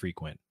like to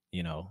frequent,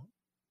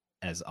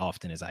 as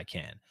often as I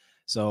can.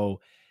 So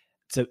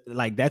to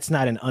like that's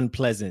not an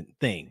unpleasant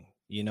thing.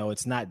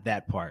 It's not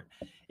that part.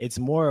 It's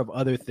more of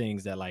other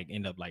things that like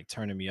end up like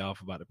turning me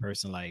off about the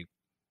person. Like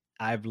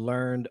I've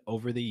learned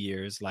over the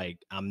years, like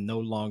I'm no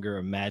longer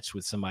a match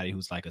with somebody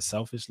who's like a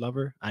selfish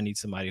lover. I need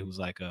somebody who's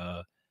like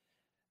a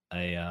What's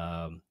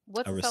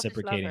a a selfish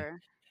reciprocating, lover?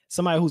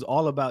 somebody who's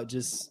all about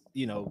just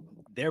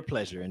their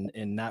pleasure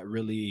and not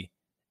really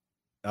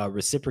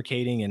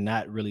reciprocating and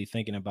not really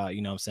thinking about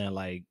what I'm saying,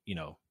 like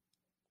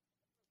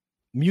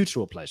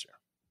mutual pleasure.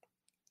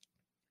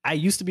 I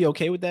used to be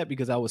okay with that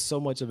because I was so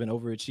much of an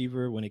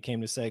overachiever when it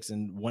came to sex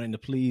and wanting to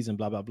please and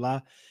blah blah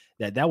blah,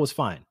 that was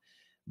fine.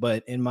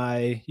 But in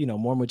my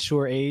more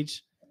mature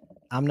age,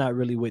 I'm not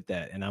really with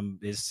that, and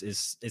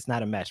it's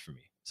not a match for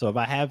me. So if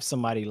I have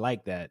somebody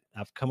like that,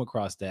 I've come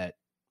across that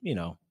in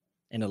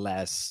the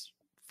last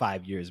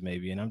 5 years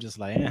maybe, and I'm just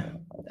like,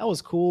 that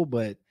was cool,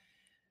 but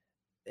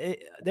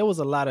there was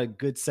a lot of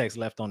good sex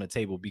left on the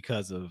table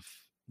because of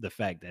the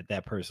fact that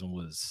that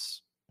person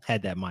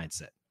had that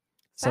mindset.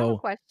 So I have a So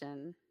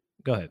question.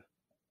 go ahead.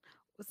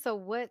 So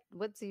what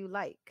do you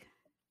like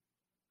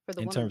for the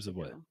In woman terms to of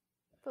what? do?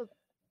 So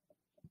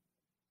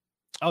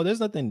Oh, there's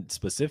nothing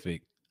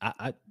specific.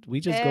 We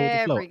just go with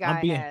the flow. every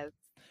guy has.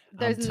 I'm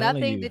There's telling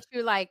nothing you. that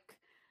you like.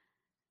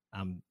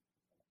 I'm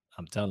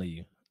I'm telling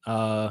you.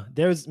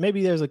 There's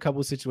a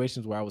couple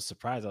situations where I was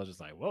surprised. I was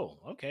just like, whoa,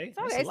 okay,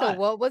 So, that's a okay, so lot.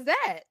 what was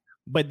that?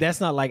 But that's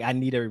not like I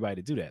need everybody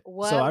to do that. So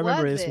I What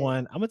remember was this it?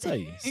 one. I'm gonna tell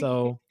you.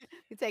 So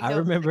You take I notes,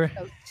 sex remember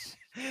coach.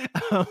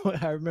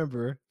 I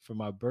remember for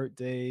my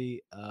birthday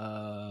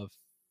a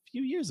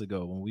few years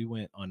ago when we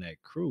went on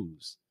that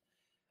cruise.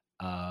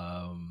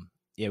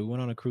 Yeah, we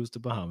went on a cruise to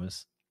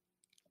Bahamas,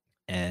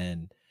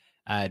 and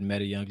I had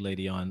met a young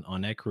lady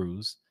on that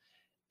cruise,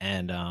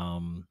 and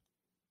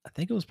I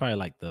think it was probably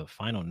like the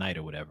final night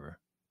or whatever.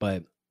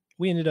 But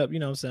we ended up,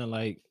 what I'm saying,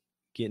 like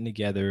getting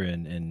together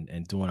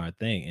and doing our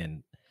thing.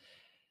 And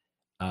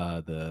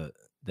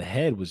the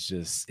head was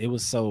just it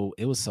was so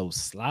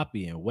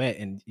sloppy and wet.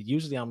 And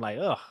usually I'm like,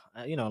 oh,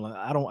 like,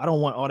 I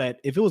don't want all that.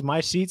 If it was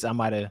my sheets, I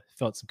might have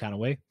felt some kind of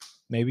way,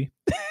 maybe.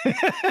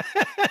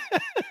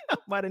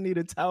 Might have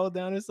needed a towel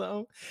down or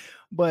something.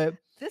 But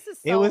This is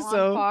it so was on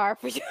so par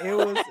for you.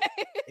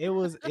 it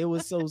was it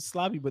was so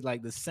sloppy, but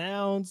like the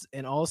sounds,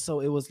 and also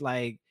it was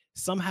like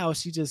somehow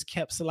she just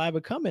kept saliva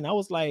coming. I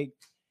was like,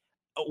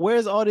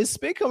 where's all this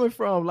spit coming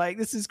from? Like,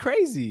 this is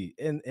crazy.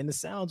 And the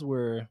sounds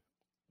weren't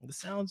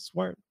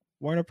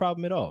a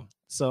problem at all.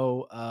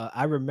 So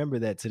I remember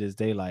that to this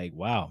day, like,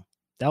 wow,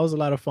 that was a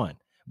lot of fun.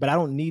 But I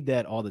don't need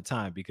that all the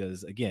time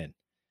because, again,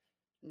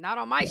 Not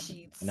on my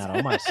sheets. not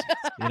on my sheets.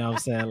 You know what I'm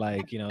saying?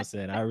 Like, what I'm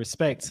saying? I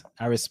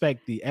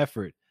respect the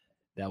effort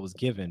that was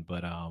given,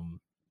 but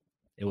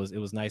it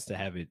was nice to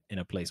have it in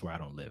a place where I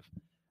don't live.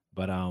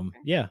 But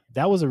yeah,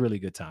 that was a really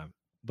good time.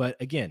 But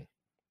again,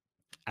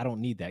 I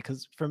don't need that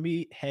because for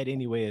me, head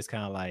anyway is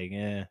kind of like,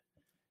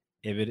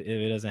 if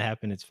it doesn't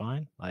happen, it's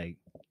fine. Like,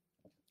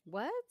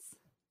 What?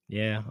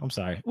 yeah, I'm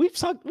sorry. We've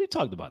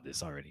talked about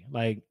this already.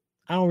 Like,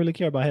 I don't really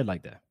care about head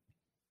like that.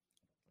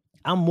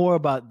 I'm more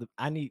about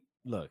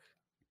look,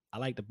 I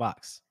like the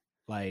box.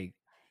 Like,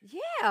 Yeah,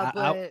 I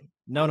but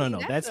no I no mean no.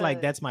 that's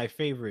That's my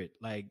favorite,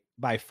 like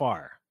by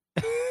far.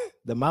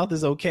 The mouth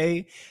is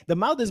okay. The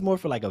mouth is more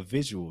for like a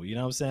visual, you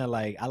know what I'm saying?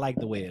 Like, I like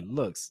the way it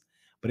looks.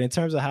 But in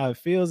terms of how it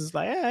feels, it's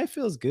like, yeah, it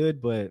feels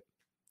good, but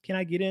can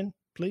I get in,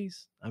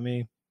 please? I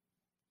mean,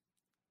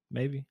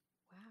 maybe.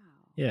 wow.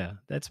 Yeah,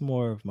 that's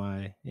more of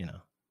my.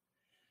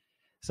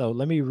 So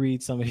let me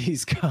read some of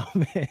these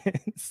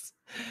comments.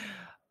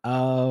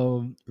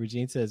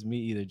 Regine says, me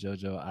either,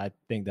 Jojo. I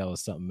think that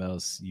was something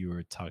else you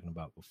were talking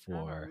about I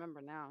don't before.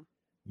 remember now.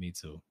 Me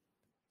too.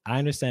 I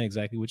understand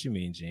exactly what you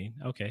mean, Jean.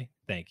 Okay,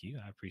 thank you.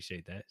 I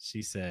appreciate that.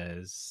 She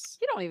says,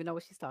 You don't even know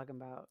what she's talking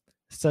about.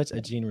 such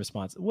a Jean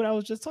response. What I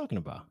was just talking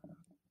about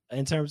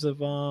in terms of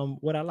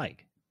what I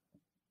like.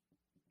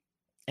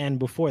 And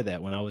before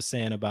that, when I was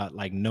saying about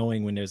like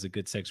knowing when there's a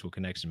good sexual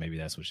connection, maybe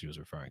that's what she was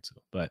referring to.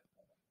 But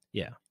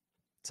yeah.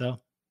 So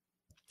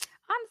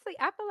Honestly,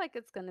 I feel like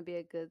it's going to be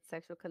a good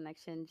sexual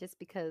connection just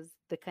because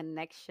the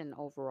connection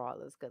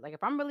overall is good. Like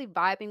if I'm really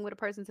vibing with a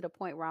person to the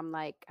point where I'm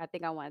like, I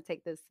think I want to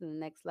take this to the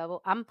next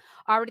level, I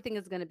already think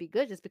it's going to be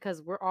good just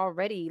because we're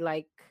already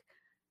like,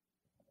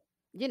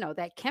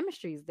 that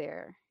chemistry's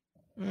there.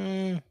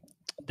 mm,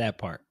 that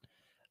part.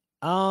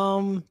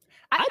 Um,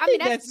 I I mean,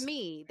 think that's that's.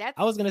 me. That's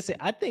I was gonna say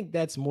I think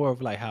that's more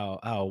of like how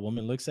a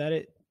woman looks at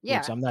it, which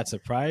yeah. I'm not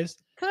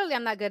surprised. Clearly,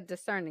 I'm not good at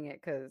discerning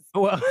it because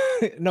Well,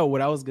 no,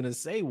 what I was gonna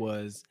say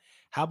was,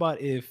 how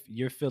about if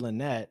you're feeling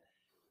that,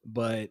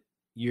 but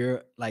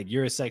you're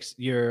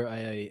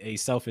a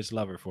selfish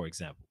lover, for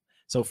example.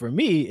 So for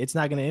me, it's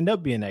not gonna end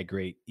up being that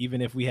great,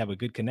 even if we have a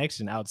good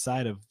connection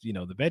outside of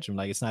the bedroom.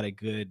 Like it's not a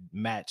good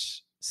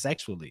match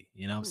sexually.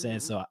 You know what I'm saying?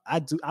 mm, So I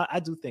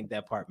do think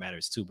that part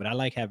matters too. But I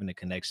like having a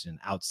connection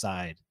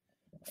outside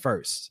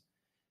first.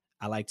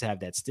 I like to have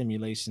that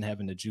stimulation,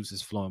 having the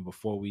juices flowing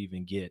before we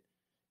even get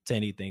to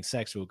anything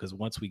sexual. Because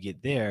once we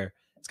get there,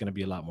 it's going to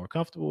be a lot more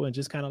comfortable and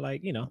just kind of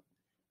like,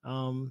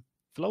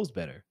 flows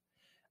better.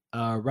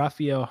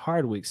 Raphael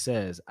Hardwick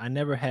says, I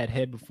never had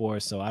head before,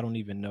 so I don't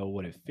even know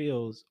what it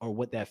feels or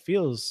what that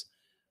feels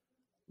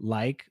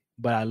like,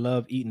 but I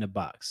love eating a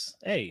box.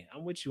 Hey,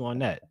 I'm with you on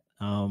that.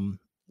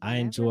 I never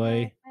had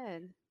enjoy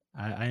head.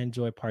 I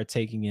enjoy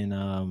partaking in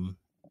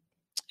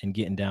and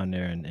getting down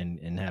there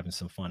and having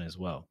some fun as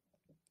well.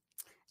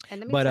 And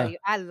let me But tell you,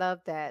 I love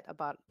that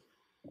about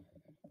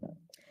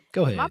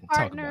go if my ahead and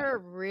talk about partner it.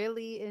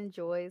 really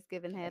enjoys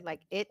giving head,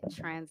 like it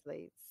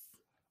translates.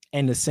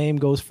 And the same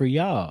goes for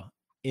y'all.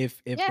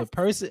 If the Yes,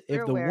 person,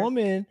 we're aware.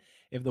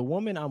 if the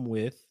woman I'm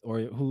with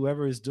or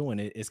whoever is doing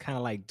it is kind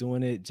of like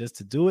doing it just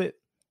to do it,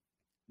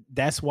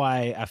 that's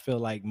why I feel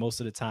like most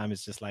of the time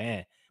it's just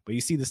like, But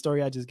you see the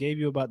story I just gave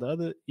you about the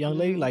other young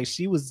lady, Hmm. like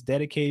she was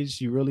dedicated.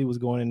 She really was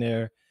going in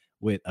there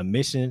with a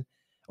mission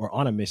or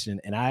on a mission,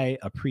 and I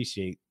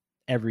appreciate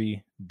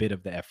every bit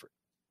of the effort.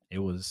 It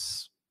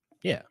was,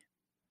 yeah,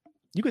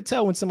 you could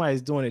tell when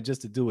somebody's doing it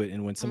just to do it,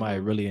 and when somebody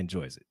Hmm. really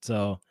enjoys it.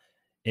 So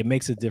it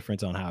makes a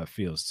difference on how it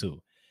feels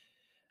too.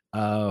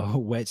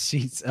 Wet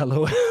sheets,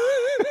 lol.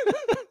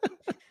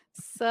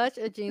 Such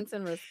a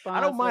Jensen I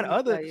don't response. Let mind me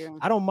other. tell you.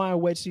 I don't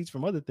mind wet sheets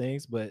from other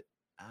things, but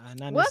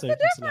not What's necessarily the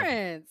from celebrity.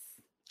 difference?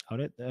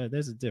 Oh,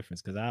 there's a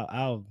difference because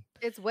I'll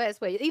It's wet.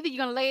 It's wet. Either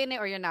you're gonna lay in it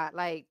or you're not.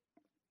 Like,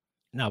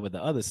 no, but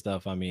the other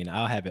stuff, I mean,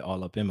 I'll have it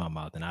all up in my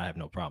mouth and I have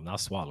no problem. I'll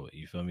swallow it.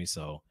 You feel me?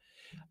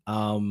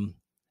 Um,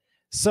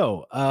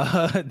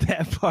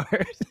 that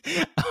part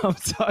I'm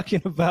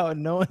talking about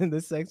knowing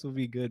the sex will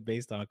be good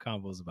based on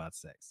combos about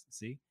sex.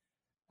 See,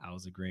 I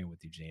was agreeing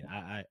with you, Gene.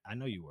 I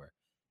know you were.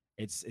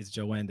 It's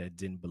Joanne that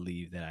didn't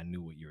believe that I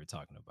knew what you were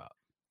talking about.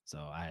 So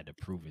I had to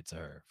prove it to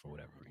her for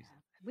whatever reason.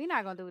 we're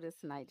not gonna do this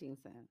tonight,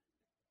 Jensen.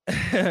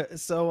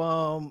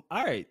 All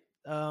right.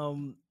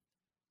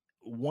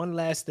 One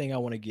last thing I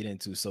want to get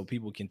into so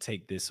people can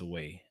take this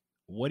away.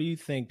 What do you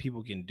think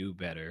people can do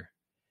better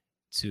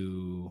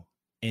to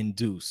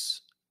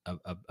induce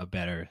a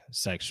better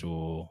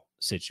sexual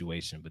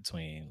situation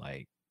between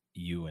like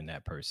you and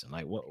that person?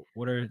 Like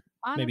what are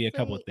maybe a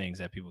couple of Honestly, things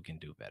that people can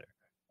do better?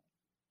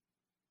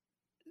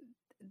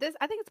 this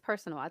I think it's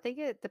personal. I think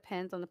it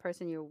depends on the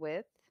person you're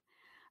with.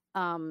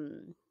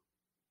 Um,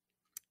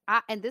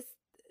 I and this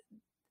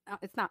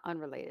it's not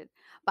unrelated,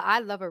 but I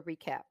love a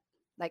recap.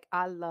 Like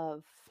I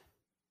love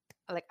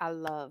a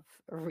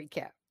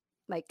recap.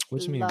 Like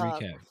What you mean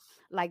love. recap?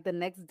 Like the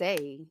next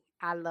day,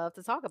 I love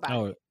to talk about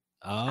Oh, it.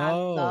 I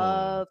oh,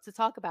 love to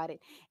talk about it.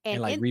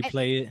 and And like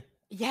replay it.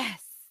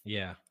 yes,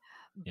 Yeah,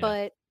 yeah.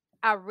 but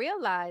I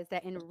realized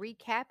that in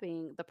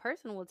recapping, the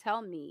person will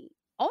tell me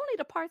only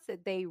the parts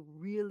that they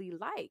really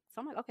like.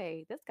 So I'm like,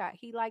 okay, this guy,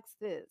 he likes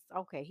this.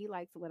 Okay, he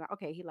likes when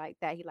okay, he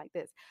liked that, he liked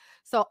this.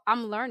 So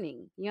I'm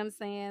learning, you know what I'm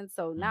saying?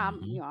 So now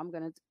Mm-hmm. I'm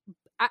gonna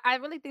I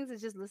really think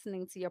it's just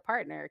listening to your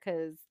partner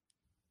because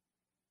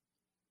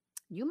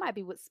you might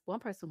be with one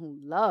person who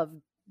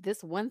loved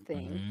this one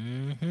thing,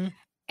 Mm-hmm.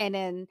 and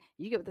then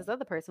you get with this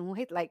other person who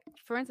hates, like,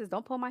 for instance,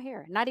 don't pull my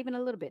hair. Not even a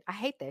little bit. I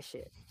hate that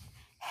shit.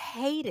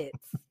 Hate it.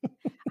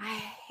 I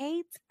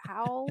hate,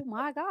 oh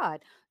my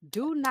God.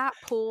 Do not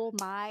pull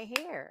my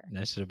hair.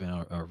 That should have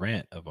been a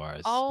rant of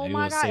ours. Oh Maybe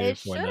my we'll God. save It it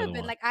for should have another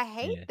been one. like, I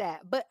hate Yeah.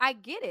 that. But I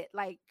get it.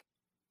 Like,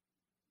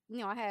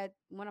 I had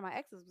one of my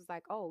exes was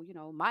like, oh,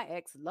 my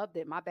ex loved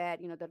it. My bad.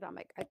 I'm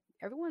like,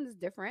 everyone is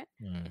different.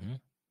 Mm-hmm.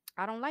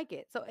 I don't like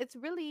it. So it's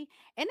really,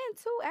 and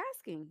then too,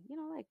 asking,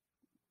 like,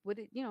 what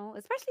did,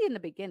 especially in the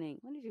beginning,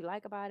 what did you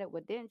like about it?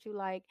 What didn't you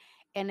like?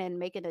 And then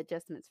making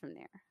adjustments from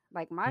there.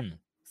 Like my Hmm.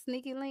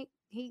 sneaky link,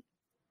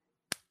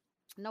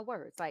 no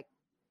words. Like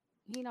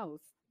he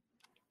knows.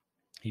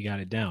 He got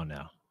it down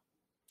now.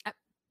 Uh,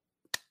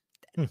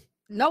 Hmm.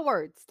 No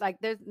words. Like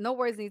there's no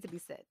words need to be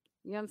said.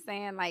 You know what I'm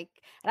saying? Like,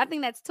 and I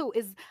think that's too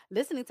is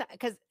listening to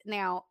because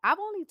now I've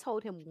only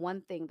told him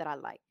one thing that I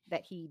like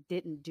that he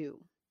didn't do,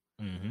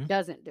 Mm-hmm.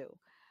 doesn't do.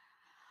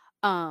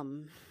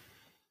 Um,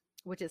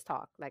 which is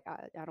talk. Like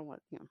I don't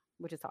want,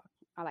 which is talk.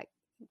 I like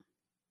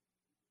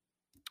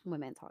when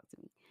men talk to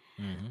me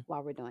Mm-hmm.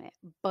 while we're doing it.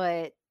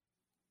 But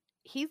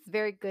he's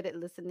very good at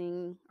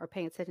listening or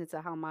paying attention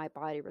to how my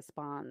body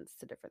responds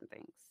to different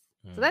things.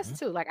 So that's Mm-hmm.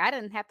 two. Like I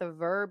didn't have to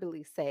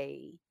verbally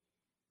say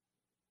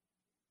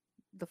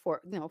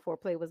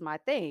foreplay was my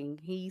thing.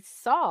 He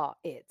saw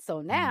it.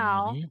 So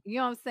now, Mm-hmm. you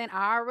know what I'm saying?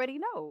 I already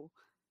know.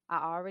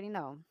 I already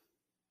know.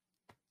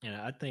 And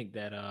I think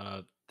that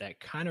that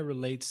kind of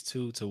relates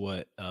to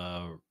what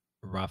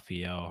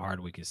Raphael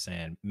Hardwick is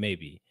saying,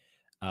 maybe.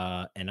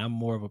 And I'm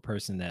more of a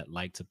person that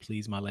like to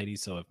please my lady.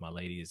 So if my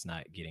lady is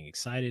not getting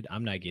excited,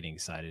 I'm not getting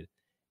excited.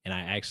 And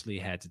I actually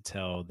had to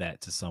tell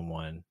that to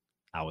someone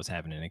I was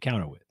having an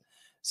encounter with.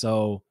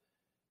 So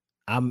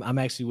I'm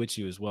actually with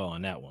you as well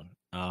on that one.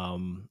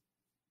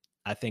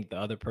 I think the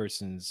other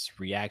person's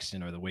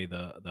reaction or the way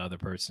the other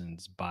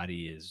person's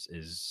body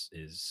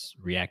is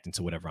reacting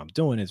to whatever I'm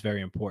doing is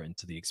very important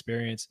to the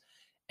experience.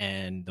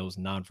 And those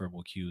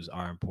nonverbal cues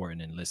are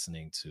important in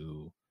listening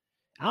to,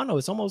 I don't know,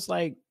 it's almost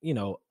like,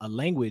 a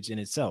language in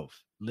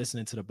itself,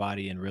 listening to the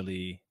body and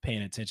really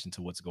paying attention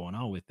to what's going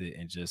on with it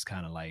and just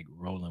kind of like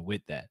rolling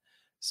with that.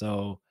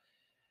 So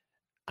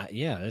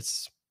yeah,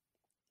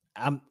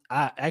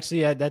 I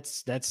actually,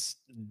 that's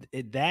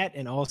it, that.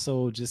 And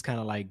also just kind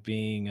of like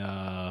being,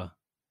 I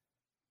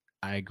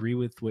agree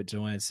with what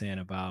Joanne's saying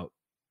about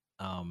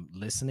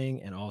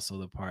listening, and also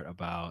the part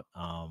about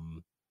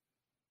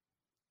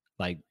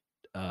like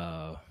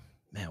uh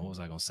man, what was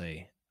I gonna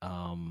say?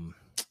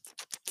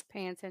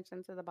 Paying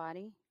attention to the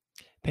body.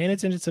 Paying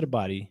attention to the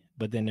body,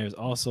 but then there's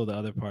also the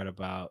other part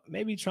about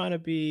maybe trying to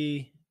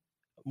be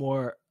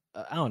more,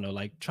 I don't know,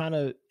 like trying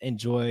to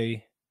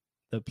enjoy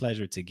the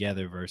pleasure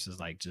together versus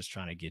like just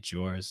trying to get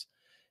yours.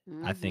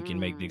 I think can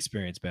make the Mm-hmm.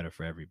 experience better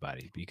for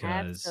everybody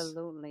because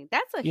Absolutely.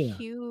 That's a yeah.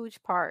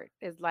 huge part.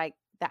 Is like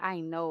that I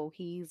know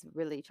he's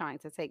really trying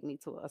to take me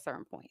to a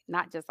certain point.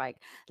 Not just like,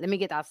 let me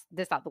get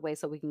this out the way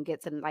so we can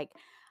get to like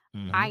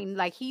Mhm. I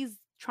like he's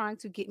trying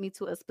to get me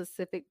to a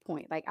specific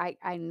point. Like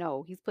I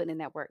know he's putting in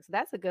that work. So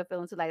that's a good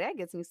feeling too. Like that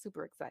gets me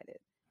super excited.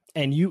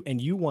 And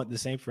you want the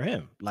same for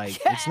him. Like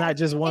it's Yes, not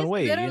just one it's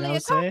way, you know what literally I'm a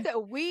saying?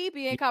 competition. We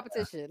be in Yeah,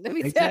 competition. Let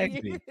me tell you.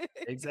 exactly.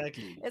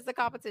 Exactly. It's a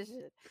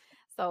competition.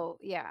 So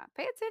yeah,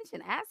 pay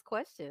attention, ask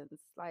questions,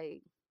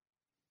 like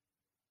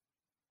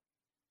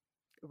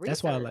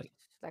That's why research.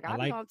 Like I I'll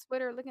be like on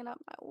Twitter looking up,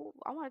 like, oh,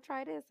 I want to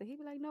try this. And he'd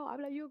be like, no, I'll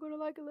be like, you're gonna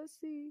like it, let's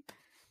see.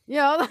 You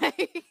know,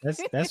 like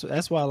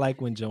that's why I like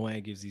when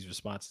Joanne gives these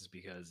responses,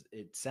 because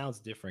it sounds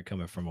different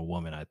coming from a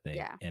woman, I think,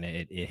 yeah, and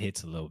it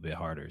hits a little bit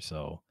harder.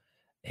 So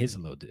it hits a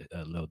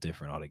little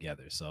different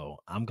altogether. So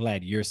I'm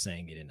glad you're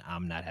saying it and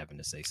I'm not having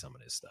to say some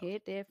of this stuff.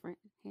 hit different,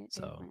 hit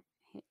So, different,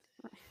 hit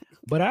different.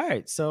 but all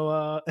right.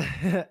 So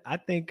I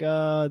think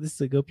this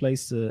is a good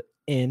place to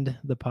end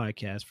the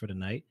podcast for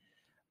tonight.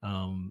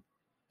 Um,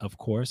 of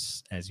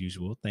course, as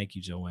usual, thank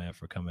you, Joanne,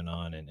 for coming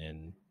on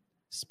and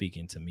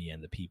speaking to me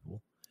and the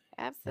people,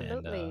 and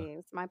Absolutely.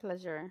 It's my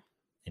pleasure.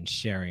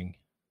 sharing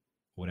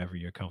whatever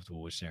you're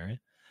comfortable with sharing.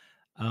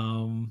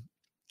 Um,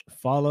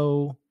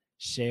 Follow,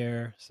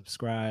 share,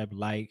 subscribe,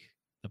 like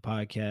the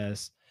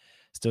podcast.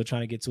 Still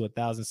trying to get to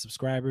 1,000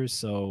 subscribers.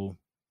 So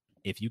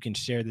if you can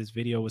share this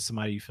video with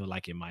somebody you feel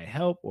like it might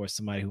help, or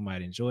somebody who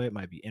might enjoy it,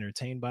 might be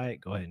entertained by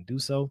it, go ahead and do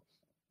so.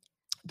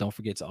 Don't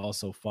forget to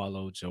also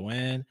follow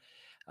Joanne.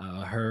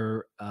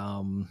 Her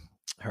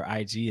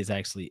IG is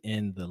actually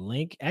in the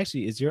link.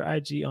 Actually, is your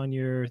IG on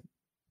your? Do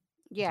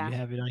you Yeah.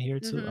 have it on here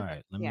too? All Mm-hmm.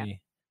 right, Yeah.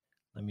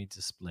 let me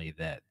display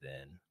that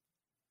then.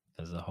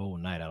 Because the whole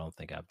night I don't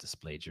think I've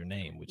displayed your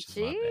name, which is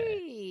my bad.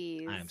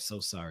 I Jeez. am so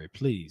sorry.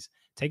 Please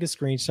take a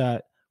screenshot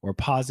or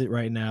pause it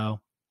right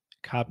now.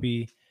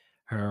 Copy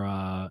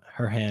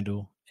her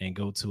handle and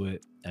go to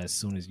it as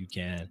soon as you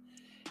can.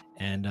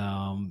 And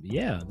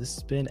yeah, this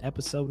has been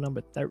episode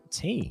number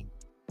 13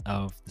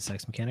 of the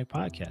Sex Mechanic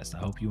Podcast. I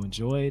hope you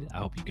enjoyed. I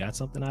hope you got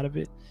something out of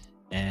it.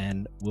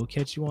 And we'll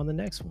catch you on the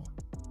next one.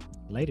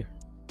 Later.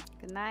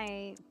 Good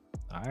night.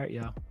 All right,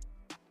 y'all.